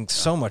was thinking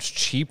so much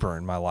cheaper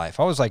in my life.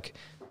 I was like,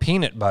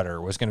 peanut butter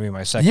was going to be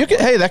my second.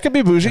 Hey, that could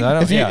be bougie.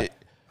 I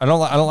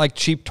don't like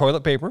cheap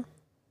toilet paper.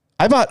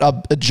 I bought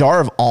a jar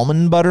of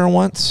almond butter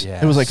once.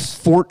 Yes. It was like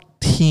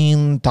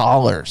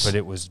 $14. But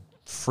it was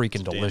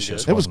freaking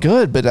delicious. It was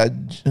good, but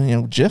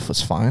Jif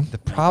was fine. The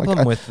problem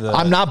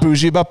I'm not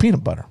bougie about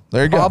peanut butter.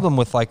 There you go. The problem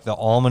with like the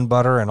almond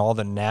butter and all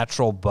the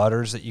natural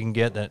butters that you can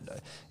get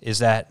is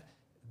that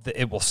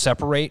it will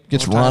separate.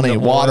 Gets runny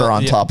water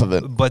on top of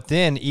it. But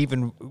then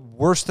even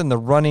worse than the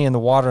runny and the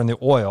water and the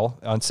oil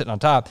sitting on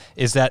top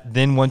is that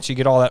then once you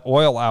get all that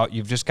oil out,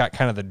 you've just got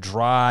kind of the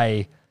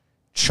dry,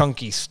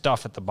 chunky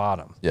stuff at the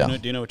bottom. Yeah.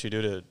 Do you know what you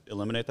do to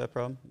eliminate that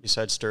problem?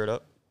 Besides stir it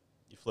up,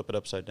 you flip it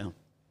upside down.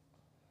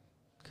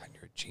 God,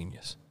 you're a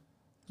genius.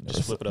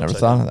 Just flip it Never upside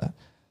thought down. of that.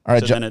 All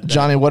right, So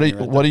Johnny, what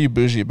are you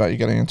bougie about? You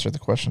got to answer the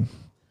question.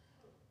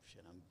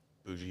 Shit, I'm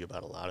bougie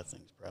about a lot of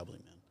things, probably,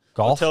 man.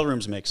 Golf? Hotel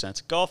rooms make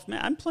sense. Golf,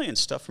 man, I'm playing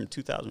stuff from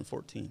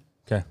 2014.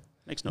 Okay.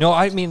 Makes No,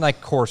 I sense. mean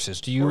like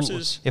courses. Do you?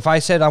 Courses? If I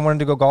said I wanted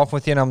to go golf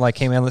with you, and I'm like,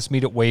 "Hey man, let's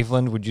meet at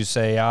Waveland," would you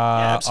say,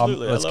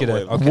 absolutely. let's I get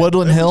love a Waveland.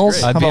 Woodland Waveland's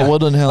Hills? great. How about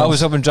Woodland Hills? I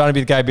was hoping Johnny would be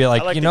the guy, to be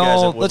like, I like the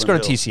guys at let's go to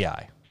Woodland Hills.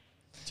 TCI.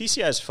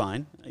 TCI is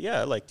fine.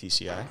 Yeah, I like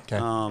TCI.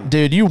 Okay.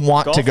 Dude, you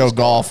want golf to go is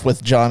golf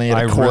with Johnny at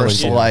I a really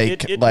course do.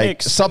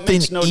 like something it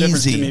makes no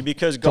difference easy to me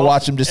because to golf,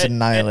 watch him just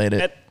annihilate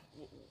it.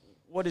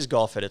 What is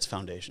golf at its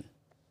foundation?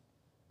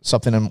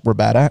 Something we're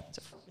bad at.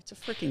 It's a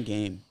freaking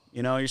game.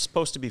 You know, you're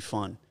supposed to be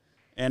fun.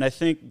 And I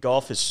think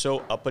golf is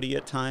so uppity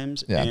at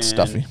times. Yeah, and it's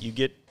stuffy. You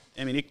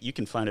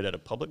can find it at a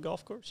public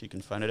golf course. You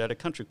can find it at a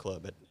country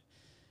club.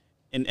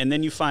 And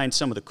then you find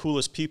some of the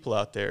coolest people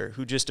out there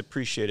who just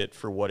appreciate it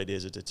for what it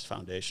is at its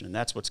foundation. And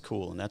that's what's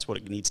cool. And that's what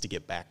it needs to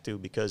get back to,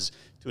 because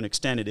to an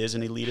extent it is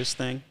an elitist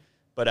thing.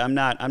 But I'm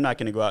not going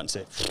to go out and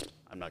say,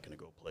 I'm not going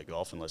to go play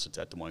golf unless it's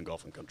at Des Moines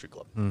Golf and Country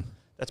Club.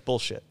 That's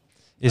bullshit.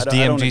 Is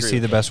I don't agree DMGC with the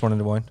that. best one in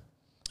Des Moines?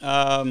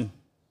 I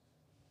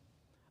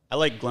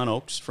like Glen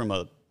Oaks from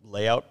a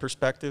layout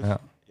perspective.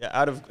 Yeah,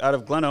 out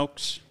of Glen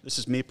Oaks, this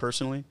is me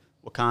personally.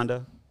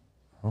 Wakanda,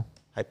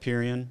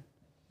 Hyperion.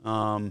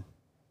 Des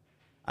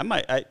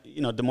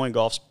Moines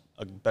Golf's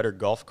a better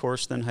golf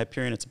course than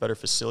Hyperion. It's a better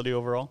facility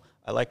overall.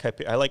 I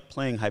like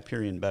playing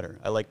Hyperion better.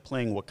 I like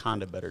playing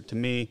Wakanda better. To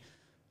me,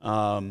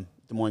 Des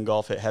Moines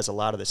Golf, it has a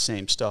lot of the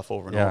same stuff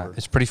over and over.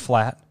 It's pretty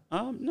flat.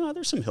 No,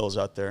 there's some hills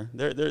out there.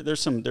 There's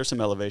some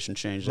elevation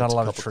change. Not That's a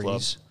lot of couple trees.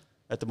 clubs.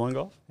 At Des Moines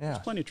Golf. Yeah. There's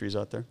plenty of trees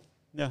out there.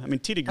 Yeah, I mean,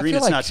 tee to I green, feel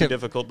it's like not too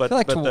difficult, but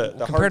I feel like the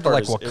compared hard to part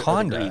like is the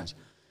Wakanda. greens.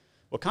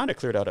 Wakanda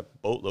cleared out a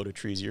boatload of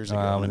trees years ago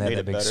When and they made had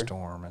it that big better.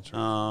 storm. That's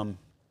right.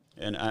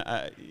 And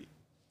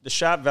the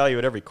shot value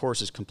at every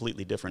course is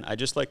completely different. I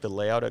just like the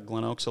layout at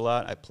Glen Oaks a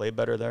lot. I play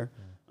better there.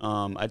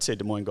 I'd say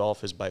Des Moines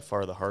Golf is by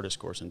far the hardest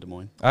course in Des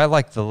Moines. I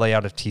like the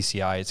layout of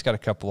TCI. It's got a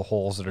couple of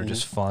holes that are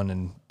just fun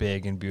and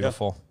big and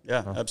beautiful.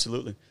 Yeah,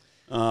 absolutely.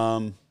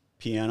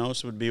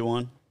 Pianos would be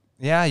one.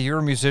 Yeah, you're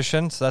a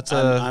musician, so that's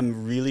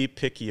I'm really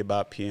picky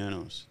about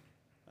pianos.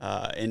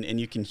 And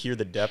you can hear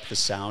the depth of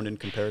sound in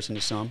comparison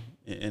to some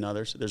in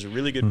others. There's a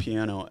really good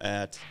piano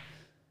at,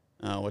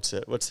 is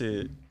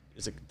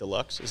it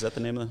Deluxe? Is that the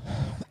name of the?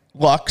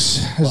 Lux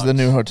is the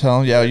new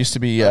hotel. Yeah, it used to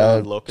be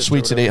Locust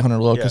Suites or at 800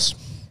 Locust. Yeah.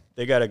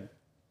 They got I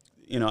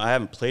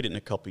haven't played it in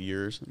a couple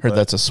years. Heard but-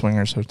 that's a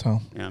swingers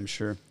hotel. Yeah, I'm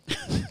sure.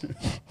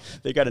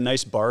 They got a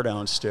nice bar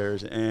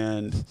downstairs,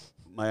 and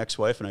my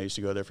ex-wife and I used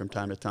to go there from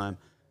time to time,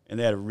 and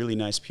they had a really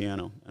nice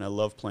piano, and I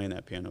love playing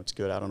that piano. It's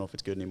good. I don't know if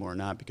it's good anymore or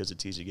not because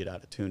it's easy to get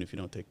out of tune if you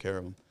don't take care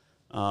of them.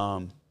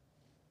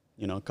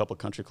 A couple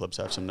country clubs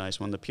have some nice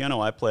one. The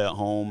piano I play at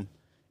home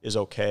is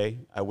okay.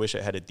 I wish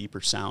it had a deeper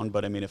sound,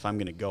 but I mean, if I'm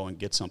going to go and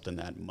get something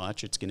that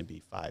much, it's going to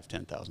be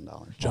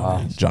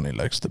 $5,000-$10,000. Johnny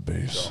likes the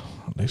bass.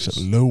 Likes it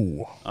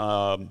low.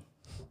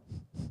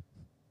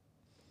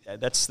 Yeah,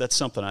 that's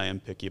something I am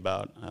picky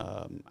about.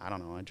 I don't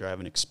know. I drive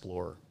an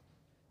Explorer.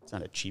 It's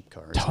not a cheap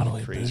car. It's Totally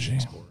not a crazy bougie.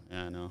 Explorer.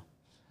 Yeah, I know.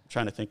 I'm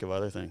trying to think of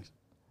other things.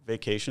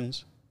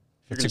 Vacations.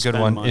 If That's a you're good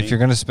gonna one. spend money, If you're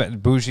going to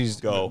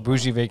spend Go.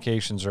 bougie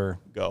vacations are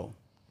go.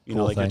 You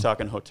Cool know, like thing. you're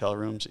talking hotel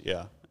rooms.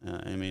 Yeah.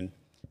 I mean,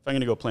 if I'm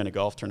going to go play in a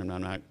golf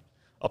tournament,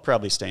 I'll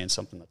probably stay in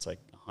something that's like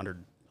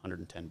 $100,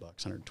 $110,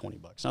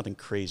 $120. Nothing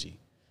crazy,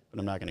 but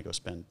I'm not going to go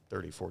spend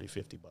 $30, $40,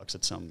 $50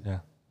 at some,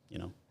 you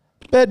know.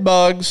 Bed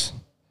bugs.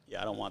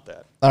 Yeah, I don't want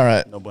that. All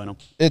right. No bueno.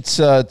 It's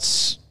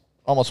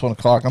almost 1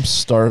 o'clock. I'm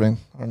starving.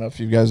 I don't know if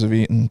you guys have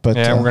eaten, but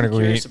Yeah, we're gonna go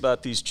Curious eat.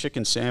 about these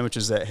chicken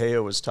sandwiches that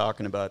Heo was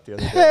talking about the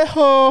other day.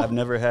 Hey-ho. I've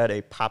never had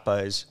a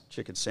Popeyes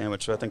chicken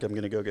sandwich, so I think I'm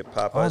going to go get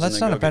Popeyes. Oh, and that's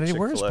then not a go bad get idea.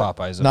 Where's Chick-fil-A.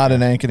 Popeyes? up not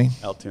here? in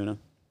Ankeny. Altoona.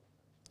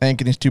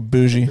 Ankeny's too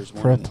bougie There's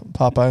for one in-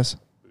 Popeyes.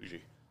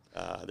 Bougie.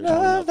 There's one in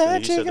Altoona.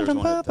 You said there was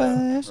one at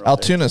Route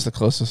Altoona's the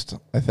closest,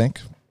 I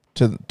think,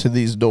 to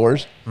these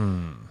doors.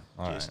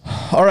 All right.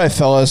 All right,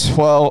 fellas.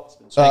 Well,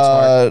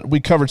 we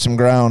covered some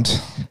ground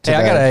Hey,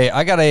 today.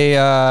 I got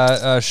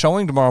a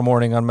showing tomorrow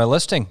morning on my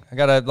listing.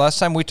 Last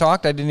time we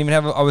talked, I didn't even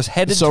have. I was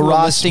headed So to a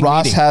Ross listing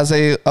Ross meeting. has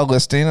a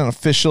listing, an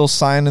official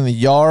sign in the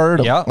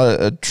yard, Yeah.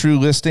 a true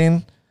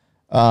listing.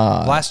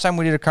 Last time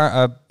we did a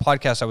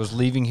podcast, I was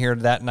leaving here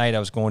that night. I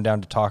was going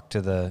down to talk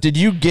to Did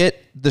you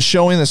get the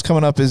showing that's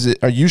coming up?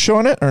 Are you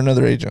showing it or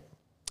another agent?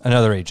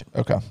 another agent.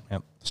 Okay.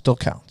 Yep. Still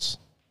counts.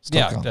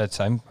 Still counts.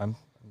 I'm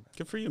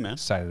Good for you, man.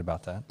 excited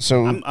about that.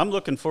 So I'm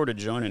looking forward to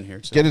joining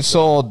here. So get it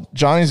sold.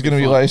 Johnny's going to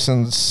be fun.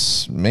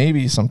 licensed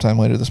maybe sometime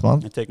later this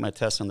month. I take my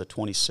test on the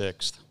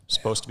 26th.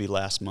 Supposed to be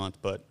last month,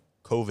 but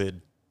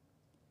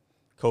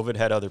COVID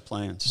had other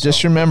plans.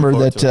 Just so remember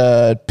looking forward to it.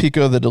 that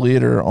Pico the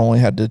Deleter only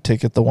had to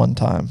take it the one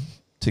time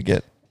to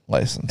get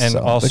licensed. And so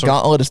also- the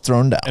gauntlet is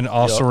thrown down. And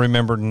also Yep.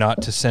 remember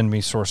not to send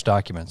me source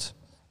documents.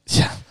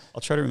 Yeah,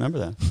 I'll try to remember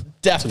that.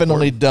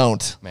 definitely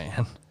don't.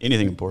 Man,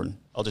 Anything important.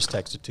 I'll just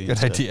text it to you. good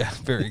instead. idea.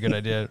 Very good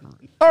idea.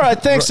 All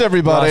right, thanks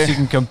everybody. Ross, you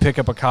can come pick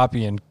up a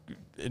copy and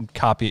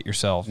copy it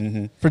yourself.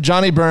 For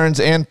Johnny Burns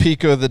and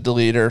Pico the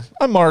Deleter,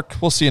 I'm Mark.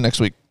 We'll see you next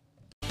week.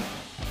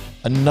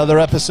 Another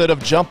episode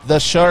of Jump the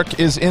Shark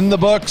is in the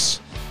books.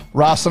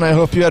 Ross and I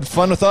hope you had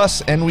fun with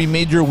us and we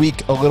made your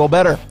week a little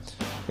better.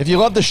 If you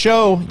love the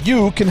show,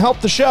 you can help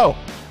the show.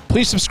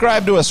 Please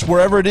subscribe to us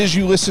wherever it is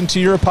you listen to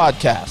your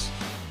podcast.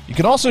 You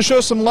can also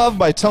show some love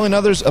by telling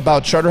others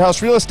about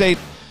Charterhouse Real Estate.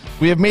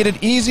 We have made it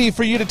easy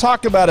for you to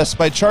talk about us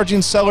by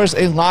charging sellers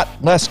a lot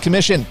less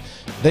commission.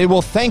 They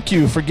will thank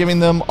you for giving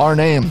them our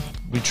name.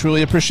 We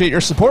truly appreciate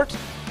your support,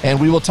 and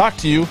we will talk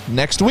to you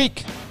next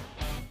week.